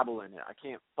dabble in it. I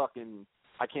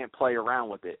can't play around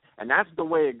with it. And that's the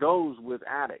way it goes with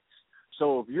addicts.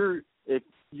 So if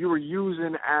you were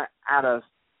using at a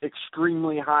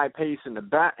extremely high pace in the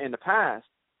past,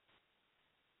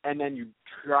 and then you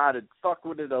try to fuck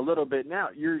with it a little bit now,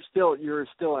 you're still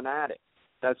an addict.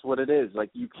 That's what it is. Like,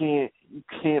 you can't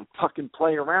fucking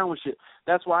play around with shit.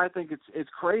 That's why I think it's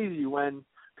crazy when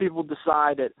people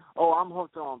decide that, I'm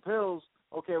hooked on pills.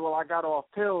 Okay, well, I got off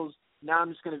pills. Now I'm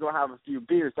just going to go have a few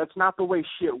beers. That's not the way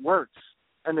shit works.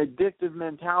 an addictive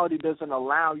mentality doesn't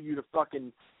allow you to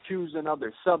fucking choose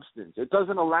another substance. It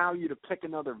doesn't allow you to pick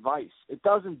another vice. It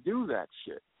doesn't do that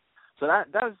shit. So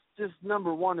that's just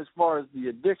number one as far as the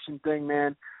addiction thing,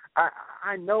 man.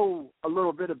 I know a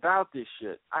little bit about this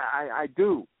shit. I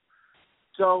do.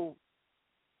 So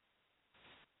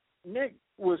Nick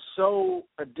was so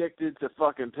addicted to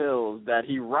fucking pills that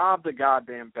he robbed a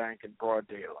goddamn bank in broad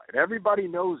daylight. Everybody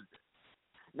knows it.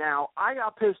 Now, I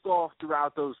got pissed off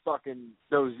throughout those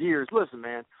years. Listen,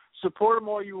 man, support him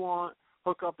all you want.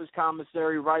 Hook up his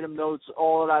commissary, write him notes,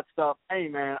 all of that stuff. Hey,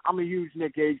 man, I'm a huge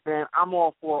Nick Gage fan. I'm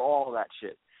all for all of that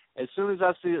shit. As soon as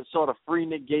I saw the free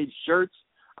Nick Gage shirts,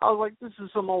 I was like, this is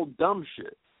some old dumb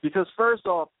shit. Because first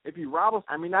off, if you rob us,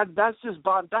 I mean, that's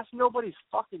nobody's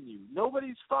fucking you.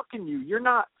 Nobody's fucking you. You're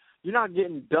not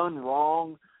getting done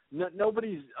wrong.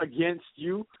 Nobody's against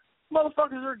you.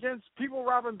 Motherfuckers are against people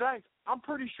robbing banks. I'm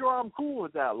pretty sure I'm cool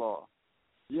with that law.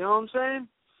 You know what I'm saying?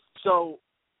 So,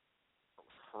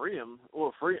 free him.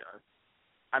 Well,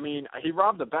 I mean, he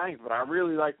robbed the bank, but I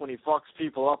really like when he fucks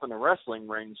people up in the wrestling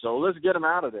ring, so let's get him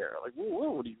out of there. Like,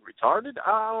 whoa, what are you, retarded?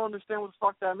 I don't understand what the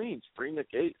fuck that means. Free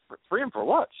Nick Gage. Free him for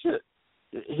what? Shit.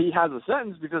 He has a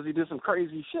sentence because he did some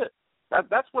crazy shit.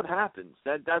 That's what happens.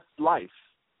 That's life.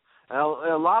 And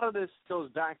a lot of this goes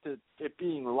back to it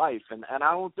being life, and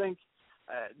I don't think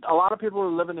a lot of people are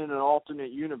living in an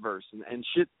alternate universe, and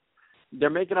shit, they're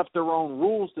making up their own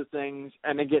rules to things,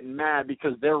 and they're getting mad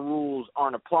because their rules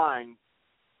aren't applying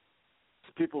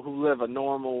to people who live a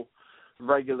normal,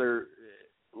 regular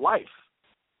life.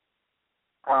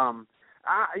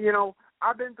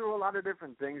 I've been through a lot of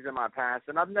different things in my past,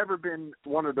 and I've never been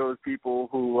one of those people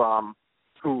who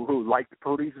like the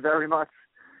police very much.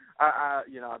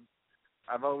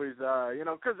 I've always,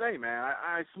 because, hey, man,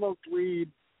 I smoked weed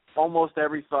almost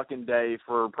every fucking day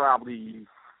for probably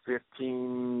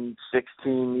 15,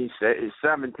 16,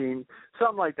 17,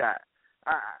 something like that.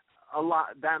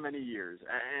 That many years,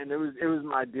 and it was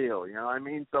my deal, you know what I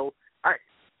mean? So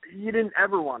you didn't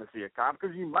ever want to see a cop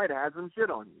because you might have had some shit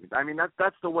on you. I mean,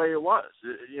 that's the way it was,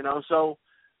 you know. So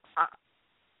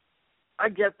I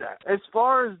get that. As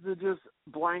far as the just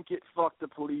blanket fuck the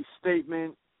police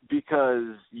statement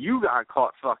because you got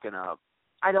caught fucking up,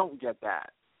 I don't get that.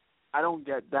 I don't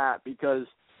get that because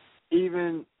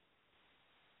even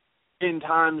in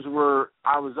times where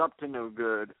I was up to no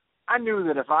good, I knew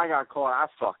that if I got caught, I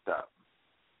fucked up.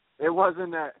 It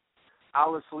wasn't that I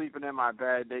was sleeping in my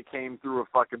bed, they came through a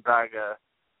fucking bag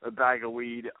of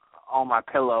weed on my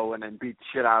pillow and then beat the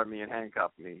shit out of me and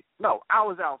handcuffed me. No, I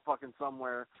was out fucking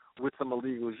somewhere with some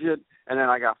illegal shit, and then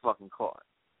I got fucking caught.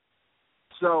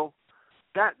 So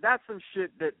that's some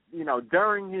shit that, you know,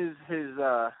 during his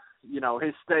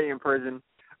stay in prison,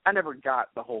 I never got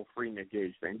the whole free Nick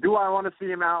Gage thing. Do I want to see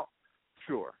him out?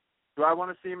 Sure. Do I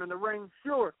want to see him in the ring?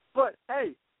 Sure. But,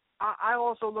 hey, I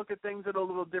also look at things at a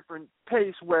little different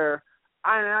pace where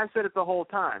I said it the whole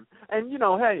time. And, you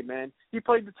know, hey, man, he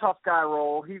played the tough guy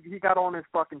role. He got on his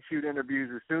fucking shoot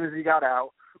interviews as soon as he got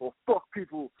out. Well, fuck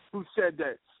people who said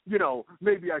that, you know,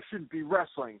 maybe I shouldn't be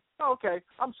wrestling. Okay,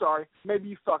 I'm sorry. Maybe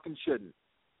you fucking shouldn't.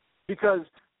 Because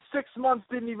 6 months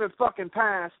didn't even fucking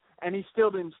pass, and he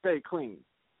still didn't stay clean.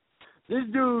 This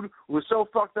dude was so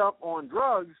fucked up on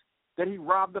drugs that he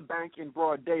robbed the bank in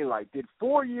broad daylight, did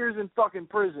 4 years in fucking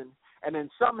prison, and then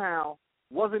somehow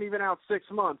wasn't even out 6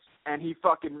 months, and he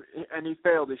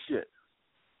failed his shit.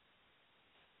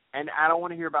 And I don't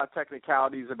want to hear about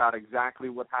technicalities about exactly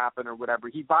what happened or whatever.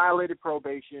 He violated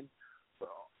probation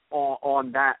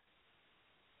on that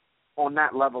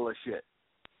level of shit.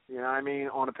 You know what I mean?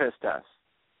 On a piss test.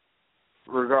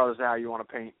 Regardless of how you want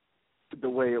to paint the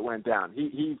way it went down.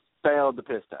 He failed the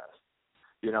piss test.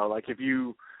 You know, like if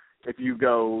you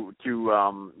go to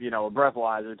a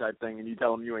breathalyzer type thing and you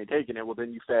tell them you ain't taking it, well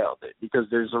then you failed it because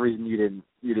there's a reason you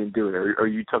didn't do it or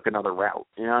you took another route.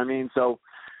 You know what I mean? So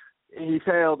he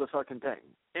failed the fucking thing.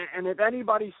 And if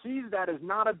anybody sees that as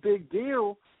not a big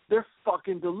deal, they're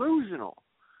fucking delusional.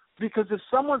 Because if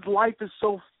someone's life is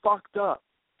so fucked up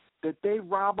that they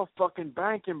rob a fucking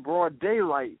bank in broad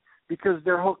daylight because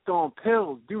they're hooked on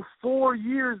pills, do 4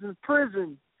 years in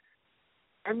prison,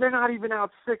 and they're not even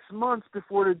out 6 months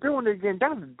before they're doing it again,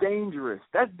 that's dangerous.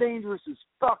 That's dangerous as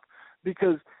fuck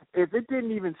because if it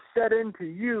didn't even set into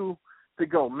you to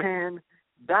go, man,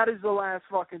 that is the last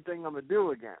fucking thing I'm going to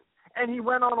do again. And he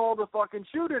went on all the fucking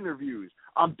shoot interviews.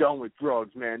 I'm done with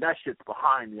drugs, man. That shit's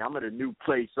behind me. I'm at a new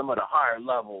place. I'm at a higher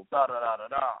level.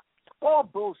 Da-da-da-da-da. All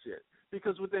bullshit.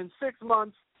 Because within 6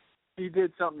 months, he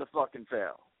did something to fucking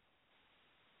fail.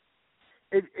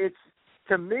 It's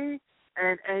to me,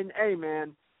 and hey,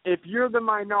 man, if you're the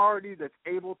minority that's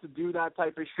able to do that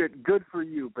type of shit, good for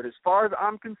you. But as far as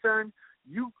I'm concerned,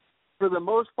 you, for the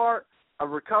most part, a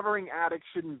recovering addict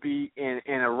shouldn't be in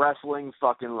a wrestling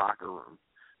fucking locker room.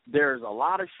 There's a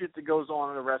lot of shit that goes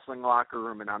on in a wrestling locker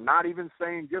room, and I'm not even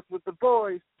saying just with the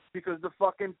boys, because the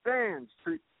fucking fans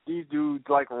treat these dudes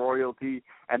like royalty,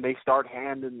 and they start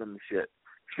handing them shit.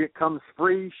 Shit comes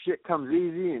free, shit comes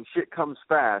easy, and shit comes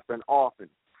fast and often.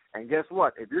 And guess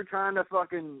what? If you're trying to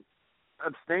fucking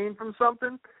abstain from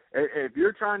something, if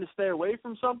you're trying to stay away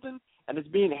from something, and it's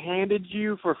being handed to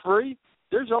you for free,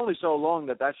 there's only so long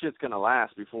that shit's going to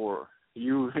last before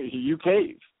you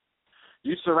cave.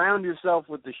 You surround yourself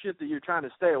with the shit that you're trying to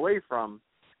stay away from,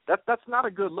 that's not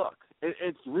a good look.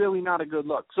 It's really not a good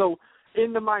look. So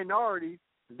in the minority,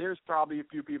 there's probably a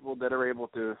few people that are able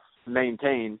to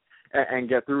maintain and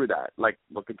get through that. Like,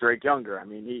 look at Drake Younger. I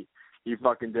mean, he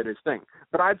fucking did his thing.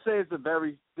 But I'd say it's a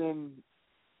very thin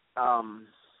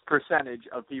percentage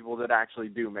of people that actually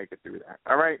do make it through that.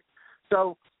 All right?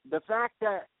 So the fact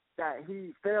that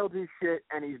he failed his shit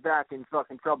and he's back in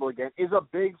fucking trouble again is a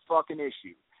big fucking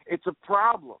issue. It's a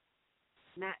problem.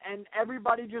 Now, and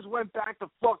everybody just went back to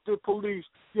fuck the police.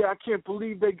 Yeah, I can't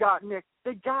believe they got Nick.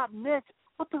 They got Nick?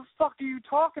 What the fuck are you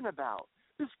talking about?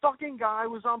 This fucking guy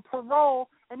was on parole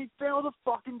and he failed a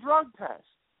fucking drug test.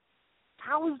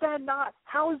 How is that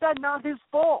not his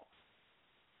fault?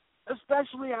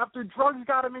 Especially after drugs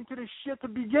got him into this shit to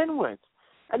begin with.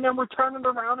 And then we're turning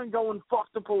around and going, fuck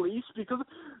the police, because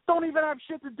don't even have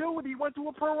shit to do with it. He went to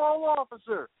a parole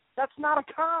officer. That's not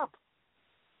a cop.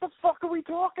 The fuck are we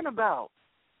talking about?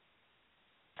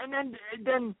 And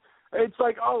then it's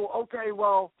like, oh, okay,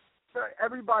 well,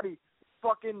 everybody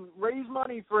fucking raise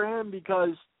money for him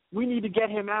because we need to get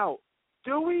him out.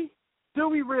 Do we? Do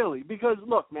we really? Because,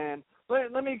 look, man,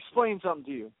 let me explain something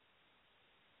to you.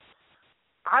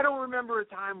 I don't remember a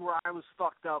time where I was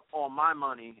fucked up on my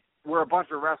money where a bunch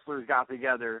of wrestlers got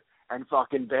together and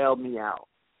fucking bailed me out.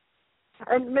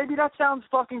 And maybe that sounds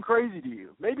fucking crazy to you.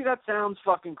 Maybe that sounds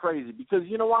fucking crazy because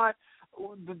you know why?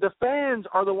 The fans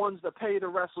are the ones that pay the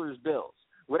wrestlers' bills.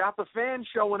 Without the fans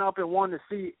showing up and wanting to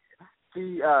see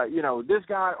this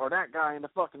guy or that guy in the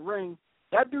fucking ring,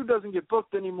 that dude doesn't get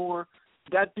booked anymore.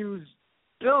 That dude's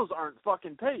bills aren't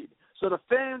fucking paid. So the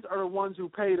fans are the ones who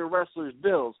pay the wrestlers'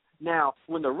 bills. Now,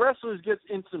 when the wrestlers get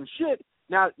in some shit,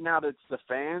 now it's the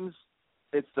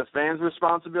fans'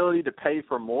 responsibility to pay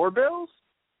for more bills?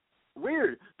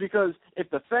 Weird, because if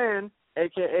the fan,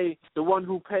 a.k.a. the one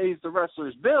who pays the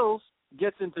wrestler's bills,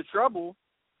 gets into trouble,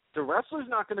 the wrestler's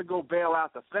not going to go bail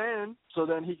out the fan so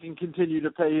then he can continue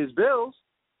to pay his bills.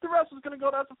 The wrestler's going to go,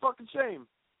 that's a fucking shame.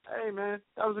 Hey, man,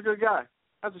 that was a good guy.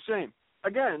 That's a shame.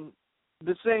 Again,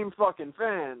 the same fucking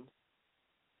fan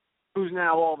who's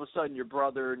now all of a sudden your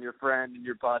brother and your friend and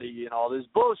your buddy and all this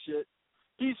bullshit,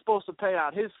 he's supposed to pay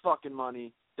out his fucking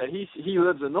money that he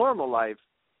lives a normal life,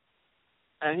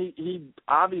 and he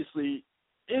obviously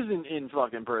isn't in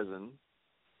fucking prison.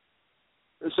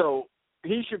 So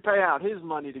he should pay out his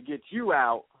money to get you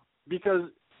out because,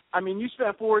 I mean, you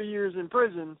spent 4 years in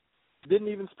prison, didn't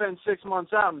even spend 6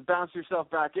 months out and bounce yourself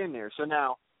back in there. So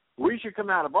now we should come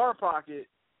out of our pocket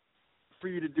for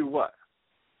you to do what?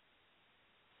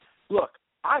 Look,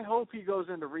 I hope he goes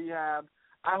into rehab.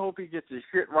 I hope he gets his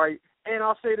shit right. And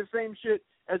I'll say the same shit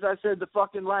as I said the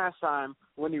fucking last time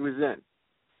when he was in,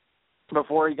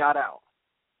 before he got out.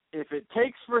 If it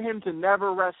takes for him to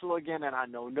never wrestle again, and I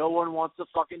know no one wants to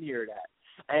fucking hear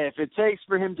that, and if it takes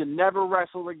for him to never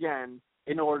wrestle again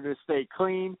in order to stay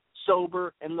clean,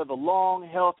 sober, and live a long,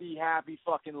 healthy, happy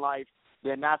fucking life,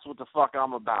 then that's what the fuck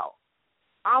I'm about.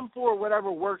 I'm for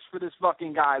whatever works for this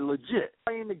fucking guy, legit.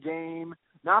 Playing the game,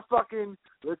 not fucking,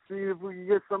 let's see if we can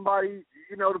get somebody,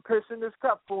 to piss in this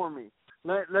cup for me.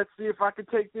 Let's see if I can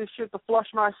take this shit to flush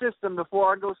my system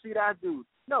before I go see that dude.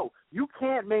 No, you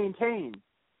can't maintain.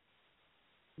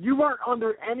 You weren't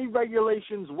under any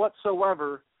regulations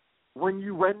whatsoever when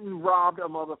you went and robbed a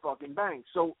motherfucking bank.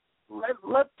 So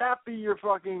let that be your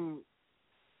fucking,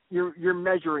 your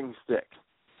measuring stick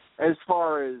as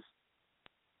far as,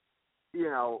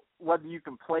 whether you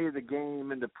can play the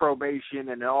game and the probation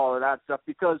and all of that stuff.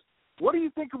 Because what do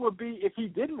you think it would be if he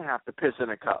didn't have to piss in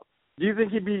a cup? Do you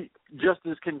think he'd be just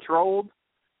as controlled?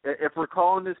 If we're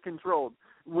calling this controlled,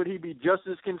 would he be just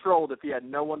as controlled if he had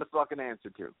no one to fucking answer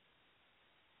to?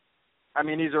 I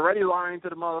mean, he's already lying to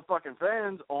the motherfucking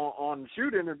fans on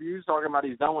shoot interviews talking about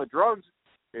he's done with drugs.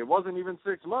 It wasn't even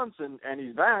 6 months and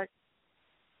he's back.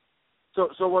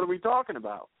 So what are we talking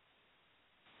about?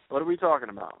 What are we talking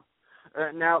about?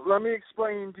 Now, let me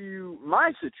explain to you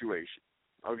my situation,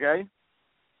 okay?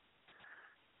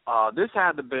 This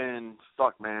had to been,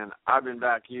 fuck, man, I've been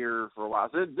back here for a while.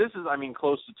 So this is, I mean,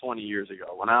 close to 20 years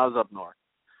ago when I was up north.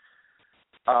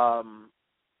 I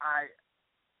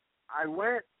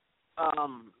went,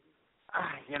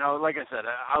 you know, like I said,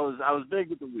 I was big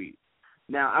with the weed.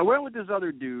 Now, I went with this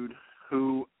other dude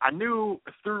who I knew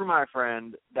through my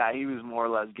friend that he was more or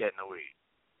less getting the weed,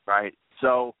 right?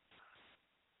 So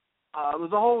it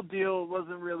was a whole deal. It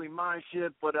wasn't really my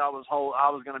shit, but I was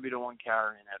going to be the one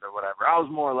carrying it or whatever. I was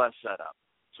more or less set up.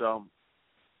 So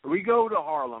we go to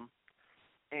Harlem,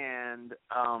 and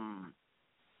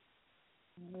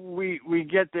we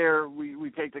get there.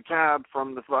 We take the cab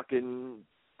from the fucking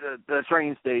the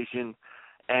train station,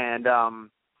 and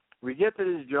we get to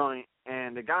this joint,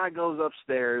 and the guy goes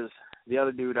upstairs. The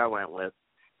other dude I went with,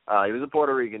 he was a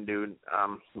Puerto Rican dude.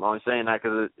 I'm only saying that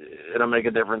because it'll make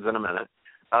a difference in a minute.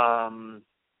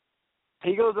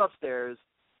 He goes upstairs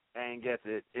and gets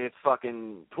it. It's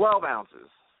fucking 12 ounces,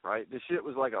 right? This shit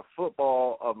was like a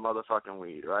football of motherfucking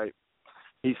weed, right?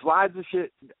 He slides the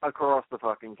shit across the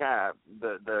fucking cab,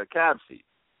 the cab seat.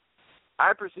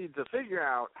 I proceed to figure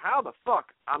out how the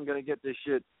fuck I'm going to get this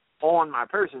shit on my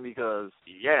person because,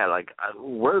 yeah, like,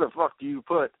 where the fuck do you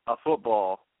put a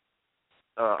football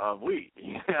of weed?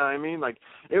 You know what I mean? Like,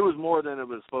 it was more than it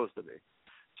was supposed to be.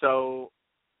 So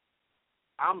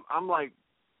I'm like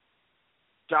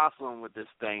jostling with this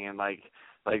thing and like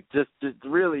just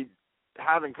really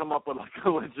having come up with like a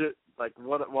legit like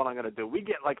what I'm gonna do. We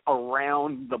get like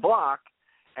around the block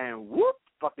and whoop,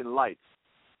 fucking lights.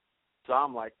 So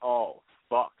I'm like, oh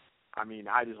fuck. I mean,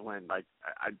 I just went like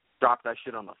I dropped that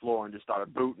shit on the floor and just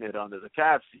started booting it under the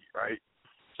cab seat, right?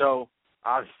 So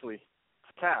obviously it's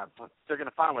a cab. They're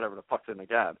gonna find whatever the fuck's in the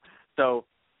cab. So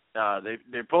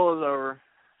they pull us over,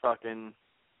 fucking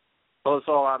pull us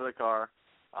all out of the car,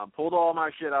 pulled all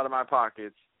my shit out of my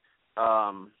pockets,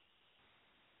 right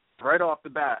off the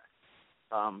bat.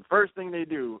 First thing they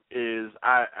do is,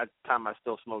 at the time I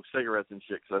still smoked cigarettes and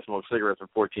shit, because I smoked cigarettes for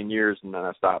 14 years, and then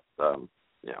I stopped, I don't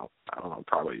know,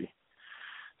 probably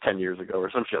 10 years ago or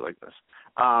some shit like this.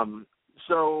 What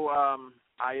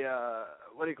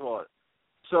do you call it?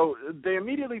 So they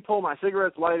immediately pull my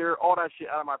cigarettes, lighter, all that shit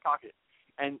out of my pocket.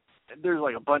 And there's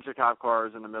like a bunch of cop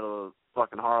cars in the middle of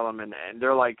fucking Harlem, and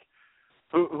they're like,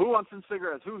 who wants some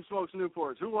cigarettes? Who smokes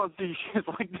Newports? Who wants these shit?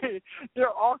 Like they're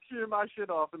auctioning my shit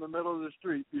off in the middle of the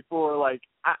street before like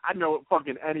I know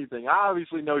fucking anything. I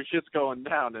obviously know shit's going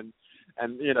down and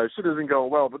you know shit isn't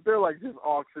going well, but they're like just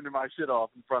auctioning my shit off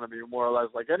in front of me more or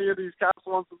less. Like, any of these cops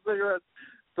want some cigarettes?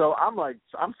 So I'm like,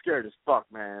 I'm scared as fuck,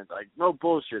 man. Like, no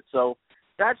bullshit. So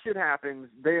that shit happens.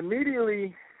 They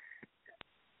immediately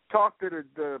talk to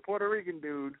the Puerto Rican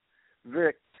dude,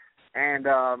 Vic, and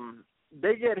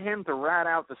they get him to rat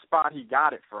out the spot he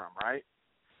got it from, right?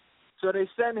 So they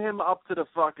send him up to the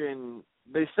fucking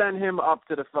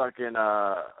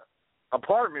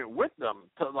apartment with them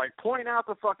to like point out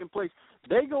the fucking place.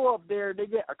 They go up there, they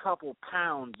get a couple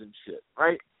pounds and shit,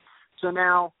 right? So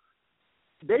now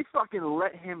they fucking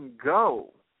let him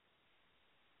go.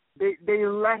 They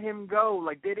let him go.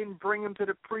 Like, they didn't bring him to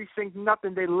the precinct,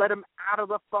 nothing. They let him out of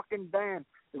the fucking van.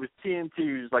 It was TNT,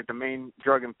 who's like the main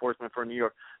drug enforcement for New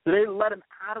York. So they let him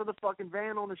out of the fucking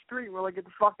van on the street. We're like, get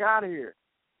the fuck out of here.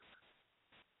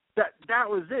 That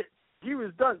was it. He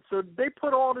was done. So they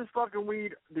put all this fucking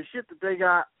weed, the shit that they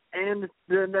got, and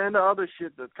then the other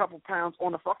shit, the couple pounds,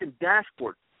 on the fucking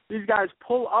dashboard. These guys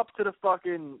pull up to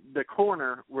the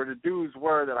corner where the dudes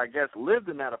were that I guess lived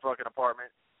in that fucking apartment,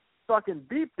 fucking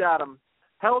beeped at him,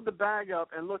 held the bag up,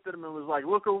 and looked at him and was like,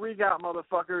 look what we got,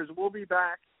 motherfuckers. We'll be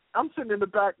back. I'm sitting in the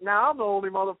back. Now I'm the only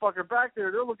motherfucker back there.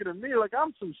 They're looking at me like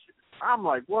I'm some shit. I'm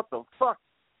like, what the fuck?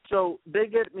 So they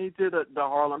get me to the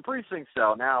Harlem precinct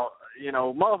cell. Now, you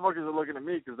know, motherfuckers are looking at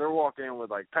me because they're walking in with,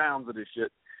 like, pounds of this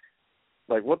shit.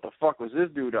 Like, what the fuck was this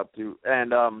dude up to?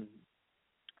 And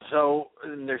so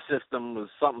in their system was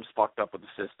something's fucked up with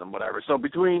the system, whatever. So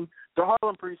between the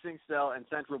Harlem precinct cell and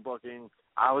central booking,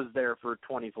 I was there for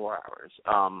 24 hours.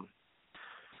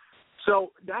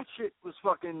 So that shit was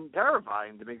fucking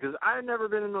terrifying to me because I had never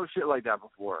been in no shit like that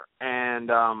before. And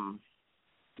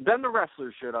then the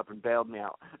wrestlers showed up and bailed me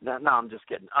out. No, I'm just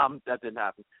kidding. That didn't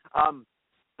happen.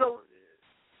 So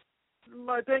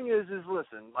my thing is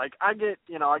listen, like I get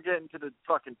into the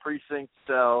fucking precinct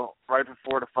cell right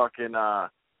before the fucking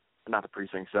not the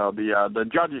precinct cell, the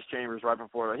judges' chambers right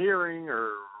before the hearing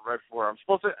or right before I'm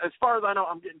supposed to. As far as I know,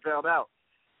 I'm getting bailed out,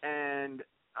 and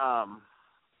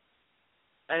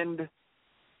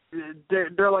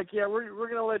they're like, yeah, we're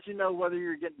gonna let you know whether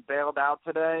you're getting bailed out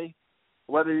today,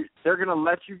 whether they're gonna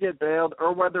let you get bailed,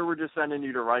 or whether we're just sending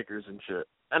you to Rikers and shit.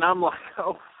 And I'm like,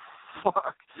 oh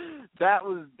fuck, that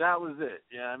was it.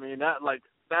 Yeah, I mean,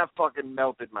 that fucking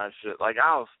melted my shit. Like,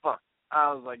 I was fucked.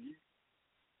 I was like,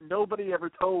 nobody ever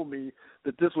told me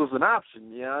that this was an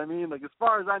option, you know what I mean? Like, as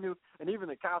far as I knew, and even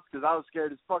the cops, because I was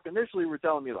scared as fuck initially, were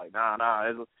telling me, like, nah,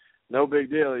 it's no big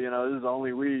deal, you know, this is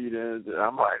only weed. And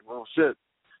I'm like, well, shit.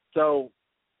 So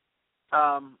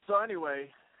anyway,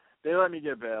 they let me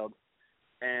get bailed,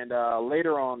 and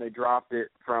later on they dropped it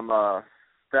from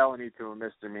felony to a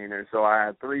misdemeanor, so I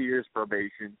had 3 years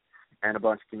probation and a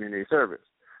bunch of community service.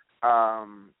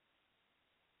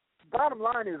 Bottom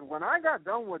line is, when I got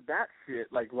done with that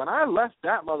shit, like, when I left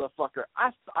that motherfucker,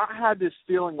 I had this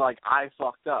feeling like I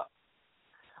fucked up.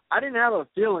 I didn't have a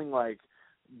feeling like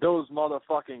those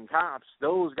motherfucking cops,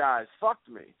 those guys fucked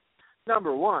me,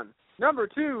 number one. Number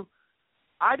two,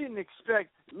 I didn't expect,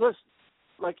 listen,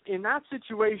 like, in that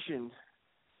situation,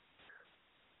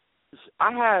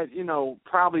 I had, you know,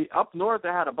 probably up north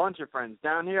I had a bunch of friends.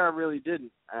 Down here I really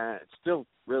didn't. Still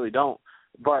really don't.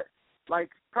 But, like,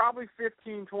 probably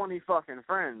 15, 20 fucking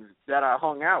friends that I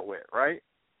hung out with, right?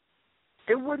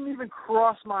 It wouldn't even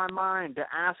cross my mind to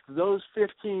ask those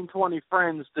 15, 20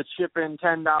 friends to chip in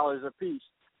 $10 a piece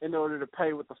in order to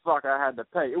pay what the fuck I had to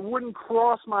pay. It wouldn't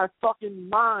cross my fucking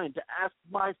mind to ask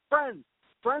my friends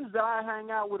that I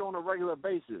hang out with on a regular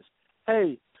basis,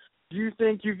 hey, do you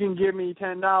think you can give me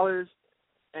 $10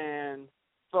 and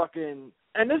fucking,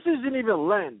 and this isn't even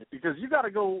lend, because you got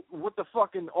to go what the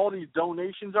fucking all these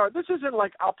donations are. This isn't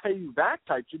like I'll pay you back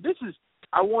type shit. This is,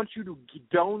 I want you to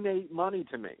donate money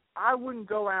to me. I wouldn't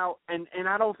go out, and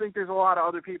I don't think there's a lot of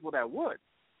other people that would.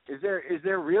 Is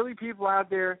there really people out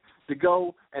there to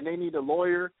go and they need a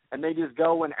lawyer and they just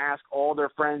go and ask all their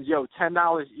friends, yo,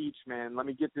 $10 each, man, let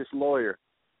me get this lawyer?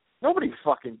 Nobody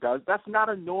fucking does. That's not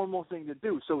a normal thing to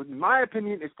do. So in my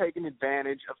opinion, it's taking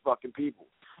advantage of fucking people.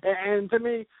 And to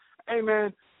me, hey,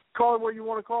 man, call it what you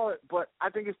want to call it, but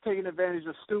I think it's taking advantage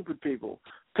of stupid people.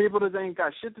 People that ain't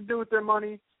got shit to do with their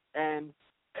money, and,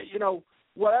 you know,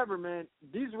 whatever, man.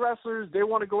 These wrestlers, they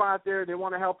want to go out there, they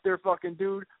want to help their fucking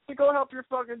dude. They go help your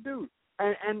fucking dude.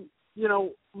 And you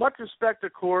know, much respect to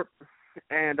Corp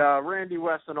and Randy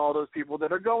West and all those people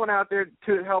that are going out there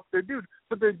to help their dude,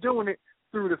 but they're doing it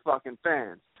through the fucking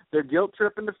fans. They're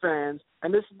guilt-tripping the fans,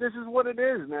 and this is what it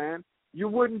is, man. You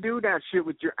wouldn't do that shit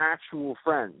with your actual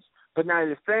friends. But now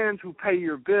the fans who pay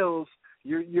your bills,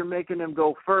 you're making them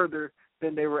go further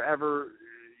than they were ever,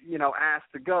 you know,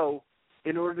 asked to go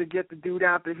in order to get the dude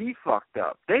out that he fucked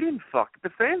up. The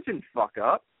fans didn't fuck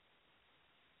up.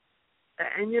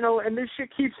 And, you know, and this shit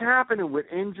keeps happening with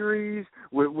injuries,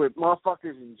 with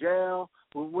motherfuckers in jail,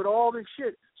 with all this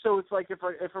shit. So it's like if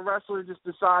a wrestler just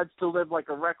decides to live like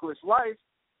a reckless life,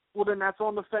 well, then that's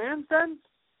on the fans then?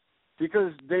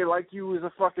 Because they like you as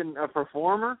a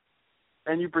performer,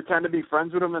 and you pretend to be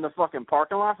friends with them in the fucking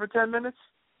parking lot for 10 minutes?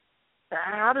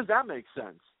 How does that make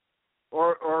sense?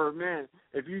 Or man,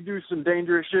 if you do some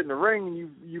dangerous shit in the ring and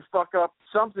you fuck up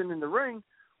something in the ring,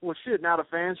 well, shit, now the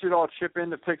fans should all chip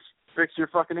in to fix your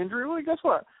fucking injury. Well, guess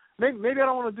what? Maybe I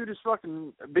don't want to do this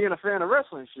fucking being a fan of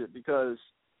wrestling shit, because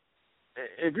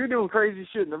if you're doing crazy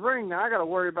shit in the ring, now I got to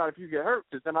worry about if you get hurt,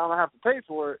 because then I don't have to pay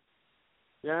for it.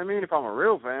 You know what I mean? If I'm a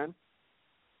real fan.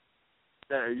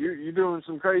 You're doing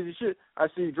some crazy shit. I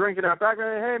see you drinking out back.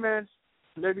 Hey, man,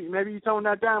 maybe you tone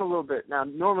that down a little bit. Now,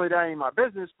 normally that ain't my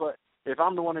business, but if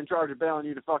I'm the one in charge of bailing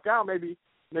you the fuck out, maybe,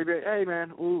 hey,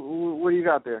 man, what do you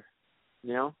got there?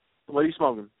 You know, what are you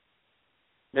smoking?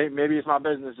 Maybe it's my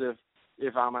business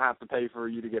if I'm going to have to pay for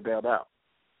you to get bailed out.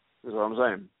 That's what I'm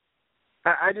saying.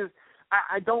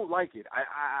 I don't like it.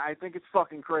 I think it's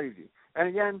fucking crazy. And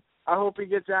again, I hope he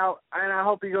gets out, and I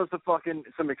hope he goes to fucking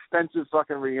some expensive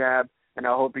fucking rehab, and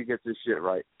I hope he gets his shit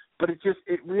right. But it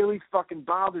really fucking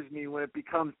bothers me when it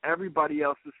becomes everybody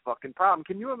else's fucking problem.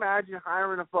 Can you imagine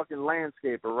hiring a fucking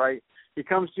landscaper, right? He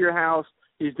comes to your house,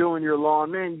 he's doing your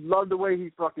lawn. Man, you love the way he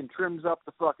fucking trims up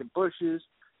the fucking bushes.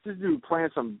 This dude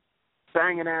plants some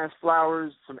banging-ass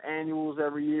flowers, some annuals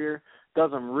every year,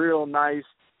 does them real nice.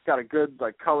 Got a good,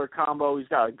 like, color combo. He's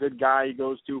got a good guy he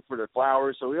goes to for the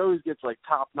flowers, so he always gets, like,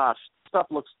 top-notch stuff.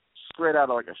 Looks straight out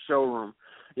of, like, a showroom.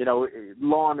 You know,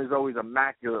 lawn is always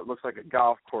immaculate. It looks like a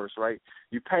golf course, right?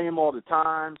 You pay him all the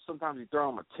time. Sometimes you throw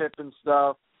him a tip and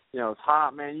stuff. You know, it's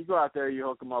hot, man. You go out there, you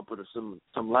hook him up with some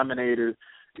lemonade or,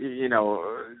 you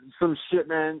know, some shit,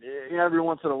 man. Every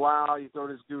once in a while, you throw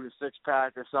this dude a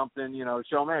six-pack or something, you know,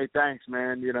 show him, hey, thanks,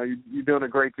 man. You know, you're doing a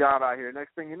great job out here.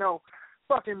 Next thing you know,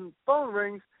 fucking phone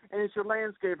rings, and it's your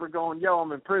landscaper going, yo,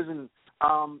 I'm in prison.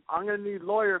 I'm going to need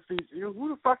lawyer fees. You know, who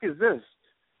the fuck is this?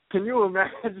 Can you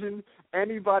imagine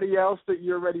anybody else that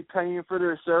you're already paying for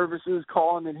their services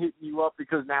calling and hitting you up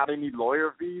because now they need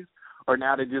lawyer fees? Or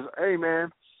now they just, hey,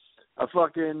 man, I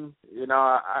fucking,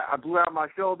 I blew out my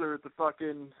shoulder at the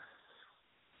fucking,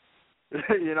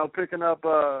 picking up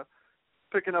a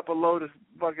load of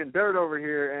fucking dirt over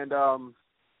here, and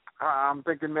I'm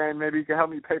thinking, man, maybe you can help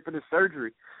me pay for this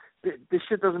surgery. This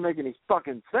shit doesn't make any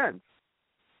fucking sense.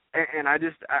 And I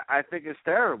think it's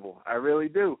terrible. I really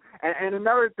do. And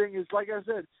another thing is, like I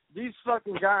said, these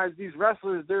fucking guys, these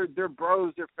wrestlers, they're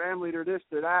bros, they're family, they're this,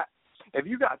 they're that. If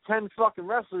you got 10 fucking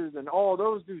wrestlers and all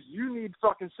those dudes, you need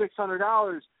fucking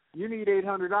 $600, you need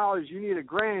 $800, you need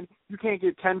 $1,000. You can't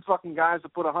get 10 fucking guys to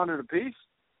put $100 apiece.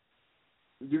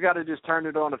 You got to just turn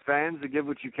it on the fans to give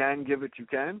what you can, give what you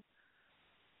can.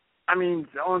 I mean,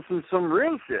 on some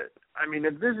real shit. I mean,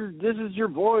 if this is your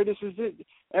boy, this is it.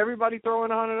 Everybody throw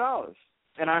in $100.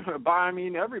 And I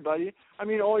mean everybody. I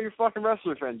mean all your fucking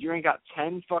wrestler friends. You ain't got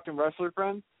 10 fucking wrestler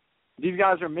friends. These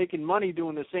guys are making money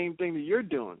doing the same thing that you're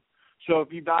doing. So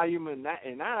if you value them in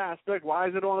that aspect, why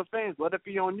is it on the fans? Let it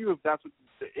be on you.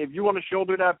 If you want to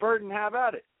shoulder that burden, have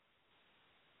at it.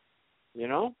 You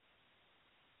know?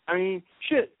 I mean,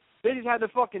 shit. They just had the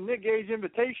fucking Nick Gage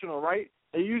Invitational, right?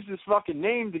 They used his fucking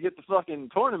name to get the fucking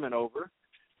tournament over,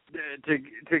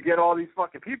 to get all these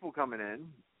fucking people coming in,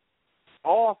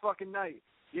 all fucking night.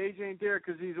 Gage ain't there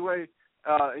because he's away.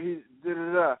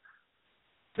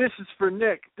 This is for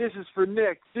Nick. This is for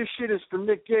Nick. This shit is for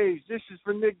Nick Gage. This is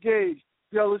for Nick Gage.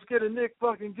 Yo, let's get a Nick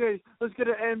fucking Gage. Let's get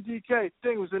an MDK.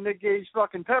 Thing was a Nick Gage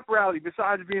fucking pep rally.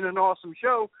 Besides being an awesome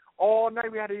show, all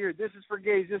night we had to hear, this is for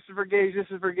Gage, this is for Gage, this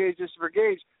is for Gage, this is for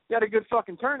Gage. You had a good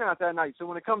fucking turnout that night. So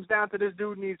when it comes down to this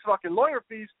dude needs fucking lawyer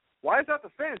fees, why is that the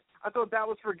fans? I thought that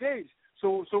was for Gage.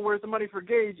 So where's the money for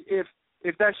Gage if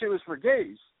that shit was for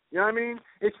Gage? You know what I mean?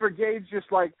 It's for Gage,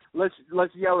 just like let's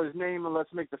yell his name and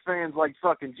let's make the fans like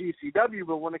fucking GCW.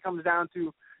 But when it comes down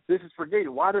to this is for Gage,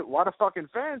 why do fucking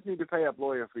fans need to pay up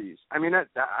lawyer fees? I mean,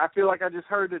 I feel like I just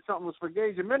heard that something was for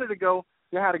Gage a minute ago.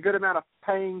 You had a good amount of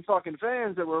paying fucking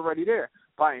fans that were already there,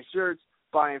 buying shirts,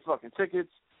 buying fucking tickets,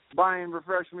 buying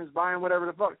refreshments, buying whatever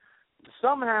the fuck.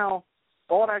 Somehow,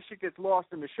 all that shit gets lost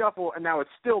in the shuffle, and now it's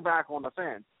still back on the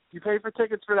fans. You pay for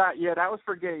tickets for that, yeah, that was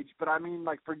for Gage, but I mean,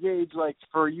 like, for Gage, like,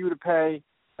 for you to pay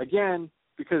again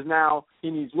because now he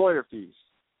needs lawyer fees.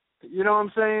 You know what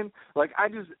I'm saying? Like, I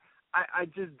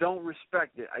just don't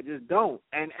respect it. I just don't.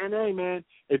 And hey, man,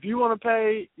 if you want to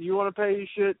pay your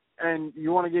shit and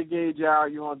you want to get Gage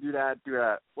out, you want to do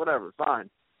that, whatever, fine.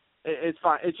 It's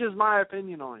fine. It's just my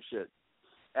opinion on shit.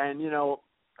 And,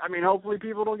 I mean, hopefully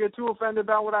people don't get too offended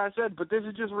about what I said, but this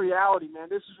is just reality, man.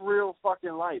 This is real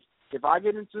fucking life. If I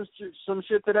get into some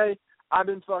shit today, I've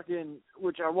been fucking,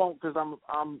 which I won't because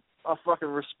I'm a fucking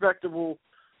respectable,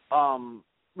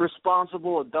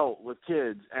 responsible adult with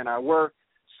kids, and I work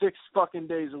 6 fucking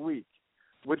days a week,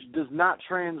 which does not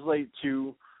translate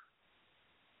to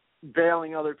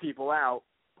bailing other people out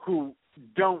who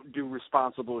don't do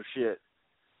responsible shit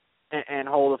and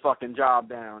hold a fucking job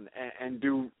down and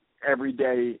do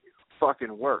everyday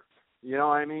fucking work. You know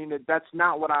what I mean? That's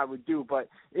not what I would do, but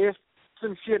if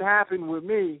some shit happened with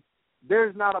me,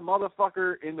 there's not a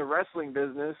motherfucker in the wrestling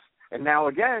business. And now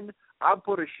again, I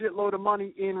put a shitload of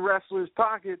money in wrestlers'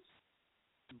 pockets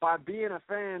by being a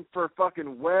fan for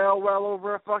fucking well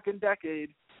over a fucking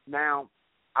decade. Now,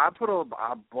 I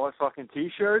bought fucking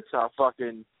T-shirts.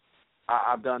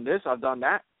 I've done this. I've done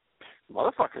that.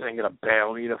 Motherfuckers ain't gonna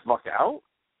bail me the fuck out.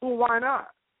 Well, why not?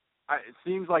 It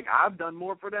seems like I've done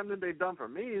more for them than they've done for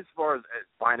me as far as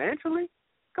financially.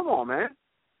 Come on, man.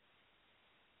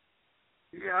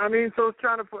 Yeah, I mean, so it's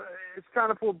trying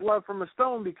to pull blood from a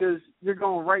stone because you're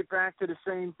going right back to the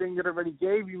same thing that already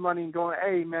gave you money and going,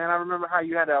 hey man, I remember how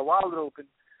you had that wallet open.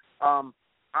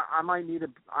 I might need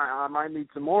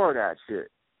some more of that shit.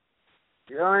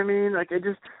 You know what I mean? Like I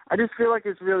just feel like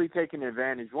it's really taking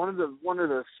advantage. One of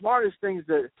the smartest things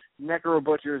that Necro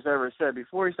Butcher has ever said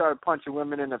before he started punching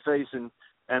women in the face and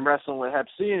wrestling with Hep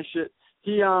C and shit,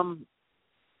 he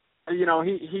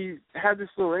had this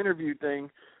little interview thing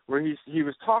where he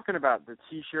was talking about the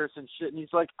T-shirts and shit, and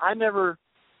he's like, I never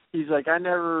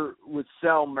would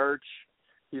sell merch.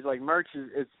 He's like, merch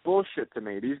it's bullshit to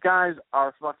me. These guys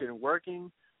are fucking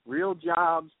working real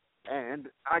jobs, and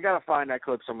I gotta find that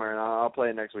clip somewhere, and I'll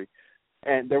play it next week.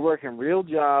 And they're working real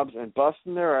jobs and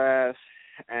busting their ass,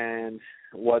 and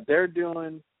what they're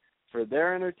doing for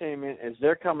their entertainment is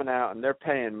they're coming out and they're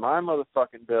paying my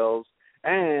motherfucking bills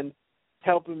and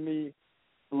helping me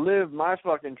live my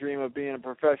fucking dream of being a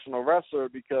professional wrestler,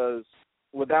 because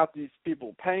without these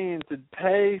people paying to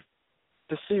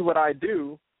see what I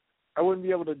do, I wouldn't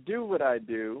be able to do what I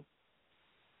do.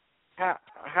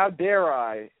 How dare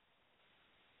I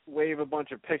wave a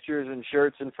bunch of pictures and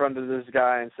shirts in front of this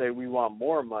guy and say we want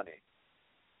more money?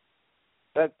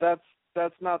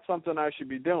 That's not something I should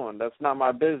be doing. That's not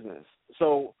my business.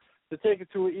 So to take it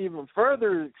to an even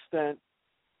further extent,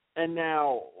 and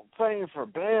now paying for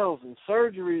bails and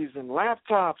surgeries and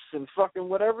laptops and fucking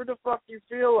whatever the fuck you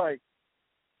feel like,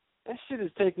 that shit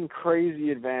is taking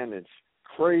crazy advantage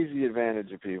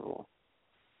of people.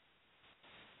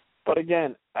 But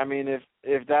again, I mean,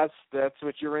 if that's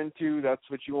what you're into, that's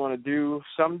what you want to do.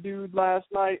 Some dude last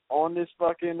night on this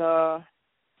fucking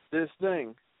this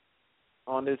thing,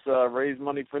 on this raise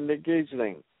money for Nick Gage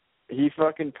thing, he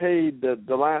fucking paid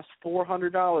the last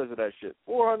 $400 of that shit,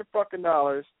 $400 fucking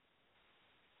dollars,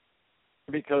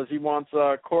 because he wants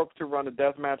Corp to run a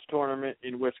deathmatch tournament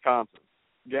in Wisconsin.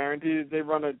 Guaranteed, if they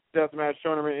run a deathmatch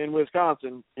tournament in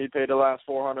Wisconsin, he paid the last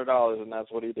 $400, and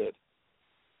that's what he did.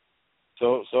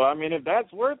 So I mean, if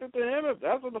that's worth it to him, if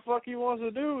that's what the fuck he wants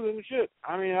to do, then shit.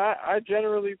 I mean, I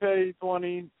generally pay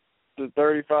 $20 to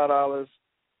 $35,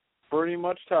 pretty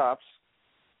much tops,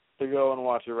 to go and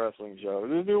watch a wrestling show. If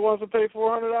this dude wants to pay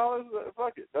 $400,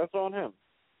 fuck it, that's on him.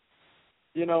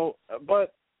 You know,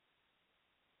 but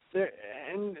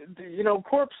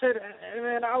Corp said, and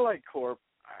man, I like Corp.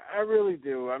 I really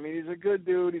do. I mean, he's a good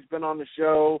dude. He's been on the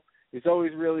show. He's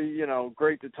always really,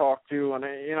 great to talk to, and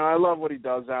I love what he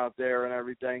does out there and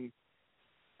everything.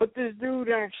 But this dude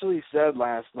actually said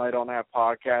last night on that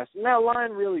podcast, and that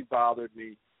line really bothered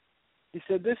me. He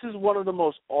said, "This is one of the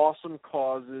most awesome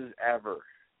causes ever."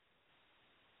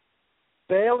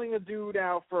 Bailing a dude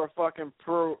out for a fucking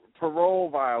parole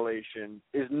violation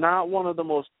is not one of the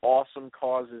most awesome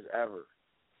causes ever.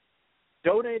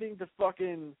 Donating to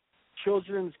fucking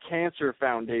children's cancer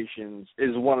foundations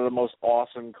is one of the most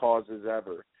awesome causes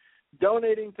ever.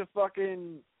 Donating to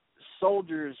fucking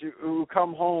soldiers who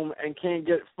come home and can't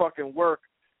get fucking work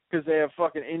because they have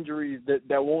fucking injuries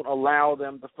that won't allow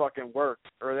them to fucking work,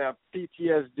 or they have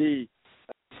PTSD.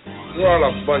 You're all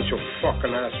a bunch of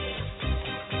fucking assholes.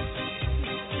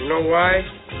 You know why?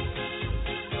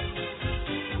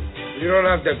 You don't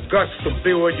have the guts to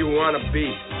be what you want to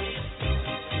be.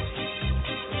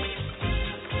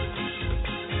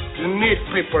 You need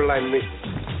people like me.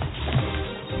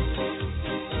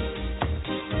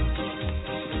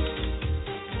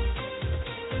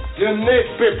 You need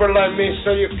people like me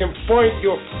so you can point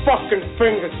your fucking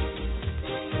fingers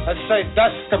and say,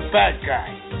 that's the bad guy.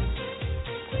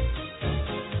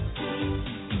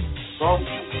 So,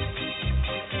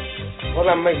 what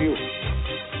that make you?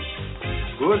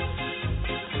 Good?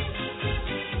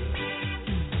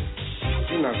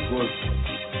 You're not good.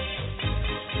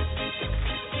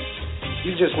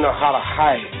 You just know how to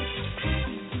hide.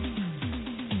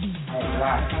 How to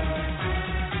lie.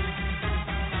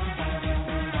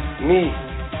 Me,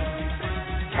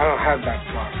 I don't have that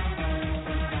problem.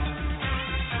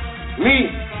 Me,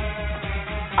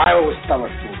 I always tell the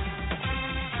truth.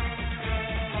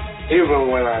 Even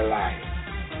when I lie.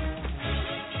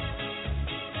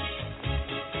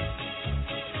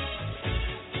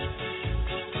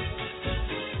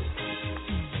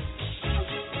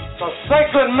 So say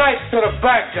good night to the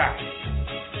bad guy.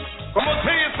 I'm gonna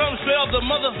tell you something straight off the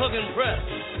motherfucking press.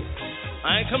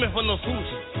 I ain't coming for no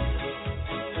fools.